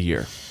rest of the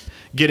year.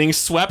 Getting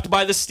swept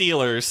by the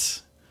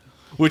Steelers,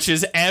 which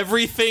is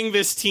everything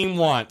this team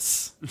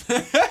wants,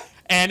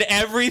 and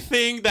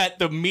everything that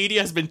the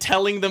media has been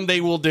telling them they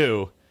will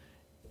do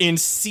in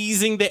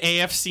seizing the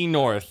AFC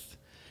North,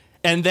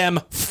 and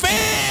them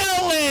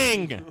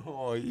failing!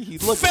 Oh,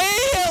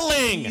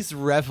 Failing! He's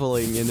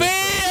reveling in it.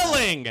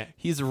 Failing!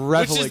 He's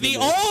reveling Which is the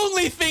in it.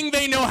 only thing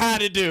they know how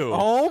to do.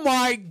 Oh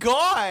my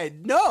God,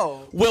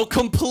 no. Will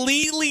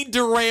completely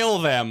derail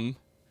them.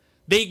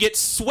 They get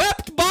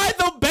swept by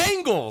the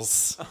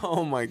Bengals.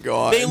 Oh my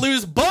God. They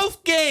lose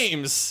both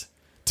games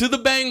to the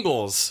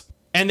Bengals,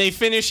 and they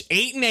finish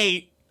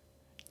 8-8,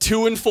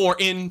 2-4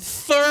 in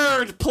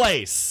third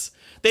place.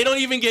 They don't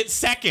even get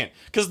second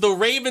because the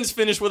Ravens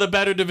finish with a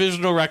better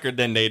divisional record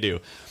than they do.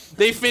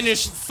 They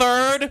finish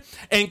third,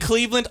 and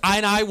Cleveland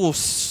and I will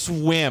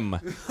swim.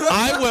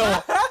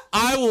 I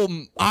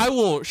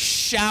will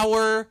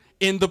shower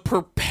in the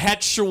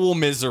perpetual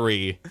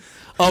misery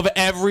of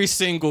every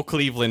single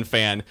Cleveland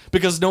fan,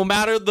 because no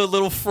matter the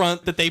little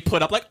front that they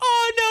put up, like,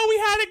 oh no, we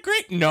had it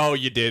great. No,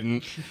 you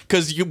didn't,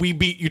 because we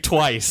beat you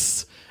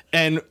twice.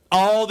 And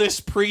all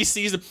this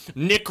preseason,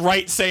 Nick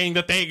Wright saying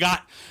that they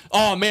got,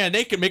 oh man,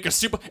 they could make a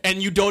super,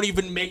 and you don't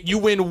even you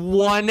win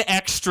one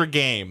extra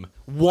game.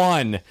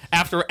 One.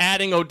 After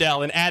adding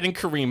Odell and adding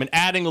Kareem and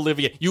adding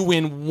Olivia, you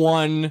win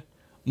one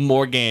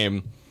more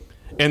game.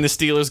 And the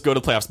Steelers go to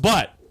the playoffs.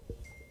 But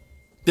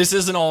this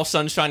isn't all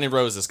sunshine and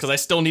roses, because I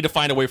still need to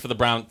find a way for the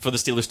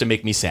Steelers to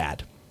make me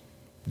sad.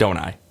 Don't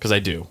I? Because I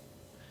do.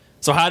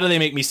 So how do they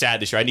make me sad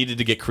this year? I needed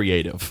to get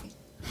creative.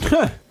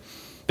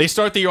 They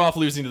start the year off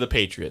losing to the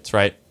Patriots,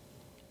 right?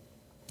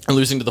 And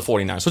losing to the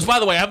 49ers. Which, by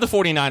the way, I have the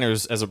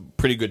 49ers as a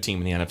pretty good team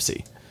in the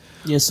NFC.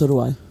 Yes, so do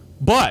I.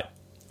 But,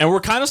 and we're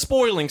kind of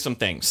spoiling some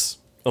things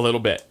a little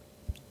bit,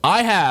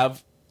 I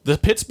have the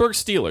Pittsburgh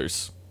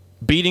Steelers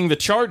beating the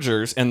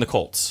Chargers and the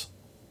Colts.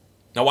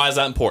 Now, why is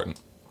that important?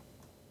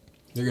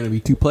 They're going to be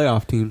two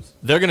playoff teams.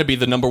 They're going to be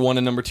the number 1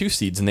 and number 2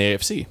 seeds in the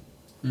AFC.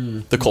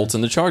 The Colts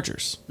and the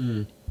Chargers.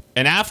 And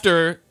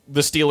after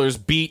the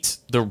Steelers beat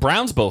the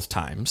Browns both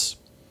times,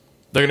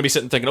 they're going to be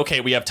sitting thinking, okay,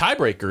 we have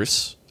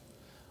tiebreakers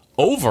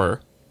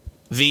over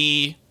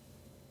the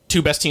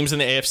 2 best teams in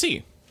the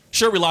AFC.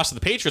 Sure, we lost to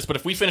the Patriots, but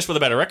if we finish with a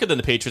better record than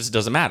the Patriots, it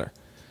doesn't matter.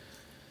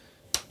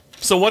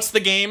 So what's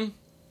the game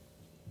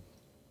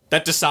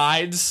that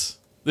decides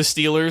the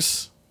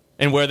Steelers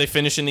and where they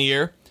finish in the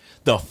year?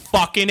 The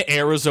fucking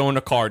Arizona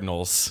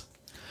Cardinals.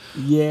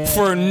 Yeah.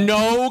 For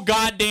no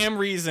goddamn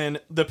reason,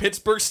 the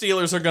Pittsburgh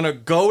Steelers are going to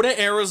go to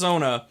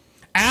Arizona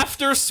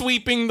after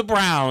sweeping the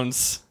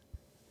Browns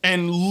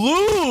and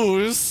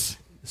lose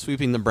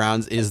Sweeping the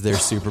Browns is their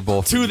Super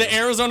Bowl. to the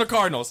Arizona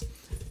Cardinals.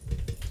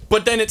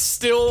 But then it's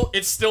still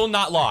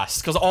not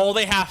lost, because all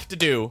they have to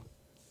do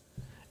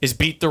is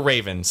beat the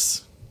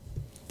Ravens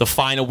the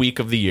final week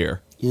of the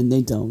year. And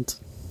they don't.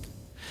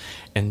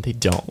 And they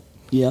don't.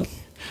 Yep.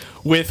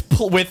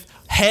 With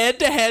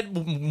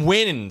head-to-head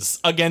wins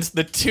against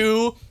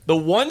the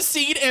 1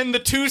 seed and the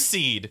 2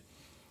 seed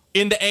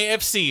in the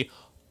AFC,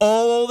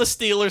 all the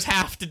Steelers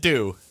have to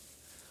do,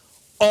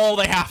 all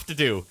they have to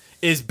do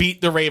is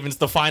beat the Ravens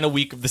the final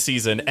week of the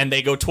season, and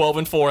they go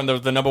 12-4 and they're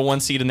the number 1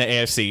 seed in the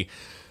AFC.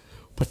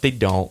 But they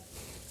don't.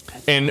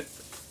 And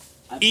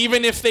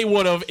even if they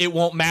would have, it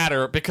won't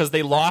matter, because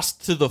they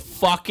lost to the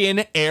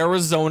fucking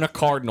Arizona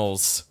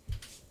Cardinals.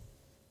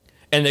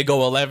 and they go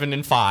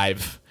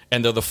 11-5,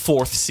 and they're the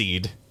 4th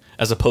seed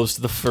as opposed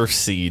to the 1st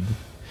seed,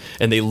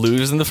 and they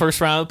lose in the first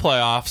round of the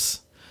playoffs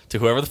to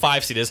whoever the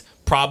 5 seed is,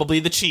 probably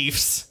the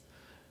Chiefs,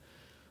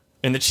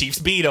 and the Chiefs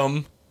beat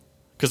them,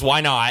 because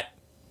why not?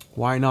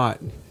 Why not?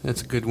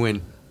 That's a good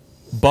win.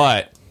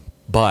 But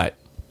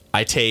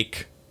I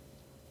take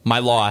my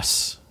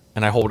loss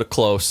and I hold it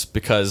close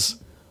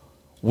because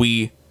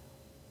we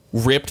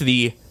ripped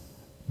the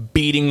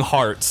beating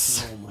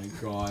hearts, Oh my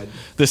god.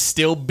 the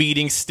still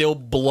beating, still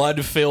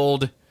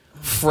blood-filled,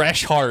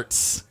 fresh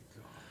hearts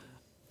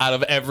out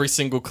of every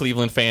single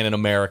Cleveland fan in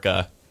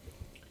America.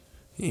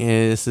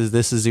 Yeah, this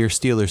is your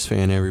Steelers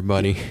fan,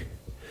 everybody.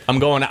 I'm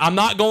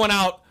not going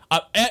out.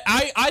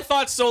 I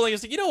thought solely, I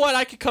was like, you know what?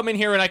 I could come in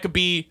here and I could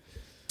be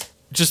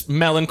just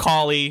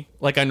melancholy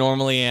like I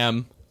normally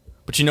am.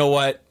 But you know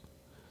what?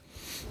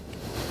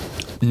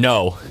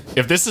 No.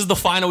 If this is the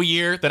final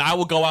year, then I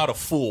will go out a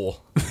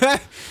fool.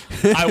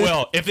 I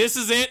will. If this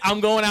is it, I'm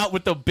going out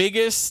with the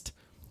biggest,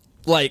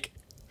 like,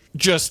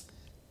 just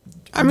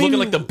looking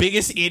like the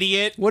biggest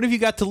idiot. What have you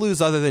got to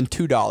lose other than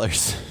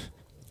 $2?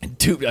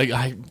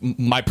 Dude,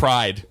 my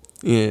pride.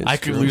 Yeah, I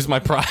could lose my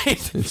pride.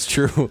 It's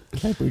true.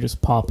 We're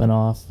just popping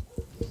off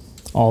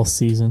all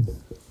season.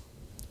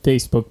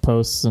 Facebook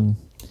posts and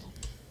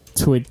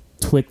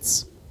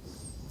twits.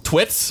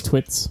 Twits?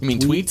 You mean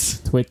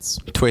tweets?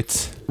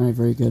 Twits. All right,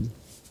 very good.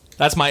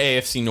 That's my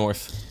AFC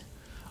North.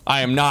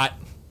 I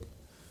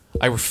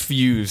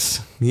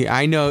refuse. Yeah,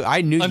 I know.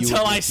 I knew you would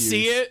Until I refuse.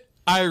 see it,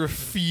 I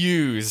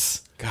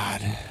refuse.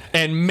 God.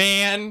 And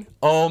man,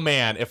 oh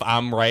man, if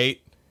I'm right,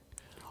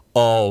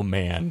 oh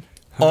man.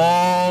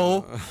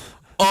 Oh,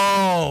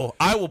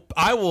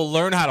 I will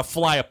learn how to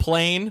fly a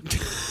plane.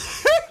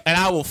 And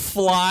I will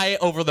fly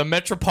over the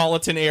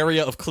metropolitan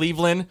area of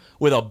Cleveland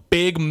with a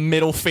big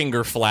middle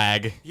finger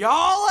flag.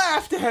 Y'all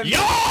laughed at me.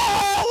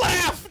 Y'all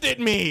laughed at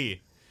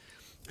me.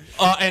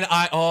 And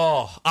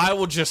I'll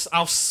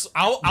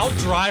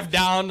drive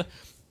down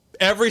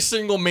every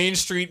single main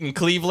street in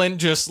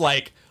Cleveland. Just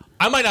like,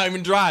 I might not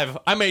even drive.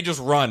 I may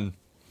just run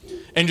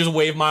and just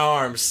wave my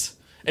arms.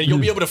 And you'll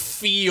be able to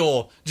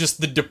feel just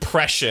the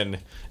depression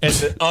and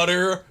the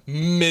utter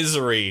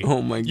misery.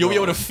 Oh my God. You'll be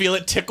able to feel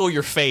it tickle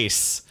your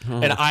face.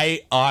 And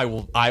I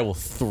will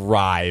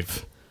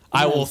thrive.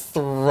 I will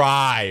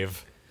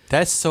thrive.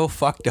 That's so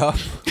fucked up.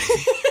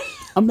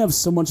 I'm gonna have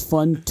so much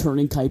fun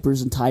turning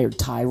Kuiper's entire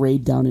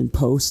tirade down in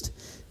post.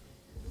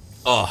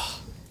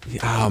 Oh,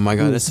 Oh my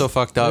god, that's so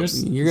fucked up.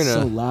 There's You're gonna.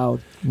 So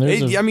loud.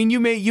 I mean,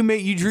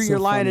 you drew So your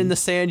line funny. in the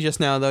sand just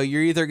now, though.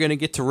 You're either gonna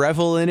get to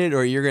revel in it,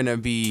 or you're gonna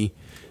be.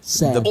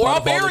 Sad. The- or I'll All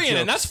the bury it, jokes.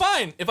 and that's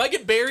fine. If I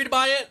get buried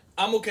by it,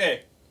 I'm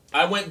okay.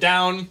 I went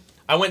down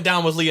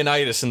with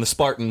Leonidas and the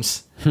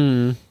Spartans.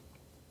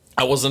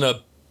 I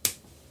wasn't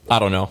I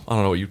don't know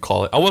what you'd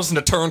call it. I wasn't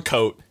a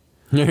turncoat.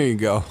 There you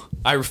go.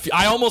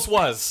 I almost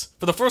was.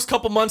 For the first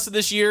couple months of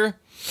this year,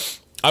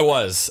 I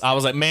was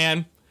like,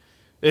 man,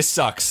 this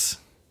sucks.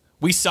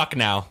 We suck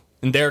now,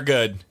 and they're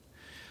good.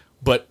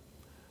 But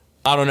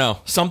I don't know.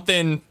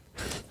 Something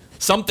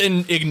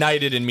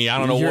ignited in me. I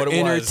don't know Your what it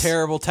inner was.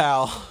 terrible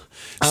towel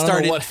I don't know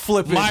started what-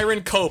 flipping.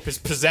 Myron Cope has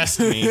possessed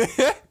me.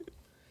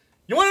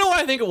 You want to know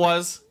what I think it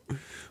was?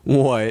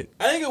 What?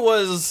 I think it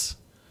was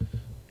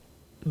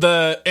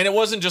and it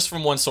wasn't just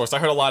from one source. I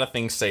heard a lot of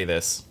things say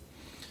this.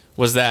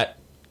 Was that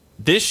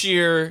this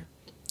year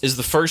is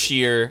the first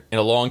year in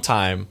a long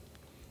time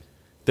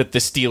that the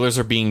Steelers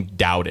are being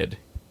doubted.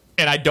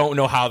 And I don't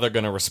know how they're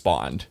going to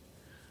respond.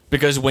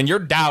 Because when you're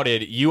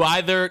doubted, you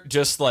either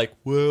just like,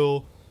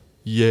 well,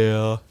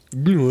 yeah,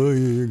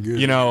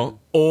 you know,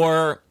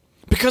 or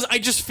because I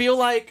just feel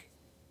like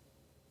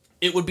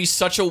it would be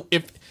such a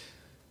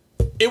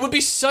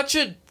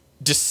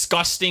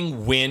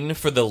disgusting win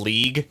for the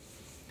league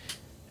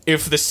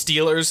if the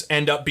Steelers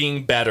end up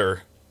being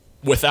better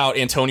without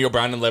Antonio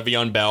Brown and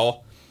Le'Veon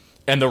Bell,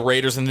 and the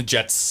Raiders and the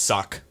Jets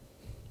suck.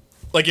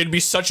 Like, it'd be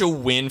such a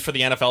win for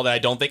the NFL that I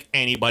don't think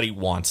anybody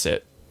wants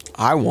it.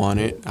 I want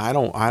it. I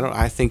don't.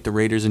 I think the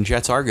Raiders and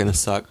Jets are gonna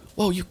suck.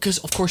 Well, because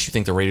of course you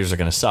think the Raiders are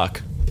going to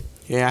suck.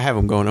 Yeah, I have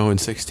them going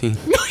 0-16.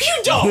 No,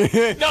 you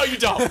don't. No, you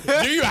don't.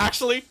 Do you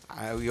actually?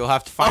 You'll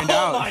have to find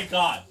out. Oh my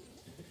god.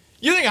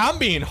 You think I'm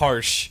being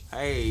harsh?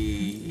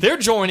 Hey. They're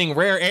joining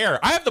rare air.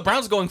 I have the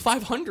Browns going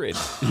 500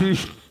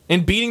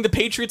 and beating the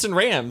Patriots and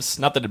Rams.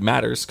 Not that it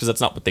matters, because that's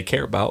not what they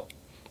care about.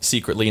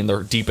 Secretly,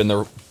 deep in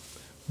their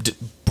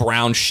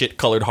brown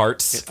shit-colored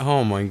hearts.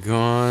 Oh my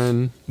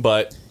god.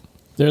 But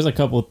There's a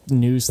couple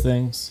news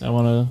things I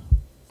want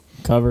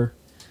to cover.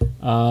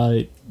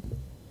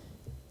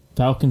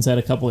 Falcons had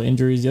a couple of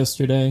injuries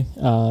yesterday.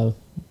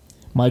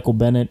 Michael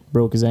Bennett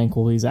broke his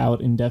ankle. He's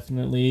out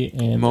indefinitely.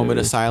 And Moment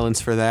of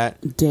silence for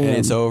that. Damn. And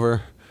it's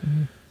over.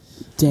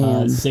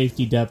 Damn.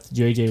 safety depth,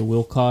 J.J.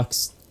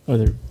 Wilcox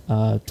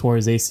tore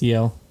his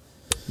ACL.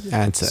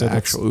 That's So an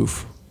that's- actual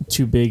oof.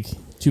 Two big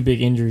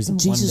injuries in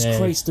Jesus one day.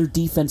 Christ, their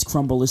defense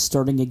crumble is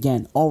starting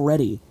again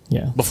already.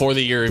 Yeah. before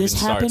the year even This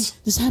happened.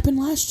 starts. This happened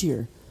last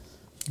year.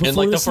 In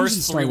like Before the season first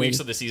 3 started. weeks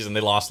of the season, they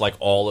lost like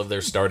all of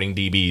their starting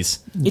DBs.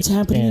 It's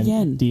happening And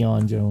again.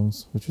 Deion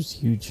Jones, which was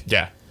huge.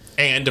 Yeah,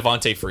 and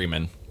Devontae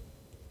Freeman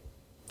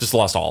just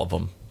lost all of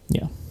them.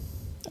 Yeah.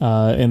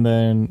 And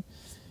then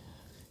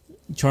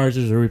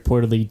Chargers are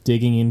reportedly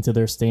digging into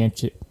their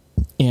stance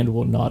and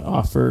will not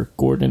offer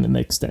Gordon an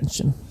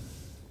extension.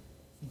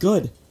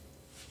 Good.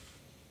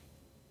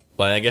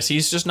 But I guess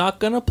he's just not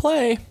gonna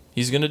play.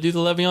 He's gonna do the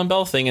Le'Veon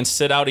Bell thing and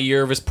sit out a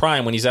year of his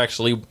prime when he's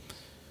actually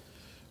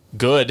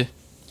good.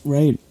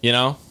 Right. You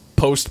know,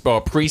 pre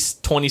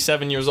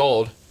 27 years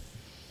old.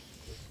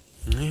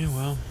 Yeah,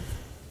 well,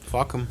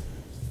 fuck him.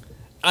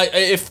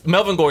 If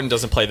Melvin Gordon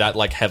doesn't play, that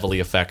like heavily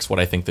affects what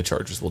I think the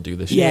Chargers will do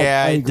this year.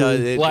 Yeah, I it agree. does.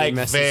 It Like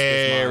messes with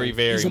very, mine.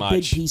 very He's a much.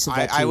 big piece of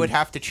that team. I would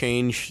have to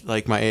change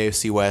like my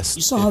AFC West.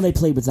 You saw how they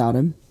played without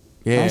him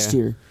Yeah. last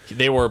year.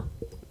 They were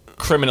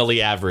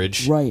criminally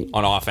average Right.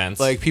 on offense.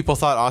 Like people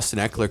thought Austin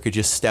Eckler could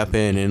just step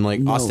in, and like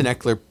No. Austin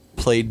Eckler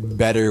played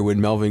better when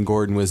Melvin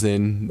Gordon was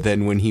in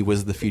than when he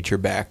was the future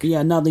back.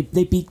 Yeah, no, they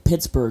beat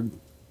Pittsburgh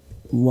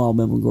while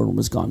Melvin Gordon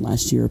was gone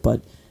last year,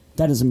 but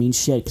that doesn't mean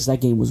shit because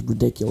that game was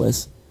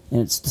ridiculous, and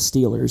it's the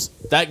Steelers.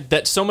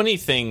 that so many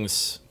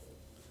things.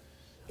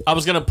 I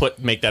was gonna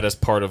make that as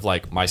part of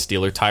like my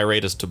Steeler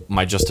tirade as to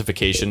my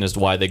justification as to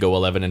why they go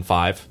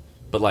 11-5,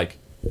 but like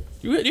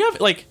you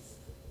have like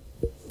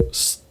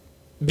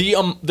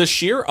the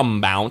sheer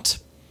amount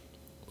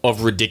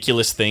of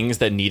ridiculous things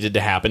that needed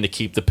to happen to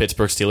keep the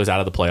Pittsburgh Steelers out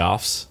of the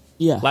playoffs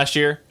Yeah. last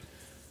year.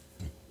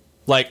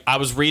 Like I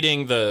was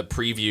reading the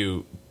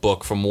preview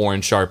book from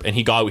Warren Sharp, and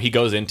he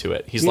goes into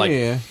it. He's like,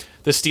 Yeah.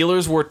 the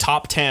Steelers were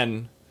top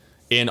 10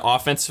 in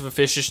offensive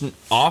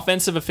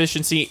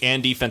efficiency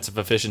and defensive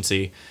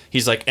efficiency.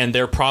 He's like, and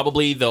they're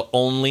probably the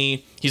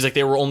only. He's like,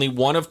 they were only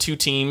one of two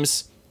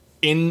teams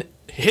in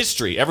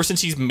history ever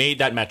since he's made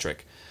that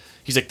metric.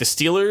 He's like, the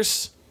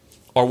Steelers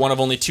are one of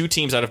only two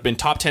teams that have been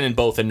top 10 in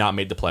both and not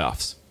made the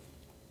playoffs.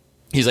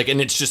 He's like,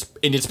 and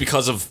it's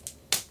because of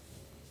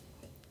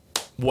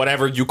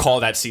whatever you call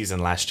that season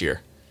last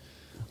year.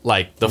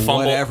 Like the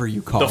fumble, Whatever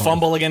you call the it.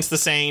 fumble against the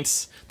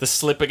Saints, the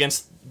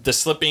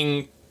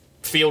slipping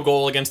field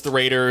goal against the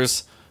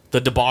Raiders,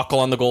 the debacle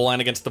on the goal line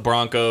against the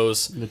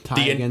Broncos, The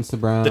tie against the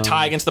Browns. the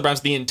tie against the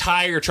Browns, the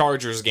entire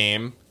Chargers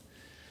game,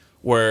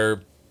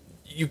 where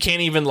you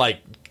can't even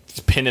like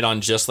pin it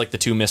on just like the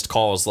two missed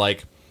calls.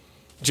 Like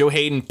Joe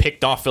Hayden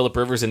picked off Phillip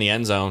Rivers in the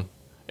end zone,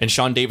 and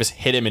Sean Davis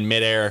hit him in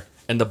midair,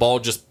 and the ball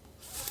just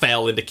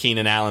fell into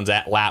Keenan Allen's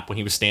lap when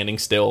he was standing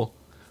still.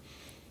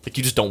 Like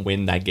you just don't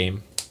win that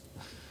game.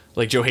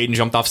 Like Joe Hayden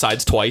jumped off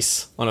sides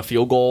twice on a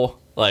field goal.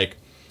 Like,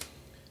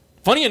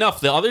 funny enough,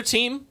 the other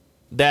team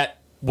that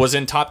was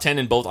in top 10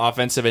 in both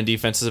offensive and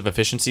defensive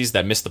efficiencies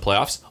that missed the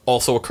playoffs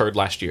also occurred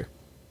last year.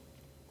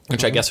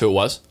 Which I guess who it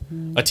was?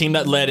 A team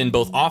that led in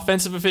both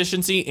offensive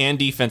efficiency and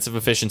defensive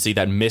efficiency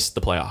that missed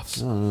the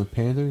playoffs.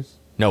 Panthers.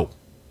 No.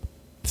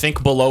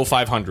 Think below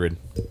 500.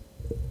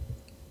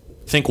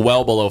 Think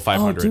well below Oh,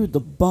 500. dude, the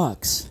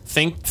Bucks.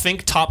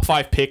 Think top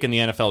 5 pick in the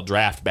NFL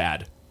draft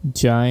bad.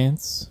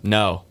 Giants.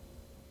 No.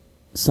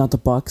 It's not the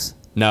Bucks.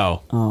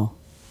 No. Oh,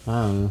 I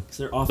don't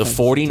know. The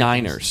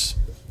 49ers.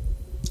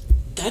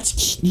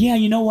 Yeah.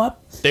 You know what?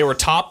 They were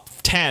top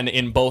 10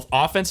 in both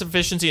offensive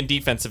efficiency and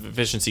defensive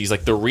efficiencies.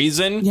 Like the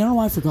reason You know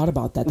why I forgot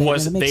about that?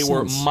 was that they makes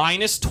were sense.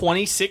 minus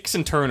 26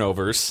 in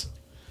turnovers,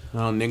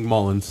 Oh, Nick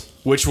Mullins.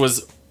 which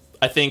was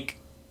I think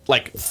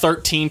like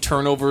 13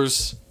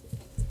 turnovers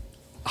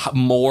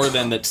more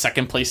than the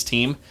second place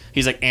team.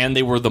 He's like, and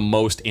they were the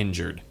most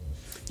injured.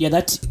 Yeah,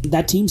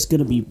 that team's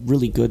gonna be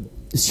really good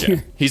this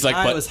year. He's like,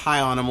 I but was high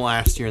on them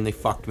last year and they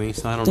fucked me,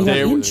 so I don't They know. got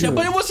they, injured. yeah,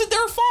 but it wasn't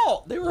their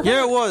fault. They were Yeah,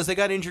 hurt. it was. They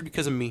got injured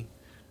because of me.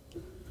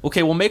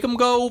 Okay, we'll make them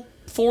go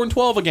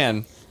 4-12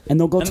 again. And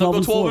they'll go And they'll 12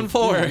 go and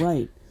 12 and 4. Yeah,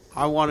 right.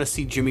 I want to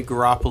see Jimmy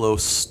Garoppolo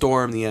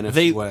storm the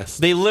NFC West.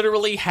 They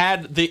literally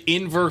had the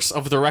inverse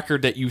of the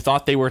record that you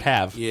thought they would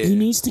have. yeah. He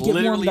needs to get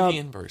Literally warmed up. the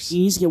inverse. He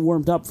needs to get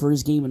warmed up for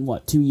his game in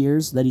 2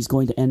 years that he's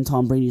going to end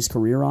Tom Brady's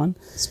career on.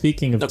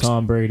 Speaking of Look,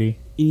 Tom Brady,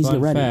 He's fun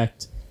ready.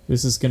 fact: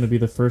 this is going to be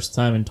the first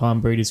time in Tom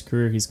Brady's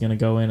career he's going to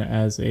go in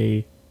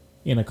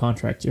in a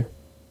contract year.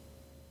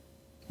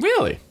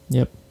 Really?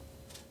 Yep.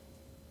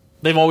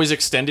 They've always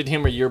extended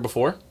him a year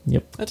before?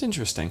 Yep. That's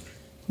interesting.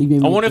 Maybe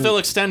I wonder if they'll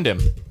extend him.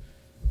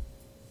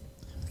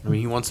 I mean,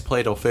 he wants to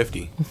play till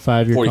 50,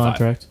 5-year 45.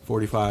 contract.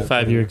 45.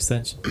 5-year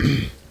extension.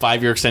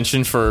 5-year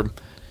extension for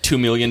 $2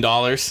 million,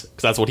 because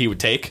that's what he would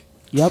take.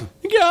 Yep.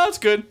 Yeah, that's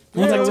good.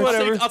 Yeah,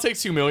 whatever. I'll take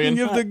 $2 million.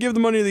 Give the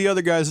money to the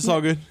other guys. It's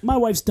all good. My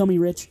wife's dummy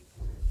rich.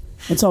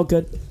 It's all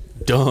good.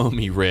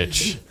 Dummy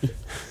rich.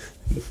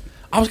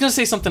 I was gonna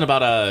say something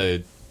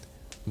about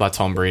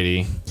Tom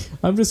Brady.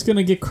 I'm just going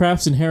to get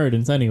Kraft's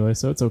inheritance anyway,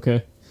 so it's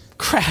okay.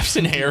 Kraft's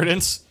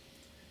inheritance.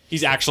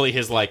 He's actually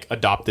his like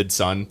adopted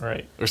son,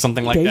 Right. or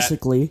something like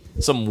Basically,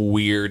 that. Some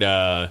weird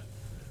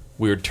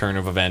turn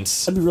of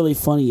events. that'd be really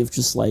funny if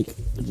just like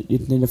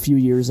in a few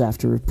years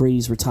after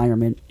Brady's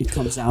retirement, it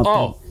comes out.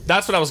 Oh,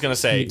 that's what I was gonna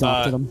say. He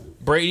adopted him.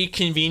 Brady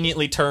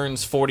conveniently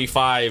turns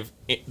 45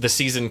 the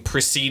season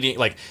preceding,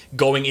 like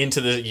going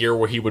into the year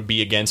where he would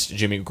be against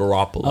Jimmy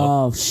Garoppolo.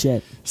 Oh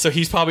shit! So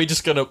he's probably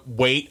just gonna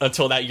wait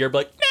until that year, be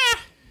like, nah.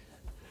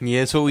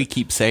 Yeah, that's what we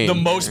keep saying. The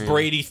most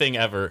Brady thing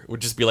ever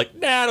would just be like,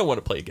 nah, I don't want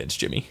to play against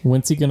Jimmy.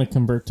 When's he going to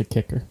convert to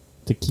kicker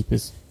to keep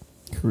his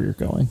career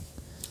going?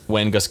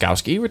 When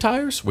Gostkowski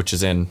retires, which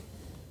is in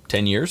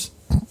 10 years.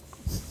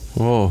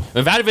 Whoa,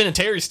 If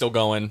Vinatieri's still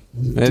going,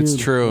 that's Dude,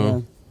 true. yeah.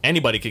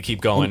 anybody could keep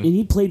And going.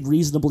 he played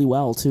reasonably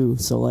well too.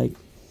 So like,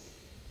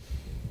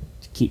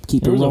 keep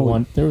it There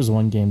rolling. was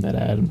one game that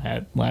Adam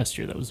had last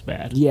year that was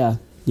bad. Yeah,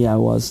 it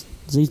was.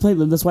 So he's played.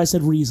 That's why I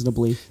said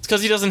reasonably. It's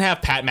because he doesn't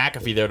have Pat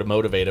McAfee there to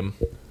motivate him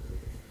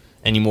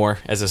anymore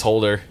as his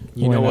holder.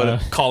 You know When,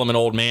 what? Call him an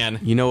old man.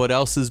 You know what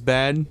else is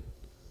bad?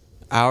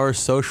 Our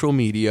social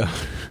media.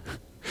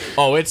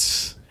 Oh,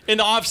 it's in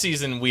the off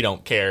season. We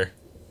don't care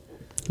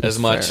as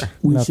much. Fair.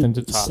 We Nothing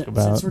should, to talk Since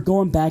about. we're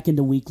going back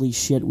into weekly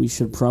shit, we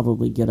should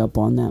probably get up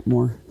on that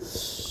more.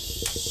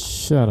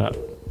 Shut up.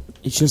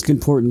 It's just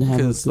important to have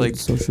a Because, good like,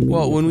 social media.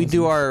 well, when we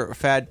do presence. our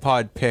Fad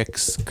Pod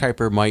picks,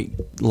 Kuiper might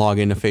log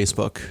into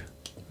Facebook.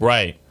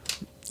 Right.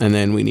 And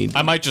then we need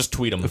I might just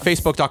tweet him.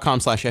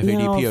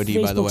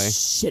 Facebook.com/FADPOD, by the way.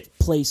 Shit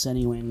place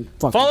anyway. and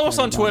fucking Follow us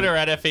care on about Twitter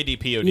it. at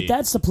FADPOD. If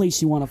that's the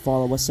place you want to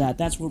follow us at,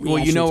 that's where we. Well,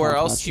 you actually know where talk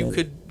else about you shit.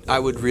 could, I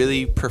would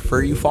really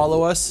prefer you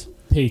follow us?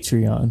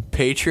 Patreon.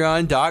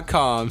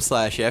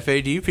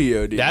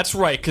 Patreon.com/FADPOD. That's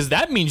right, because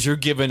that means you're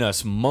giving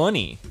us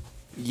money.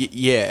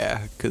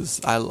 Yeah,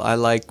 because I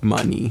like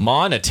money.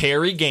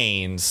 Monetary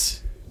gains.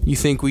 You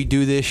think we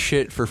do this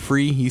shit for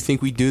free? You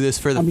think we do this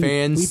for the I mean,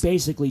 fans? we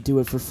basically do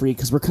it for free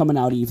because we're coming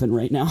out even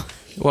right now.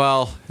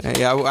 Well,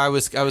 yeah, I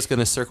was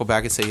gonna circle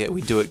back and say yeah,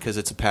 we do it because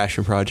it's a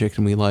passion project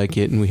and we like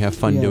it and we have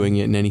fun Yeah. doing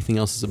it and anything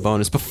else is a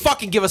bonus. But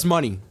fucking give us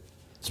money.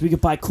 So we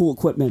could buy cool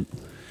equipment.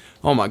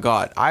 Oh my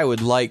god, I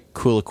would like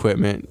cool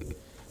equipment.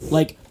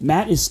 Like,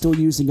 Matt is still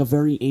using a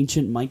very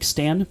ancient mic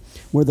stand,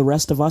 where the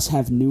rest of us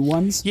have new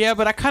ones. Yeah,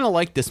 but I kind of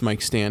like this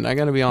mic stand. I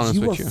gotta be honest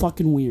You are with you.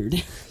 fucking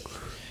weird.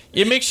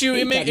 It makes you.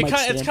 Hate It make that it mic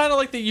kind. It's stand. kind of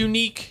like the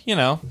unique.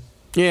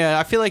 Yeah,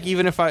 I feel like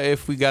even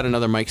if we got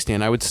another mic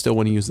stand, I would still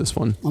want to use this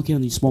one. Okay,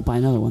 then you just won't buy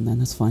another one then.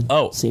 That's fine.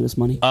 Oh. Save us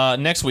money.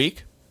 Next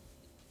week,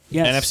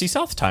 Yes. NFC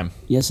South time.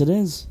 Yes, it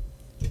is.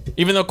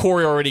 Even though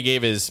Corey already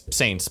gave his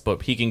Saints,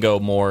 but he can go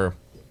more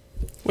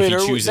if he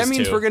chooses that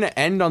means to. we're gonna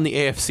end on the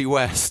AFC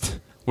West.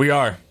 We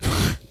are.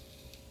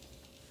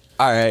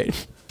 All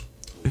right.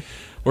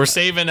 We're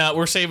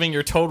saving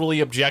your totally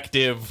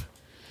objective,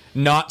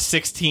 not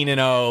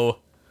 16-0.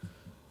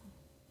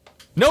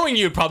 Knowing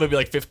you'd probably be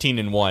like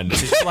 15-1.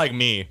 Just like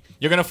me.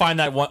 You're gonna find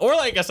that one, or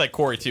I guess like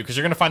Corey too, because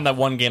you're gonna find that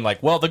one game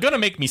like, well, they're gonna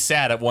make me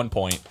sad at one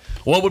point.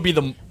 What would be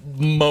the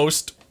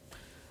most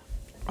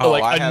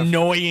I have-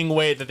 annoying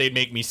way that they'd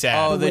make me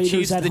sad? Oh, The the Raiders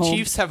Chiefs. at The home.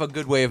 Chiefs have a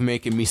good way of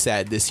making me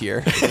sad this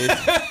year.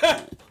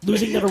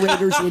 Losing to the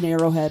Raiders in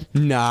Arrowhead.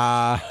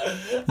 Nah.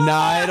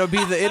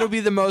 It'll be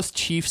the most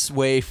Chiefs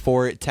way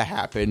for it to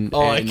happen.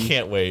 Oh, I and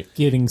can't wait.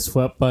 Getting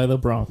swept by the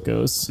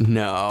Broncos.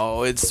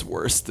 No, it's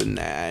worse than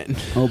that.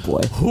 Oh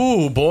boy.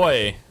 Ooh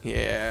boy.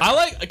 Yeah. I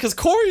like because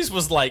Corey's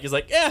was like, he's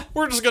like, yeah,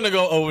 we're just gonna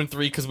go 0-3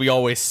 because we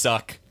always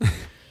suck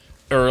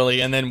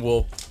early, and then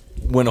we'll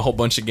win a whole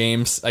bunch of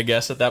games. I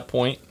guess at that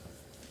point,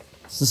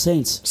 It's the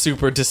Saints.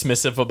 super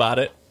dismissive about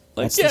it.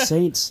 Like, That's the yeah,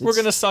 Saints. we're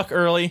It's- gonna suck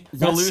early. You'll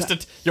That's- lose to.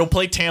 You'll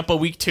play Tampa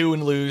week 2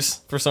 and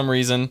lose for some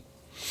reason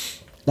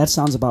That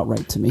sounds about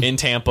right to me. in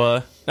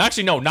Tampa.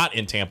 Actually, no, not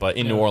in Tampa.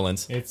 In New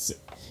Orleans. It's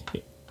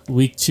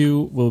week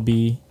 2 will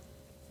be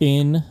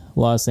in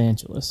Los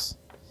Angeles.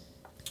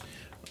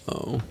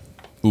 Oh.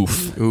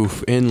 Oof.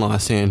 Oof. In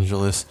Los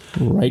Angeles.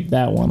 Write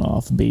that one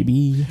off,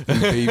 baby.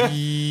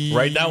 Baby.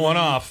 Write that one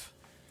off.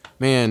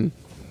 Man.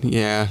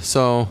 Yeah.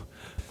 So,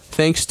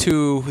 thanks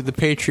to the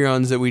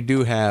Patreons that we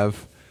do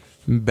have,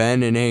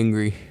 Ben and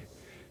Angry,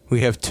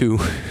 we have 2.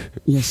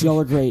 Yes, y'all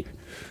are great.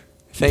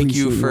 Thank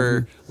you Appreciate for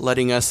you.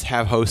 letting us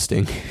have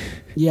hosting.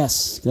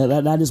 Yes,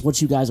 that is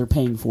what you guys are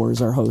paying for,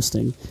 is our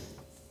hosting.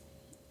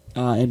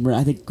 And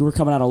I think we're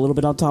coming out a little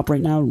bit on top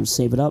right now, and we'll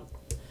save it up.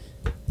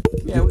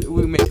 Yeah,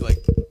 we make like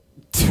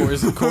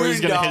Corey's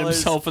gonna hit $2.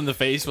 himself in the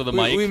face with a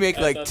mic. We make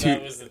like two.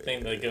 was the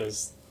thing that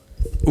goes.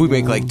 We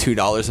make like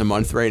 $2 a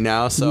month right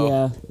now. So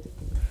Yeah.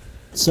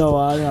 So,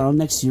 I don't know,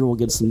 next year we'll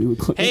get some new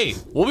equipment. Hey,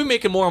 we'll be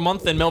making more a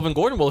month than Melvin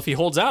Gordon will if he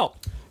holds out.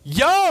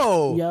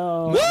 yo,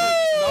 Yo.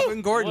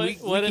 Melvin Gordon, we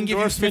What can give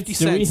you 50 endorsements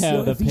do we cents. have?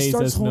 So that if he pays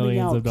starts us holding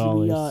millions out, of can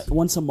we, dollars.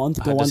 once a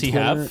month go on does he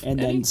Twitter have and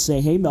any? then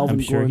say, "Hey, Melvin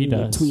I'm sure Gordon," he you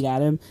know, does. tweet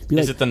at him. Be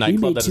Is like, it the "You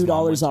nightclub made that his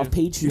mom $2 went off to?"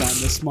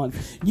 Patreon this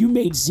month. You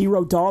made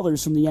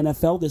 $0 from the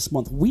NFL this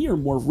month. We are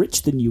more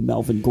rich than you,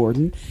 Melvin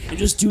Gordon." And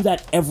just do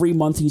that every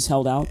month he's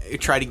held out.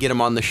 Try to get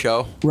him on the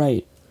show.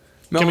 Right.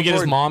 Can we get his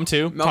Gordon. mom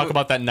too? Talk Melvin-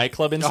 about that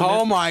nightclub incident.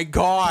 Oh my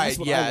God! That's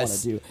what I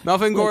Yes, wanna do.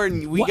 Melvin Like,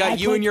 Gordon, we what- got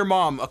act you like- and your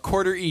mom a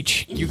quarter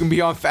each. You can be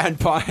on Fat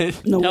Pod.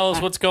 No, Tell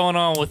us what's going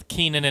on with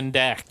Keenan and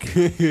Dak.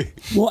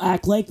 we'll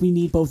act like we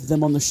need both of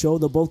them on the show.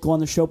 They'll both go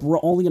on the show, but we're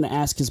only going to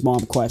ask his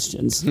mom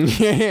questions.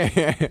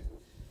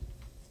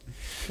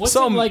 Well, What's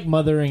Some- it like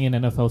mothering an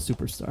NFL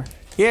superstar?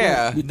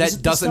 Yeah, This is that the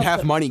doesn't stuff have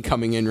that- money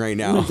coming in right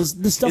now. No,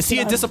 the stuff Is he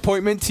that a I-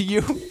 disappointment to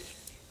you?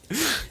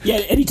 Yeah,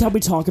 anytime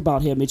we talk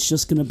about him, it's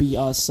just going to be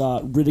us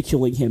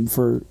ridiculing him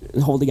for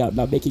holding out,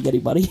 not making any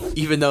money.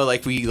 Even though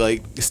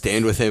we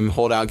stand with him,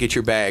 hold out, get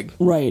your bag.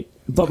 Right,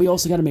 but we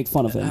also got to make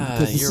fun of him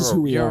because this is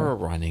who we you're are. a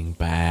running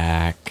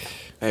back.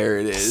 There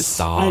it is.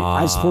 Stop.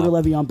 I supported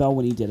Le'Veon Bell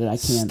when he did it. I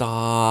can't.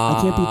 Stop.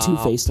 I can't be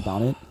two-faced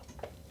about it.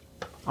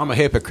 I'm a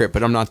hypocrite,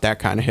 but I'm not that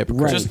kind of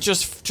hypocrite. Right.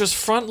 Just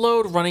front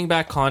load running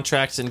back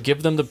contracts and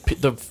give them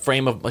the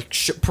frame of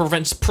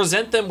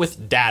present them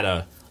with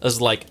data as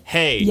like,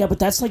 hey, Yeah, but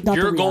that's like not.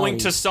 you're the going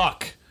reality. to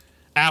suck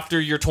after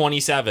you're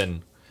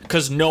 27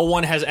 because no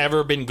one has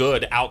ever been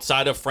good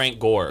outside of Frank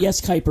Gore. Yes,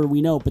 Kuiper,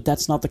 we know, but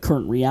that's not the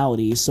current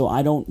reality. So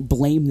I don't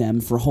blame them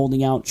for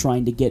holding out,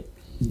 trying to get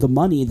the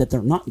money that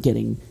they're not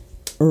getting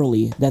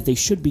early, that they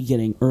should be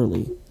getting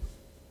early.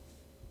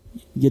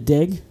 You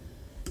dig?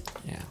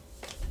 Yeah.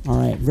 All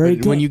right, very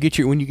good. When you get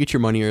your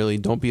money early,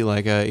 don't be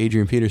like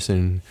Adrian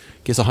Peterson.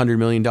 Gets $100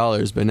 million,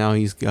 but now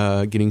he's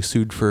getting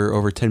sued for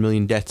over 10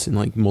 million debts in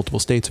like multiple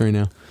states right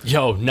now.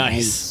 Yo,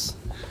 nice.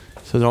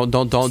 So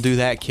don't do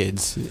that,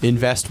 kids.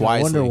 Invest I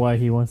wisely. wonder why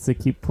he wants to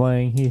keep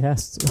playing. He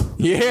has to.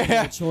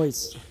 Yeah,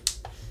 choice.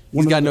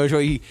 he's got no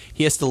choice.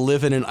 He has to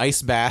live in an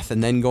ice bath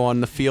and then go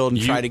on the field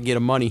and try to get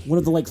him money. One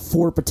of the like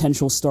 4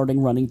 potential starting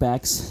running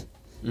backs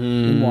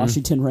in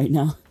Washington right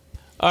now.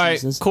 All right,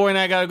 Jesus. Corey and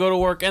I got to go to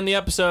work. End the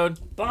episode.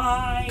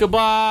 Bye.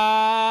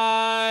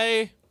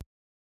 Goodbye.